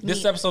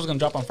 This episode's going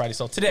to drop on Friday.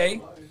 So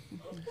today,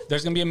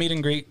 there's going to be a meet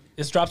and greet.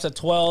 This drops at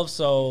 12,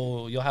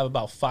 so you'll have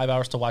about 5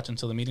 hours to watch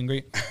until the meet and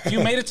greet. If you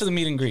made it to the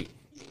meet and greet,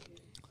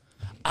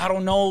 I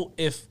don't know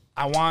if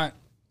I want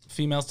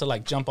females to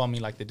like jump on me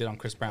like they did on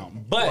Chris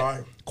Brown,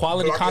 but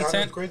quality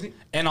content,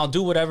 and I'll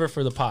do whatever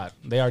for the pod.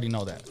 They already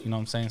know that, you know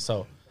what I'm saying?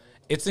 So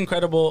it's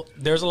incredible.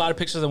 There's a lot of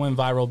pictures that went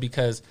viral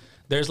because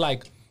there's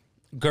like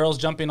girls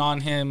jumping on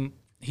him.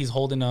 He's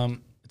holding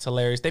them. It's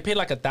hilarious. They paid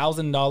like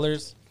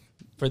 $1,000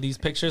 for these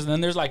pictures, and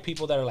then there's like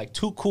people that are like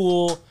too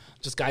cool.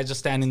 Just guys just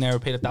standing there who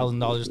paid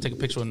 $1,000 to take a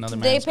picture with another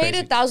man. They paid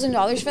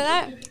 $1,000 for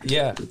that?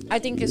 Yeah. I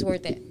think it's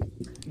worth it.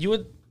 You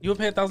would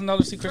pay $1,000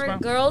 to see Chris Brown?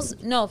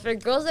 For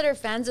girls that are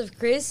fans of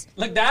Chris.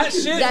 Like that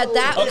shit? That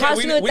okay,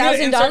 cost you $1,000? We need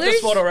to insert this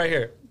photo right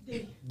here.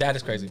 That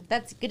is crazy.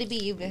 That's gonna be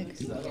you,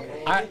 Vic.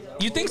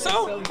 You think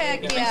so?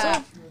 Heck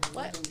yeah.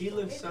 What? He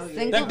looks so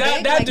Single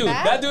That Vic dude.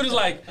 like That dude is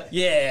like,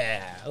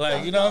 yeah.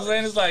 Like, you know what I'm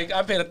saying? It's like,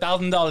 I paid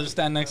 $1,000 to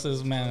stand next to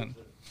this man.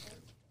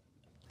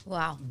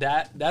 Wow.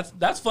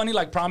 That's funny,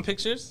 like prom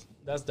pictures.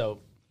 That's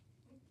dope.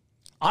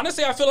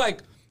 Honestly, I feel like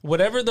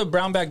whatever the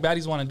brown bag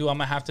baddies want to do, I'm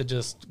gonna have to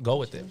just go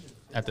with it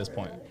at this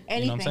point.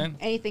 Anything, you know what I'm saying?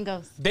 anything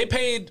goes. They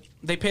paid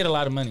a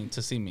lot of money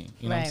to see me.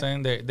 You know what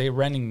I'm saying? They're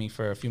renting me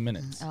for a few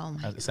minutes,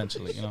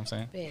 essentially. You know what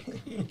I'm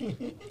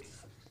saying?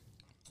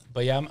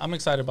 But yeah, I'm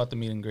excited about the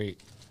meet and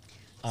greet.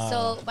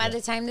 So by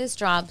the time this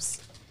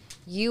drops,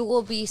 you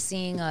will be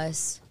seeing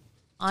us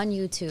on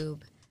YouTube,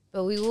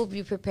 but we will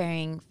be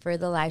preparing for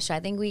the live show. I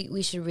think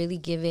we should really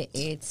give it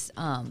its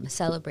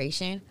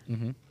celebration.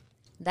 Mm-hmm.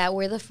 That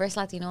we're the first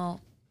Latino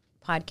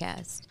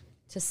podcast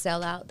to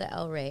sell out the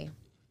El Rey.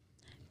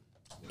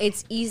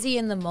 It's easy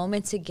in the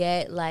moment to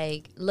get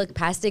look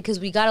past it because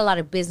we got a lot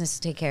of business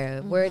to take care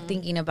of. Mm-hmm. We're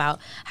thinking about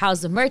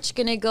how's the merch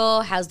gonna go,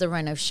 how's the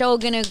run of show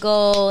gonna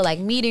go, like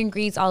meet and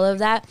greets, all of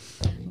that.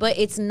 But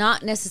it's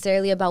not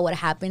necessarily about what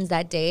happens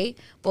that day,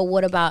 but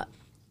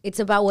it's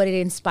about what it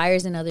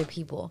inspires in other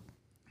people.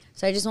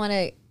 So I just want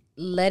to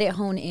let it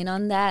hone in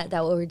on that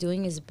what we're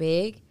doing is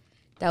big,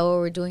 that what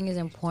we're doing is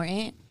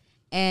important,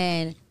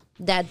 and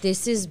that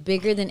this is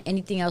bigger than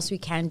anything else we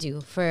can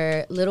do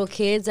for little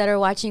kids that are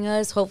watching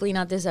us. Hopefully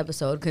not this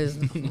episode, because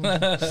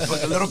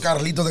little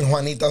Carlitos and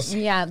Juanitas.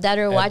 Yeah, that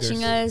are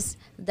watching us.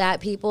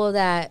 That people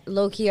that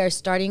low-key are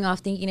starting off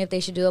thinking if they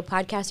should do a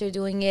podcast or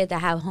doing it, that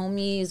have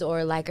homies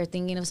or like are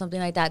thinking of something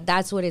like that.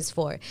 That's what it's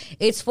for.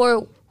 It's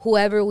for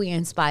whoever we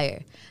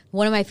inspire.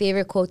 One of my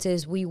favorite quotes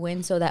is, "We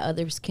win so that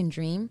others can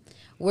dream."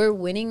 We're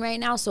winning right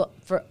now, so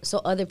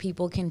other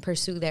people can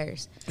pursue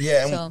theirs.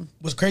 Yeah, so and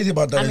what's crazy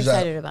about that I'm is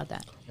excited about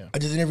that. I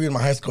just interviewed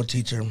my high school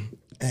teacher,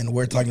 and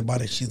we're talking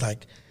about it. She's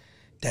like,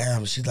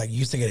 "Damn," she's like, "You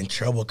used to get in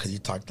trouble because you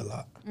talked a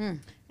lot."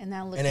 And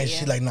now look. And then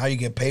she's like, "Now you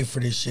get paid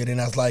for this shit."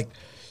 And I was like,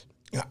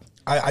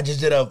 I just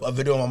did a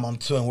video with my mom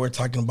too, and she was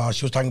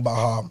talking about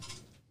how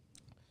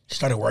she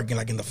started working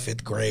like in the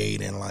 5th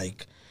grade, and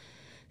like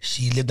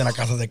she lived in a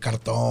casa de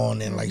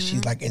cartón, and like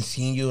she's like, and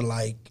seeing you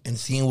like, and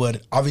seeing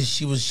what,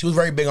 obviously she was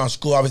very big on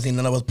school. Obviously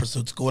none of us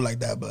pursued school like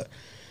that, but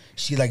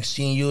she like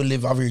seeing you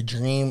live out your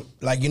dream,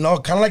 like, you know,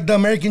 kind of like the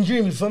American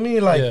dream. You feel me?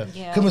 Like,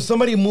 because when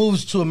somebody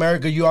moves to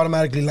America, you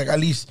automatically, like, at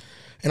least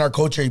in our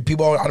culture,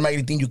 people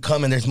automatically think you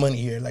come and there's money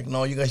here. Like,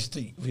 no, you guys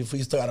still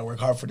gotta work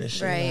hard for this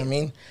shit. You know what I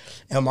mean?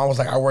 And mom was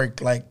like, I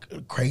work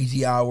like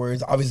crazy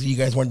hours. Obviously, you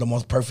guys weren't the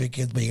most perfect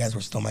kids, but you guys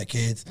were still my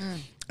kids.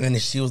 And then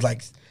she was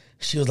like,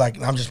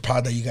 I'm just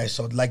proud that you guys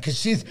showed, like, cause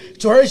she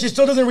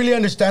still doesn't really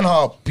understand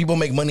how people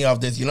make money off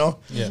this, you know?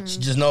 Yeah. She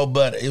just know,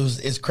 but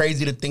it's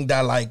crazy to think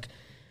that like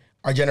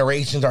our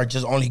generations are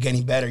just only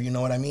getting better, you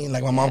know what I mean?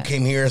 Like my mom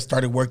came here,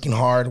 started working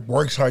hard,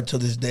 works hard to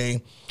this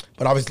day.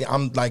 But obviously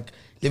I'm like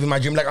living my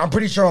dream. Like I'm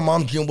pretty sure my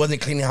mom's dream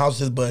wasn't cleaning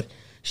houses, but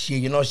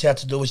she had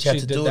to do what she had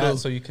to do.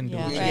 So you can do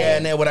it. Yeah,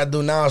 and then what I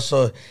do now,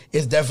 so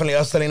it's definitely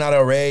us selling out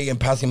Array and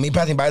passing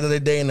by the other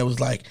day, and it was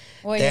like,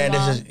 damn,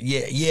 this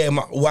is,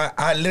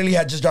 I literally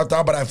had just dropped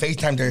out, but I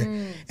FaceTimed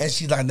her, and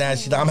she's like, that.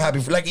 She's like, I'm happy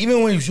for, like,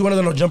 even when she wanted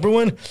the no jumper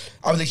one,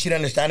 obviously she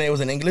didn't understand it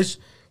was in English,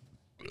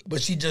 but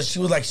she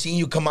was like, seeing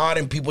you come out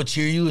and people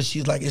cheer you, and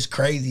she's like, it's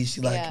crazy.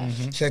 She's like,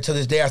 she's like, to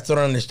this day I still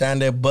don't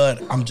understand it, but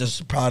I'm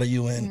just proud of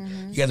you,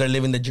 and you guys are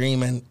living the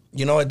dream, and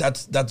you know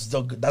that's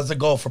the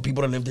goal, for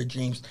people to live their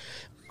dreams.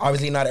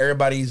 Obviously, not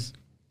everybody's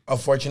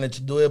fortunate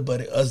to do it,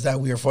 but us that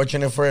we are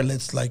fortunate for it,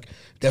 let's like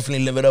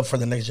definitely live it up for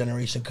the next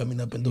generation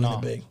coming up and doing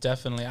it big.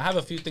 Definitely. I have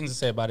a few things to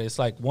say about it. It's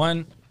like,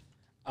 one,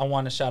 I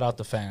want to shout out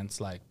the fans,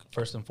 like,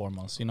 first and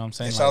foremost. You know what I'm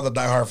saying? And shout out the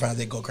diehard fans,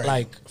 they go crazy.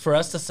 Like, for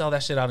us to sell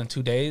that shit out in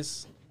 2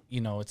 days,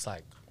 you know, it's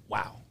like,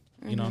 wow.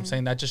 You know what I'm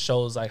saying? That just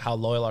shows like how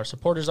loyal our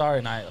supporters are,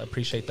 and I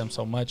appreciate them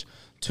so much.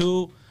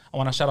 2, I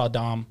want to shout out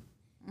Dom.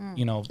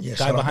 You know,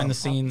 guy behind the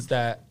scenes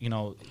that, you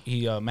know,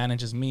 he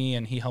manages me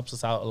and he helps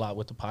us out a lot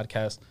with the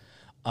podcast.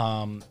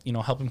 You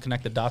know, help him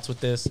connect the dots with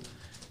this.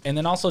 And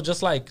then also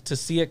just like to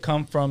see it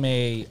come from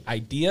a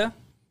idea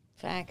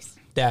Facts.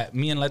 that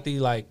me and Letty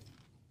like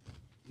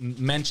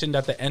mentioned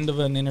at the end of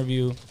an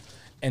interview,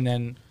 and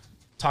then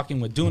talking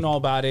with Duno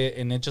about it,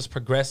 and it just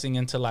progressing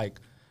into like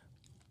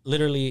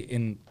literally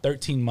in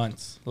 13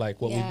 months,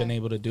 like what we've been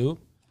able to do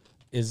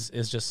is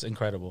just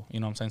incredible. You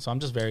know what I'm saying? So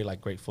I'm just very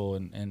like grateful,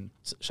 and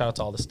shout out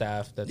to all the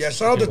staff. That's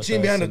shout out here the with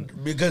team us, behind and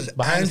it, because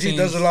behind the Angie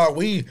does a scenes, lot.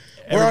 We're on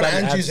everybody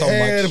adds Angie's so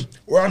head. much.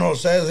 We're on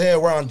Jose's head.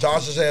 We're on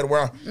Josh's head.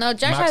 We're on No,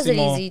 Josh has it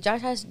Maximo. easy.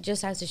 Josh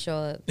just has to show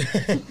up.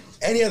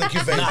 any other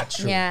cute face. Not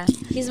true. Yeah,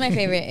 he's my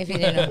favorite. If you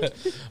didn't know.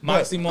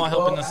 Maximo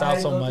helping us out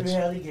so much.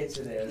 How to get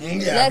to there.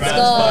 Yeah, Let's bro.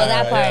 go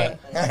that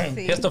part.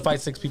 He has to fight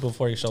 6 people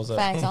before he shows up.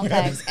 Facts on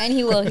facts, and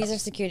he will. He's a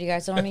security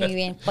guard, so don't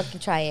even fucking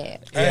try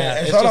it. And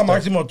it's shout out just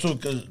Maximo too,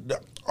 because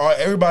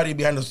everybody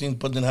behind the scenes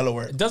puts in hella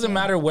work. It doesn't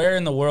matter where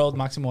in the world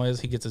Maximo is,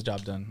 he gets his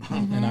job done,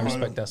 and I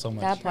respect that so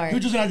much. That part. You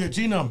just in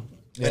Argentina.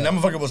 And that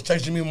motherfucker was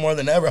texting me more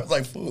than ever. I was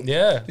like, fool.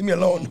 Yeah. Leave me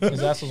alone.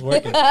 His ass was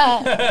working.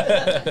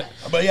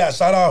 But yeah,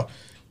 shout out.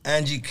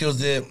 Angie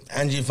kills it.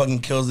 Angie fucking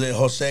kills it.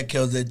 Jose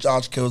kills it.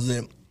 Josh kills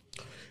it.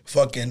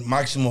 Fucking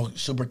Maximo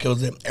super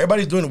kills it.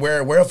 Everybody's doing it.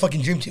 We're a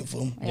fucking dream team,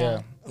 fool.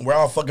 Yeah. We're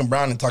all fucking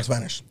brown and talk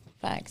Spanish.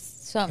 Facts.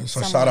 So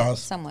Somewhat. shout outs.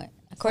 Somewhat.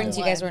 According to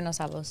you guys, we're no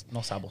sabos. No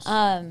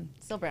sabos.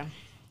 Still brown.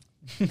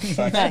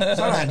 Shout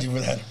out Angie for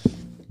that.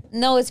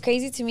 No, it's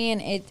crazy to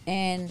me,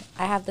 and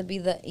I have to be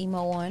the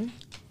emo one.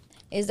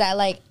 Is that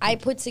like I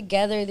put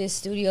together this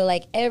studio,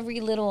 like every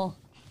little,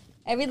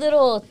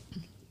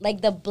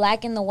 like the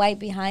black and the white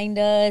behind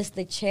us,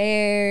 the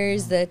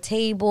chairs, the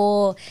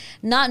table,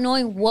 not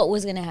knowing what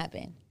was gonna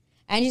happen.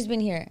 Angie's been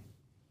here,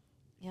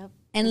 Yep.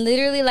 and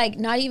literally like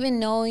not even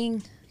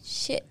knowing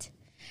shit,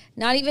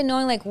 not even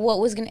knowing like what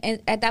was gonna.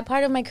 And at that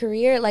part of my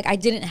career, like I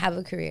didn't have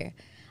a career.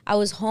 I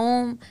was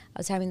home. I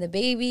was having the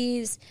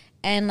babies,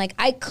 and like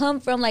I come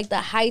from like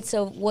the heights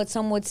of what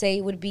some would say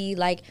would be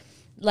like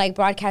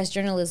broadcast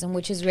journalism,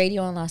 which is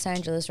radio in Los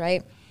Angeles,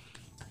 right?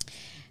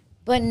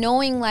 But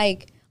knowing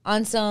like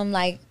on some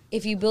like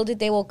if you build it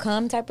they will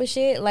come type of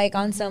shit, like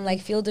on some like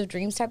Field of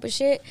Dreams type of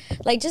shit,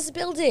 like just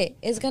build it.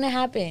 It's gonna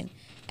happen.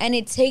 And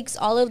it takes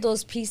all of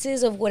those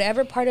pieces of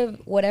whatever part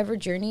of whatever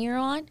journey you're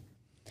on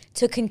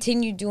to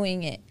continue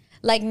doing it.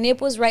 Like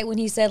Nip was right when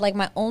he said like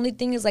my only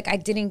thing is like I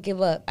didn't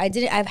give up.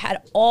 I've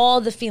had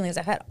all the feelings,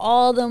 I've had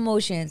all the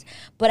emotions,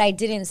 but I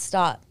didn't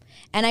stop.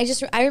 And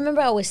I remember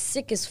I was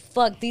sick as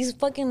fuck. These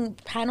fucking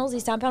panels,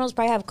 these sound panels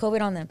probably have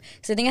COVID on them.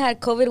 Because I think I had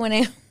COVID when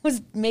I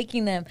was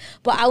making them.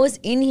 But I was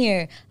in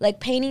here, like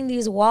painting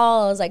these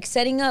walls, like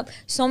setting up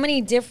so many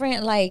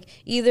different, like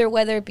either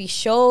whether it be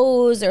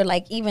shows or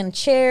like even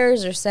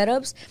chairs or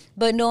setups.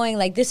 But knowing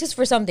like this is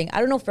for something.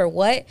 I don't know for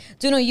what.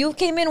 Duno, you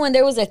came in when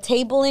there was a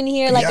table in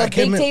here, like a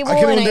big table,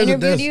 and I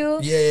interviewed you.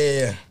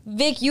 Yeah.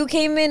 Vic, you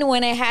came in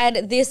when I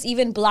had this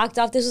even blocked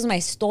off. This was my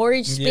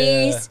storage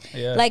space.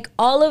 Yeah. Like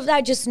all of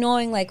that, just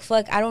knowing like,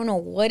 fuck, I don't know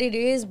what it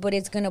is, but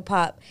it's going to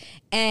pop.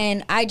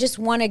 And I just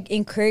want to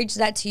encourage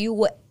that to you,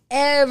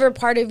 whatever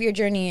part of your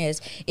journey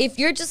is. If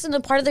you're just in the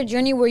part of the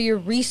journey where you're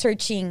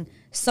researching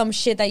some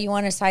shit that you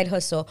want to side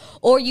hustle,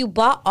 or you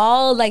bought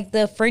all like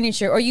the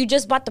furniture, or you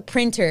just bought the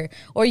printer,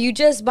 or you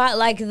just bought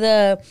like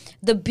the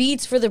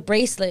beads for the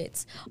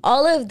bracelets,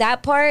 all of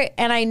that part.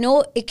 And I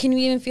know it can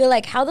even feel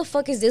like, how the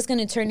fuck is this going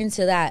to turn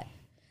into that?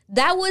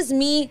 That was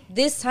me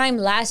this time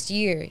last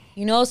year,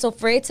 you know? So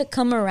for it to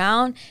come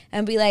around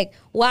and be like,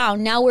 wow,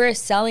 now we're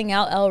selling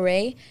out El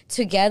Rey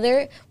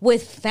together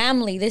with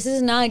family. This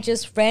is not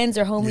just friends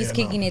or homies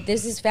kicking it.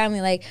 This is family.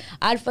 Like,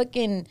 I'd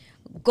fucking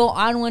go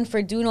on one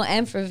for Duno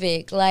and for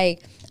Vic.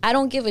 Like, I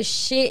don't give a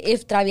shit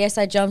if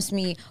Traviesa jumps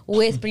me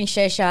with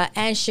Princesa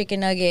and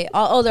Chicken Nugget.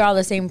 Oh, they're all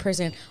the same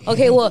person.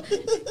 Okay, well,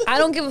 I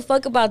don't give a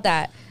fuck about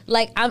that.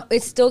 Like,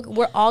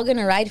 we're all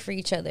gonna ride for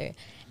each other.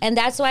 And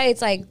that's why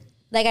it's like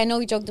I know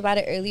we joked about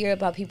it earlier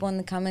about people in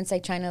the comments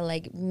like trying to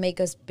like make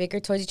us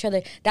bigger towards each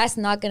other. That's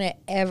not gonna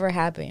ever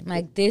happen.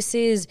 Like this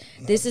is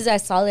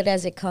as solid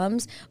as it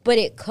comes, but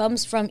it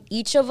comes from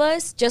each of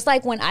us. Just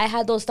like when I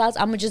had those thoughts,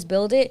 I'm gonna just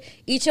build it.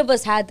 Each of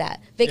us had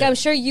that. Vic, I'm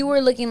sure you were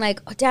looking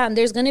like, oh, damn,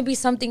 there's gonna be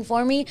something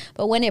for me,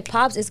 but when it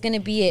pops, it's gonna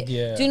be it.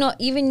 Yeah. Do you know?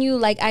 Even you,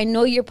 like, I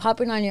know you're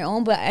popping on your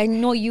own, but I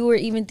know you were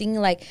even thinking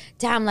like,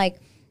 damn, like,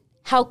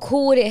 how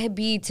cool would it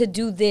be to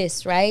do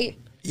this, right?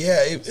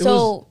 Yeah,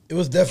 it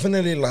was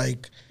definitely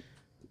like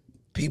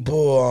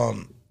people,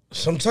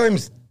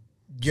 sometimes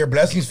your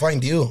blessings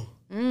find you.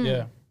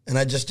 Yeah. And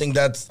I just think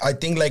I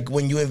think like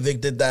when you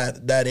evicted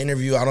that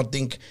interview, I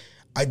think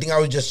I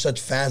was just such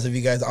fans of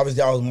you guys.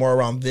 Obviously, I was more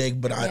around Vic,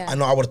 but I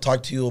know I would have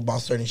talked to you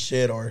about certain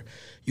shit, or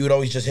you would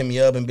always just hit me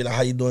up and be like,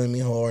 how you doing,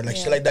 mijo? Or like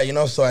shit like that, you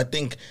know? So I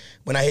think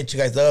when I hit you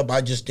guys up,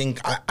 I just think,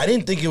 I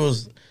didn't think it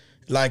was,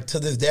 like, to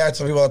this day, I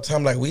tell people all the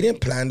time, like, we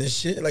didn't plan this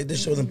shit. Like,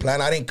 this shit wasn't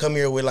planned. I didn't come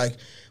here with, like,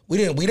 we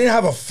didn't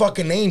have a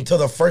fucking name till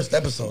the first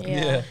episode.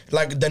 Yeah.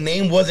 Like, the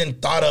name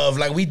wasn't thought of.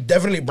 Like, we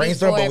definitely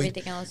brainstormed, but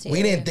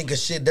we didn't think of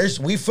shit.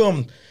 We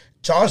filmed,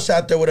 Josh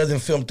sat there with us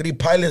and filmed 3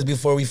 pilots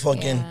before we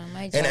fucking,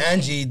 and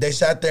Angie, they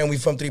sat there and we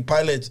filmed 3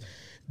 pilots.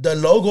 the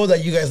logo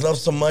that you guys love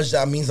so much,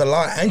 that means a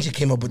lot. Angie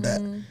came up with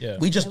that. Yeah.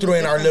 We just threw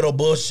in our little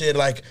bullshit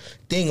like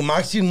thing.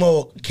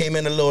 Maximo came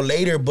in a little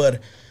later,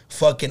 but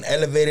fucking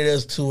elevated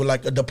us to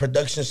like the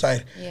production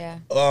side. Yeah.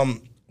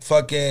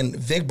 Fucking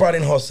Vic brought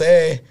in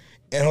Jose,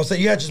 and Jose,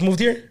 you had just moved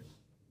here?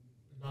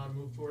 No, I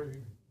moved for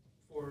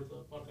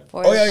the podcast.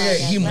 Oh yeah,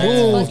 he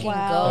moved.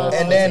 Wow.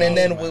 And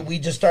then we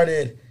just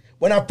started.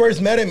 When I first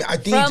met him, I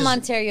think From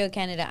Ontario,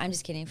 Canada. I'm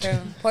just kidding.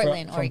 From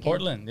Portland, from Oregon.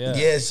 Portland, yeah.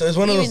 Yeah, so it's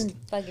one of Even those.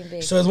 fucking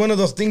big. So it's one of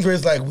those things where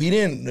it's like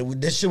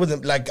this shit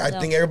wasn't like I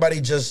think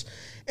everybody just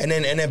and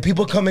then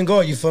people come and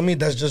go. You feel me?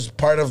 That's just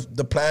part of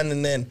the plan.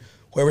 And then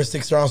whoever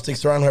sticks around.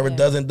 Whoever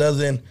doesn't.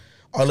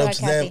 All Shout up out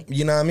to them. Kathy.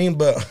 You know what I mean?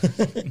 But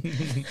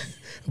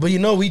but you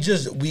know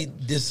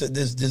this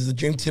is the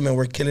dream team and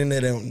we're killing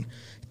it. And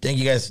thank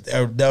you guys.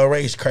 Del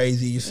Rey's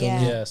crazy. You feel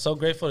me? Yeah, so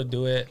grateful to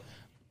do it.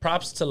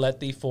 Props to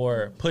Letty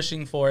for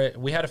pushing for it.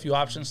 We had a few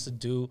options to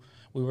do.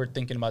 We were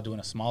thinking about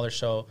doing a smaller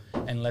show,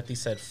 and Letty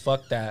said,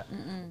 "Fuck that!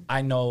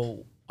 I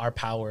know our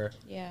power."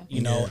 Yeah. you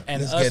know, Yeah,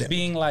 and let's get us it.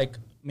 being like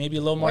maybe a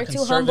little more We're too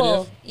conservative.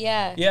 humble.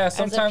 Yeah. Yeah, as a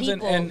sometimes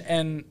people.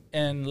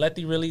 and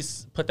Letty really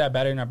put that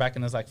battery in our back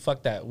and is like,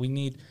 "Fuck that!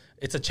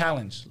 It's a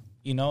challenge."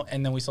 You know,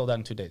 and then we sold out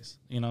in 2 days.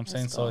 You know what I'm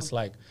saying? So it's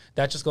like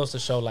that just goes to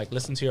show like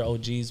listen to your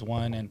OGs,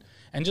 one,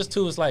 and just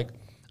two is like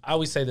I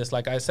always say this,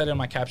 like I said in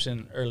my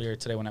caption earlier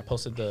today when I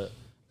posted the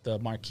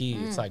marquee.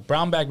 It's like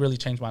brown bag really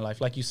changed my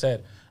life. Like you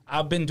said,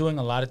 I've been doing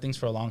a lot of things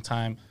for a long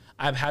time.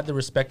 I've had the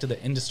respect of the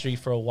industry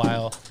for a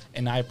while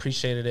and I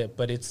appreciated it,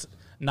 but it's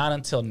not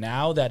until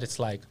now that it's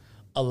like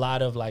a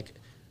lot of like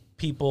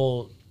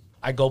people,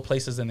 I go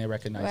places and they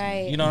recognize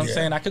me. You know what I'm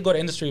saying? I could go to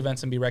industry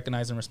events and be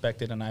recognized and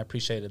respected and I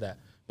appreciated that.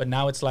 But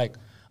now it's like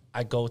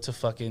I go to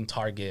fucking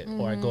Target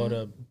or I go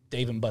to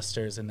Dave &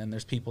 Buster's and then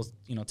there's people,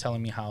 you know,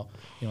 telling me how,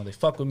 you know, they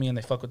fuck with me and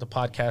they fuck with the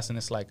podcast, and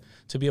it's like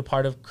to be a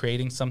part of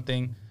creating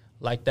something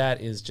like that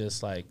is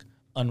just like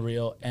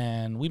unreal,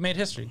 and we made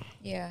history.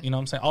 Yeah. You know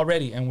what I'm saying?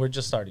 Already, and we're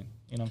just starting.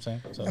 You know what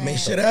I'm saying? So, I mean,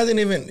 shit hasn't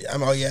even.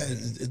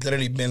 It's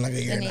literally been like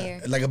a year, Been a now.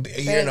 year. Like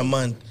a year and a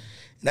month.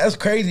 And that's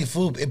crazy,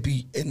 food.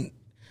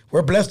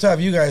 We're blessed to have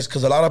you guys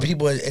because a lot of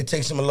people it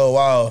takes them a little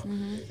while,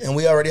 and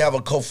we already have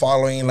a cult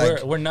following.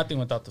 Like we're nothing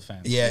without the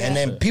fans. yeah, and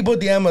then people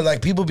DM us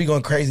like people be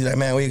going crazy. Like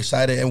man, we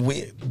excited, and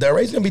the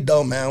race gonna be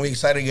dope, man. We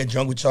excited to get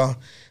drunk with y'all,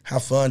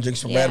 have fun, drink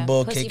some Red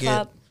Bull, Pussy kick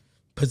pop. it.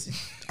 Pussy.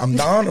 I'm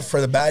down for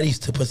the baddies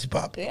to pussy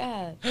pop.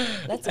 Yeah.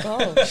 Let's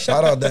go.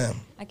 Shout out them.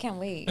 I can't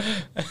wait.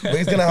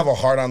 Vic's gonna have a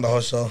heart on the whole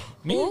show.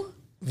 Me?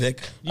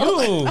 Vic,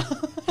 You.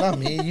 not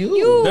me,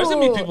 you. There's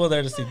going to be people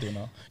there to see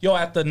Duno. Yo,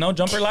 at the No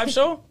Jumper live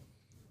show,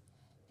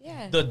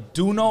 Yeah. the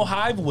Duno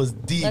Hive was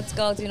deep. Let's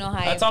go, do no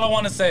hype. That's all I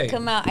want to say.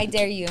 Come out, I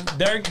dare you.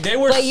 They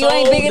were But you so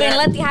ain't bigger there. than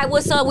Letty High.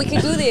 What's up? We can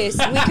do this.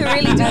 We can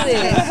really do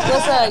this.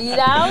 What's up? You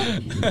down?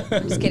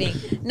 I'm just kidding.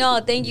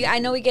 No, thank you. I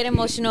know we get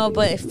emotional,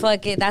 but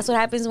fuck it. That's what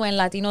happens when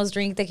Latinos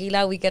drink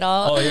tequila. We get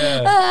all. Oh,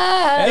 yeah.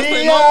 Ah.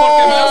 Este no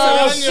porque me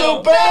hace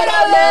daño.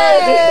 Supérame.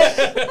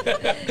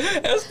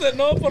 Este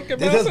no porque me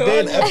This has hace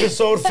been daño.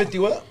 episode 50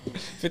 what?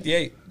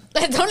 58.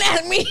 Don't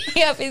ask me.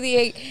 Yeah,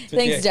 58.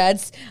 Thanks,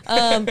 Jets.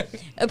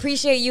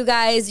 Appreciate you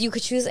guys. You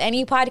could choose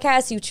any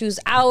podcast. You choose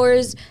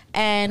ours.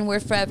 And we're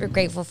forever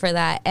grateful for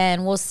that.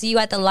 And we'll see you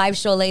at the live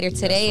show later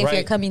today if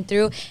you're right. coming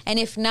through. And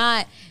if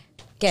not,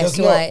 guess Just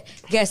know. what?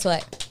 Guess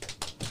what?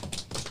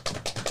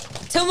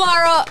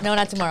 Tomorrow. No,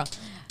 not tomorrow.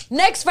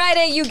 Next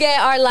Friday, you get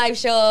our live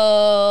show.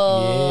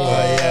 Oh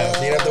yeah,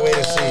 so you have to wait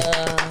and see.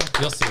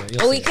 You'll see it.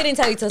 But we couldn't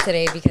tell you till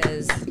today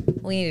because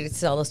we needed to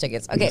sell those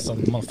tickets. Okay.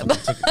 Some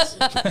motherfucking tickets.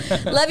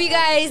 Love you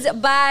guys. Bye.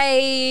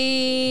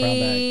 Brown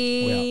bag.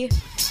 We out.